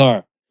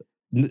Avatar?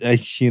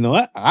 You know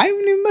what? I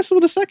haven't even messed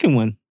with the second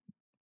one.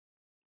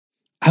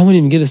 I wouldn't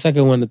even get a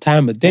second one the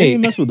time of I day.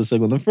 didn't mess with the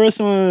second one. The first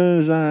one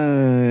was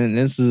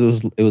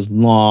it was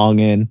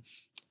long and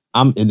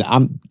I'm in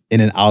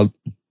and out.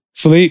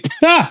 Sleep.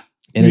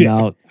 In and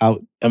out.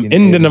 I'm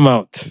in and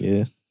out.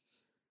 Yeah.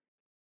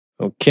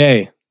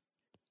 Okay.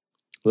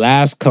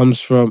 Last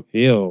comes from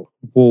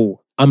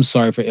whoa. I'm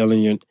sorry for ailing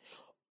you.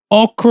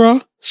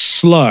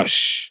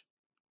 OkraSlush.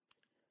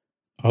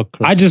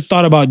 I just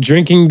thought about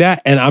drinking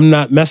that and I'm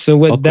not messing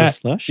with that.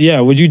 Slush?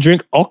 Yeah, would you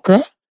drink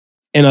okra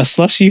in a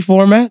slushy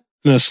format?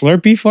 In a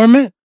Slurpee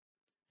format?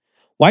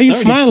 Why are you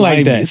smiling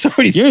like that?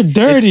 You're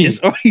dirty.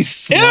 It's already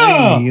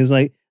slimy. It's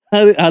like,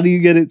 how do you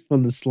get it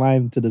from the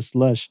slime to the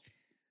slush?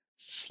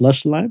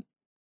 Slush lime?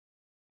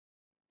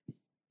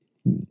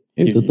 You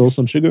have to throw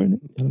some sugar in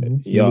it.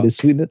 Maybe to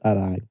sweeten it. I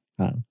don't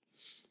know.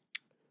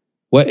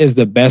 What is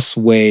the best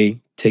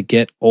way to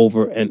get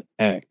over an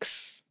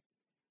ex?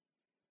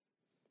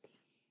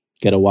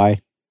 Get a Y.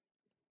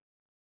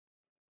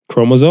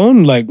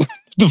 Chromosome? Like, what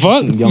the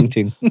fuck? Young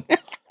thing.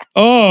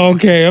 Oh,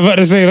 okay. I'm about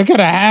to say, what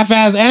kind of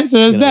half-ass answer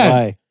is that?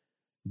 Y.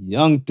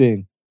 Young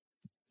thing.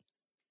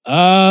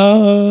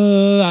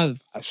 I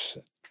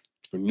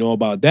know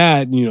about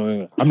that.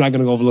 I'm not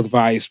gonna go looking for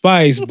Ice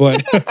Spice,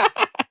 but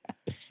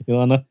you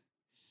wanna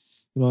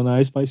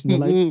Ice Spice in your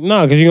life?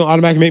 No, because you're gonna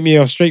automatically make me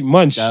a straight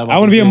munch. I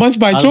want to be a munch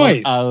by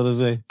choice. I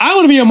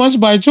want to be a munch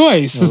by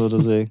choice. I was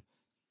to say.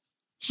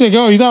 Shit,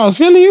 you thought I was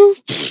feeling you?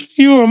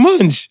 You were a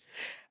munch.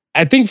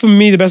 I think for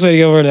me, the best way to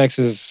get over an ex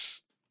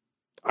is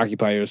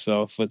occupy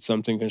yourself with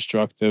something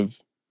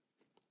constructive.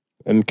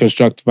 And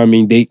constructive, I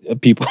mean date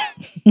people.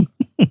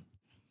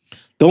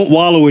 Don't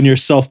wallow in your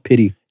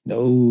self-pity.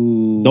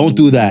 No. Don't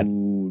do that.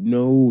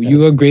 No,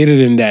 you are greater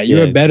than that.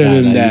 You are better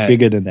than that. You're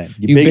bigger than that.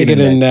 You're bigger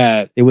than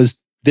that. It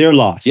was their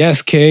loss.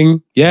 Yes,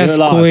 king. Yes,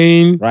 their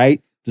queen. Loss,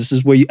 right? This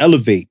is where you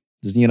elevate.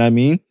 You know what I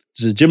mean?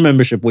 There's a gym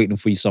membership waiting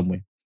for you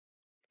somewhere.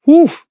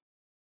 Whew.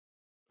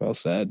 Well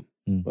said.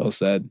 Well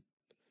said.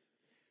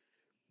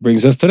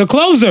 Brings us to the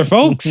closer,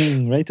 folks.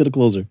 Right to the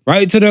closer.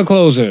 Right to the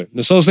closer. The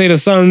Associated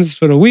Sons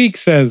for the week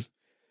says,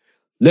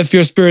 lift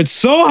your spirits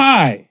so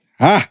high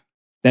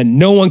that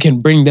no one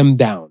can bring them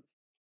down.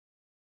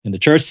 And the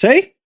church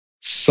say?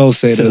 So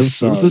say the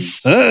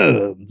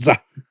Sons.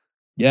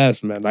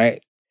 Yes, man. I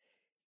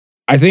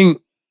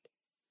think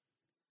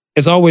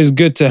it's always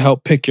good to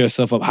help pick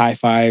yourself up. High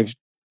five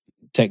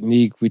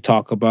technique we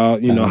talk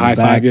about, high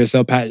five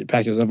yourself,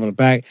 pat yourself on the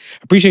back.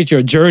 Appreciate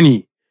your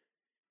journey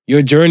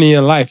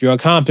in life, your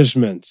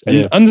accomplishments,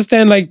 and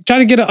understand, try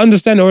to get an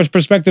understanding or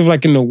perspective,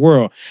 in the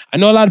world. I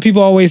know a lot of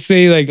people always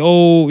say,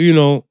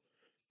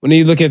 when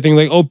they look at things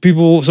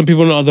some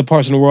people in other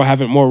parts of the world have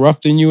it more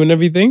rough than you and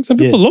everything. Some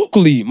people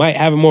locally might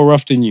have it more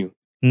rough than you.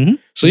 Mm-hmm.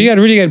 So you got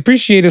to really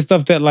appreciate the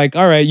stuff that,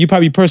 all right, you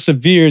probably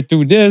persevered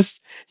through this,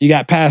 you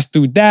got passed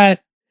through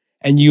that,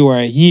 and you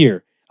are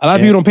here. A lot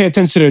of people don't pay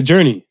attention to their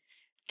journey.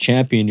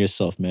 Champion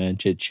yourself, man.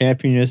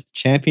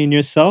 Champion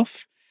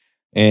yourself,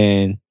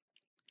 and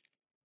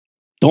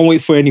don't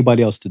wait for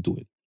anybody else to do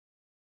it.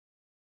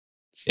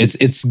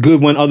 It's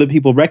good when other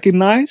people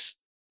recognize,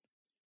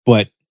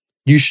 but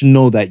you should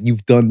know that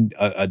you've done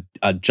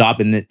a job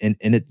in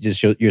it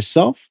just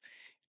yourself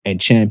and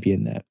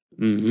champion that.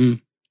 Mm-hmm.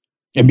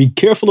 And be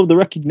careful of the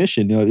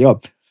recognition. Yo,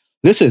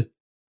 listen,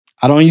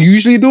 I don't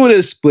usually do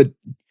this, but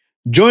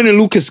Jordan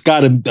Lucas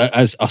got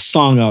a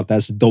song out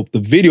that's dope. The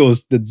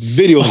video's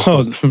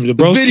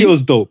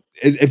dope.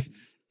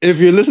 If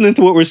you're listening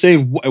to what we're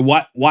saying,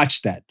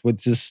 watch that. But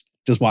just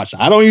watch it.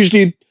 I don't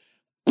usually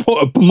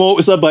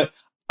promote stuff, but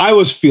I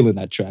was feeling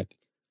that track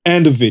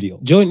and the video.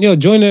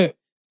 Jordan.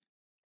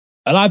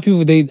 A lot of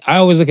people, I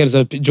always look at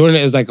it as Jordan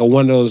is like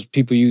one of those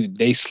people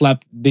they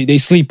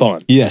sleep on.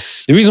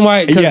 Yes. The reason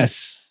why,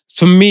 yes,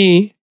 for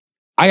me,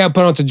 I got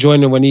put onto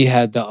Jordan when he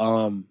had the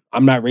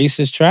I'm Not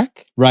Racist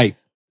track. Right.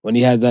 When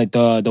he had like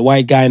the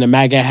white guy in the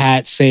MAGA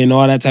hat saying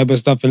all that type of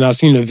stuff, and I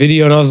seen the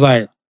video and I was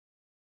like,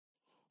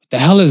 what the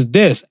hell is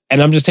this?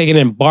 And I'm just taking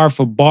it bar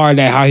for bar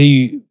that how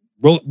he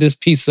wrote this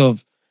piece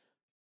of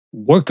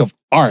work of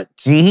art.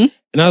 Mm-hmm.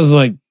 And I was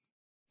like,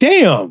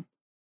 damn.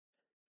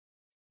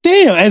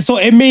 And so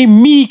it made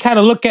me kind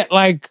of look at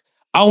like,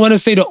 I want to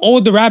say the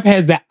older rap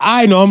heads that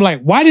I know. I'm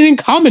like, why didn't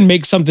Common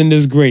make something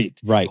this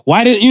great? Right.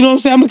 Why didn't, you know what I'm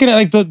saying? I'm looking at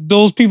like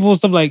those people and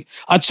stuff like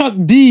a Chuck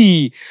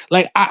D.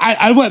 Like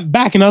I went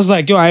back and I was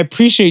like, yo, I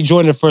appreciate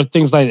Jordan for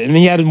things like that. And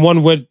he had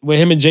one with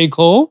him and J.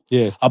 Cole.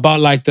 Yeah. About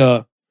like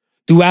the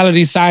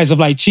duality sides of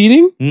like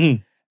cheating.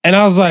 Mm-hmm. And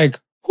I was like,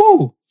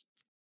 who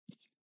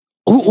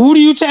do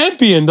you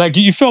champion? Like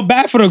you feel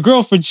bad for the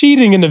girl for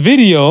cheating in the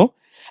video.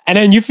 And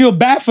then you feel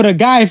bad for the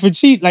guy for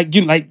cheat, like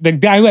the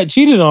guy who had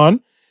cheated on.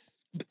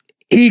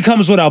 He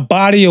comes with a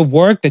body of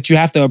work that you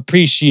have to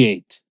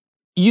appreciate.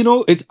 You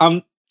know,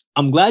 I'm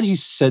glad you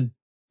said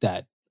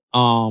that.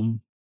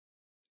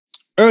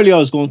 Earlier I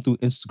was going through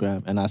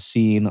Instagram and I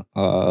seen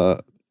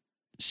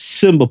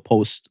Simba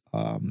post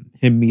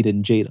him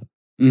meeting Jada.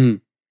 Mm-hmm.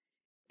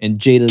 And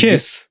Jada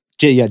Kiss.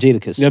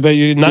 Jada Kiss. Yeah, but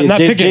you not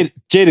picking.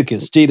 Jada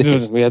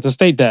Kiss. We have to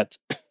state that.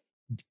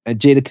 And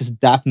Jada Kiss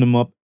dapping him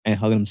up and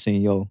hugging him,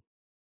 saying, "Yo,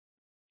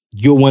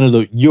 you're one of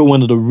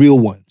the real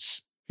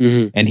ones."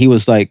 Mm-hmm. And he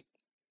was like,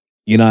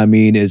 you know what I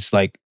mean? It's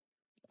like,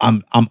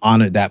 I'm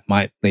honored that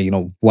what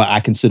I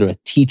consider a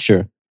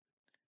teacher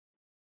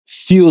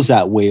feels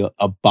that way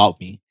about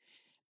me.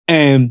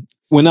 And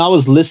when I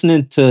was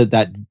listening to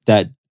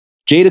that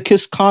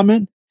Jadakiss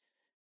comment,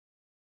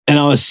 and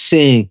I was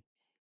saying,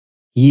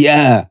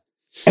 yeah,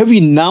 every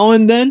now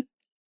and then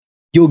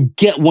you'll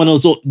get one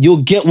of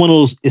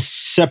those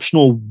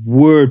exceptional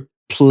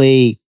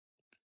wordplay,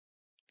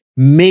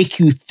 make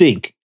you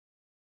think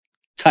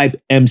type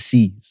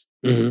MCs.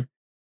 Mm-hmm.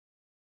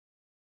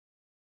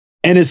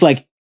 And it's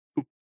like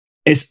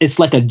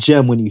a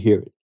gem when you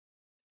hear it.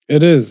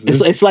 It is.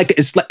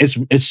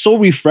 It's so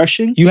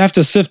refreshing. You have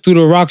to sift through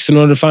the rocks in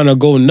order to find a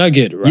gold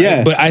nugget, right?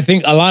 Yeah. But I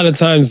think a lot of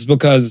times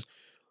because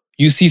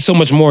you see so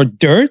much more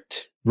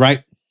dirt,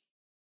 right?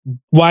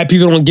 Why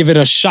people don't give it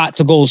a shot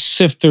to go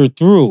sifter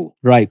through,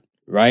 right?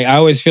 I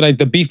always feel like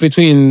the beef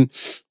between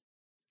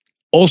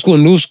old school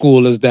and new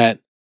school is that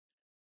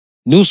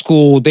new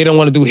school, they don't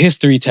want to do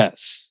history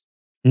tests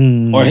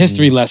or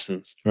history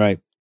lessons, right?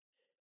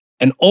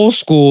 And old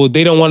school,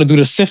 they don't want to do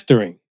the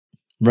sifting,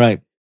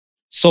 right?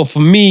 So for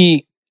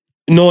me,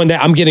 knowing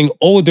that I'm getting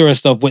older and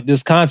stuff with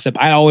this concept,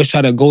 I always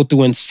try to go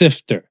through and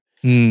sifter.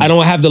 I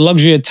don't have the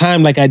luxury of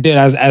time like I did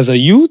as a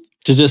youth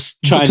to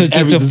just try right.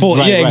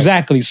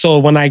 Exactly. So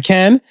when I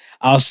can,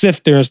 I'll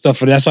sift through and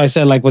stuff. That's why I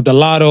said like with the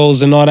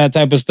lottos and all that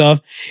type of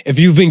stuff. If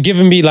you've been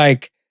giving me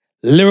like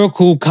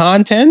lyrical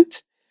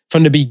content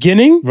from the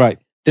beginning, right,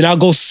 then I'll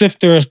go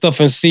sift through and stuff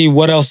and see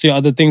what else your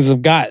other things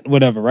have got,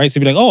 whatever, right? So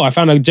be like, oh, I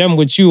found a gem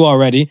with you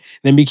already.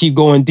 Then we keep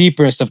going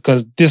deeper and stuff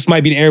because this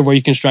might be the area where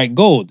you can strike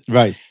gold.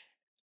 Right.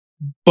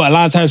 But a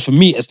lot of times for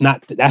me, that's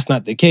not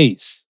the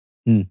case.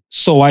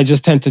 So I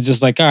just tend to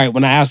just like, all right,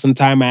 when I have some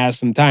time, I have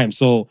some time.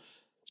 So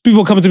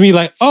people come to me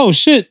like, oh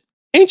shit,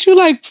 ain't you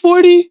like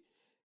 40?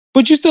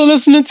 But you still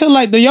listening to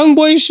like the young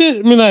boy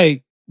shit? I mean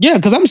like, yeah,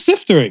 because I'm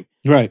siftering.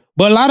 Right.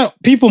 But a lot of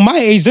people my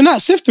age, they're not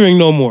siftering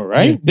no more,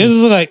 right? Mm-hmm. This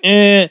is like,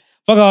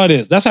 fuck all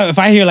this. That's how if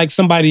I hear like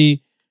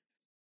somebody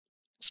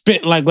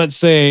spit, like let's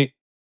say,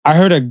 I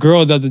heard a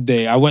girl the other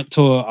day. I went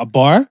to a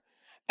bar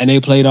and they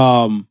played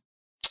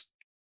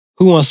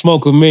Who Wants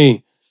Smoke With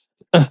Me?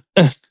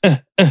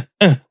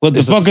 What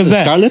the fuck is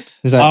that? Scarlet?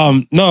 Is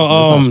that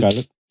no, it's not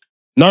Scarlet?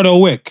 Nardo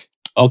Wick.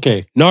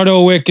 Okay.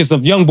 Nardo Wick is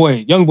of young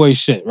boy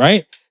shit,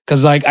 right?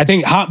 Cause like I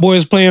think Hot Boy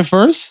is playing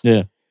first.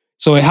 Yeah.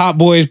 So Hot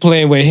Boy is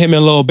playing with him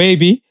and Lil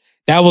Baby.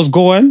 That was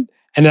going.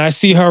 And then I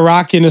see her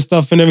rocking and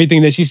stuff and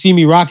everything that she see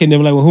me rocking.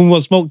 Them like when Who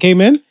Wants Smoke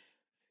came in,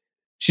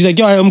 she's like,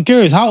 yo, I'm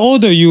curious, how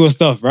old are you and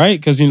stuff, right?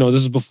 Because, this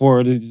is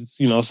before,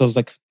 so I was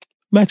like,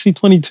 I'm actually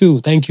 22.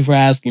 Thank you for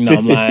asking. No,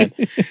 I'm lying.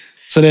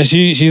 So then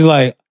she's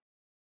like,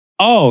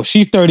 oh,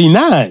 she's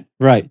 39.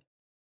 Right.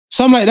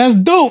 So I'm like, that's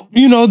dope,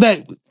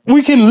 that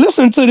we can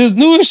listen to this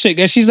newer shit.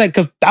 And she's like,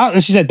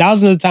 she said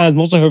thousands of times,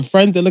 most of her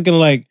friends are looking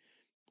like,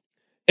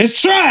 it's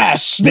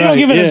trash. They don't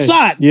give it a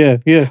shot. Yeah,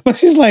 yeah. But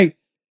she's like,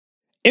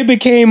 it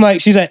became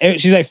like, she's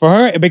like, for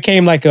her, it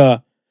became like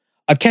a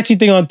catchy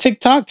thing on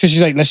TikTok. So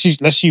she's like,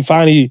 let's she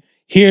finally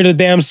hear the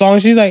damn song.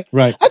 She's like,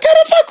 Right. I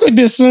gotta fuck with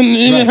this.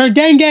 And Right. her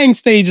gang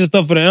stage and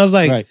stuff with it. And I was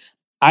like, Right.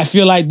 I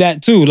feel like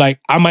that too. Like,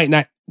 I might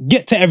not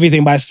get to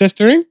everything by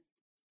sifting.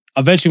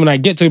 Eventually, when I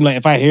get to it, like,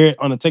 if I hear it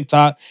on a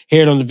TikTok,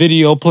 hear it on the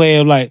video, play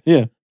it, like,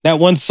 Yeah. that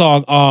one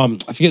song,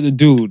 I forget the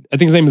dude. I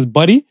think his name is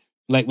Buddy.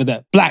 Like, with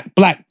that black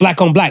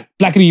on black,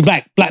 blackity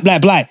black,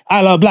 black,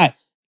 I love black.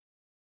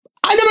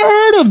 I never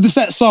heard of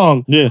that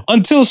song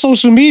until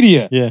social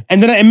media. Yeah.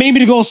 And then it made me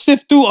to go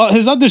sift through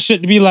his other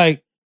shit to be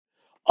like,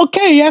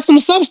 okay, he has some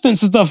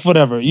substance and stuff,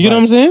 whatever. You get what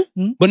I'm saying?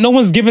 Mm-hmm. But no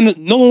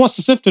one wants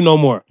to sift through no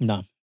more.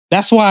 No.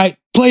 That's why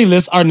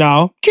playlists are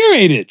now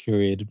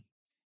curated.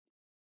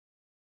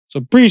 So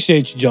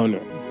appreciate you,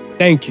 Jonah.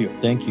 Thank you.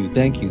 Thank you.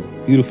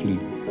 Beautifully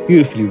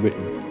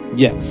written.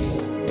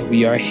 Yes.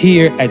 We are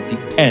here at the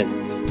end.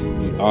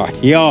 We are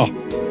here.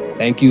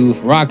 Thank you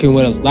for rocking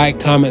with us. Like,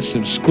 comment,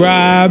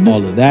 subscribe.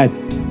 All of that.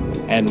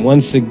 And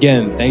once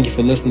again, thank you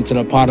for listening to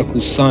the Particle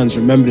Sons.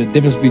 Remember, the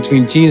difference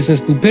between genius and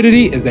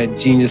stupidity is that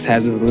genius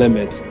has its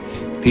limits.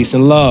 Peace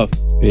and love.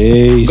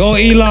 Peace. Go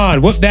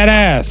Elon. Whoop that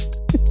ass.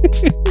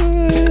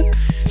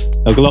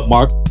 Knuckle up,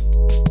 Mark.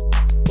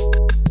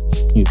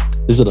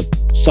 Is it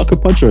a sucker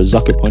punch or a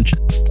Zucker punch?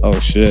 Oh,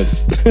 shit.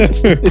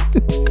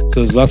 It's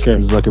a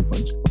Zucker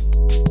punch.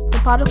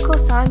 The Particle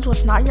Sons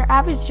was not your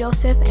average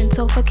Joseph and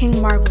Sofa King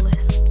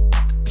Marvelous.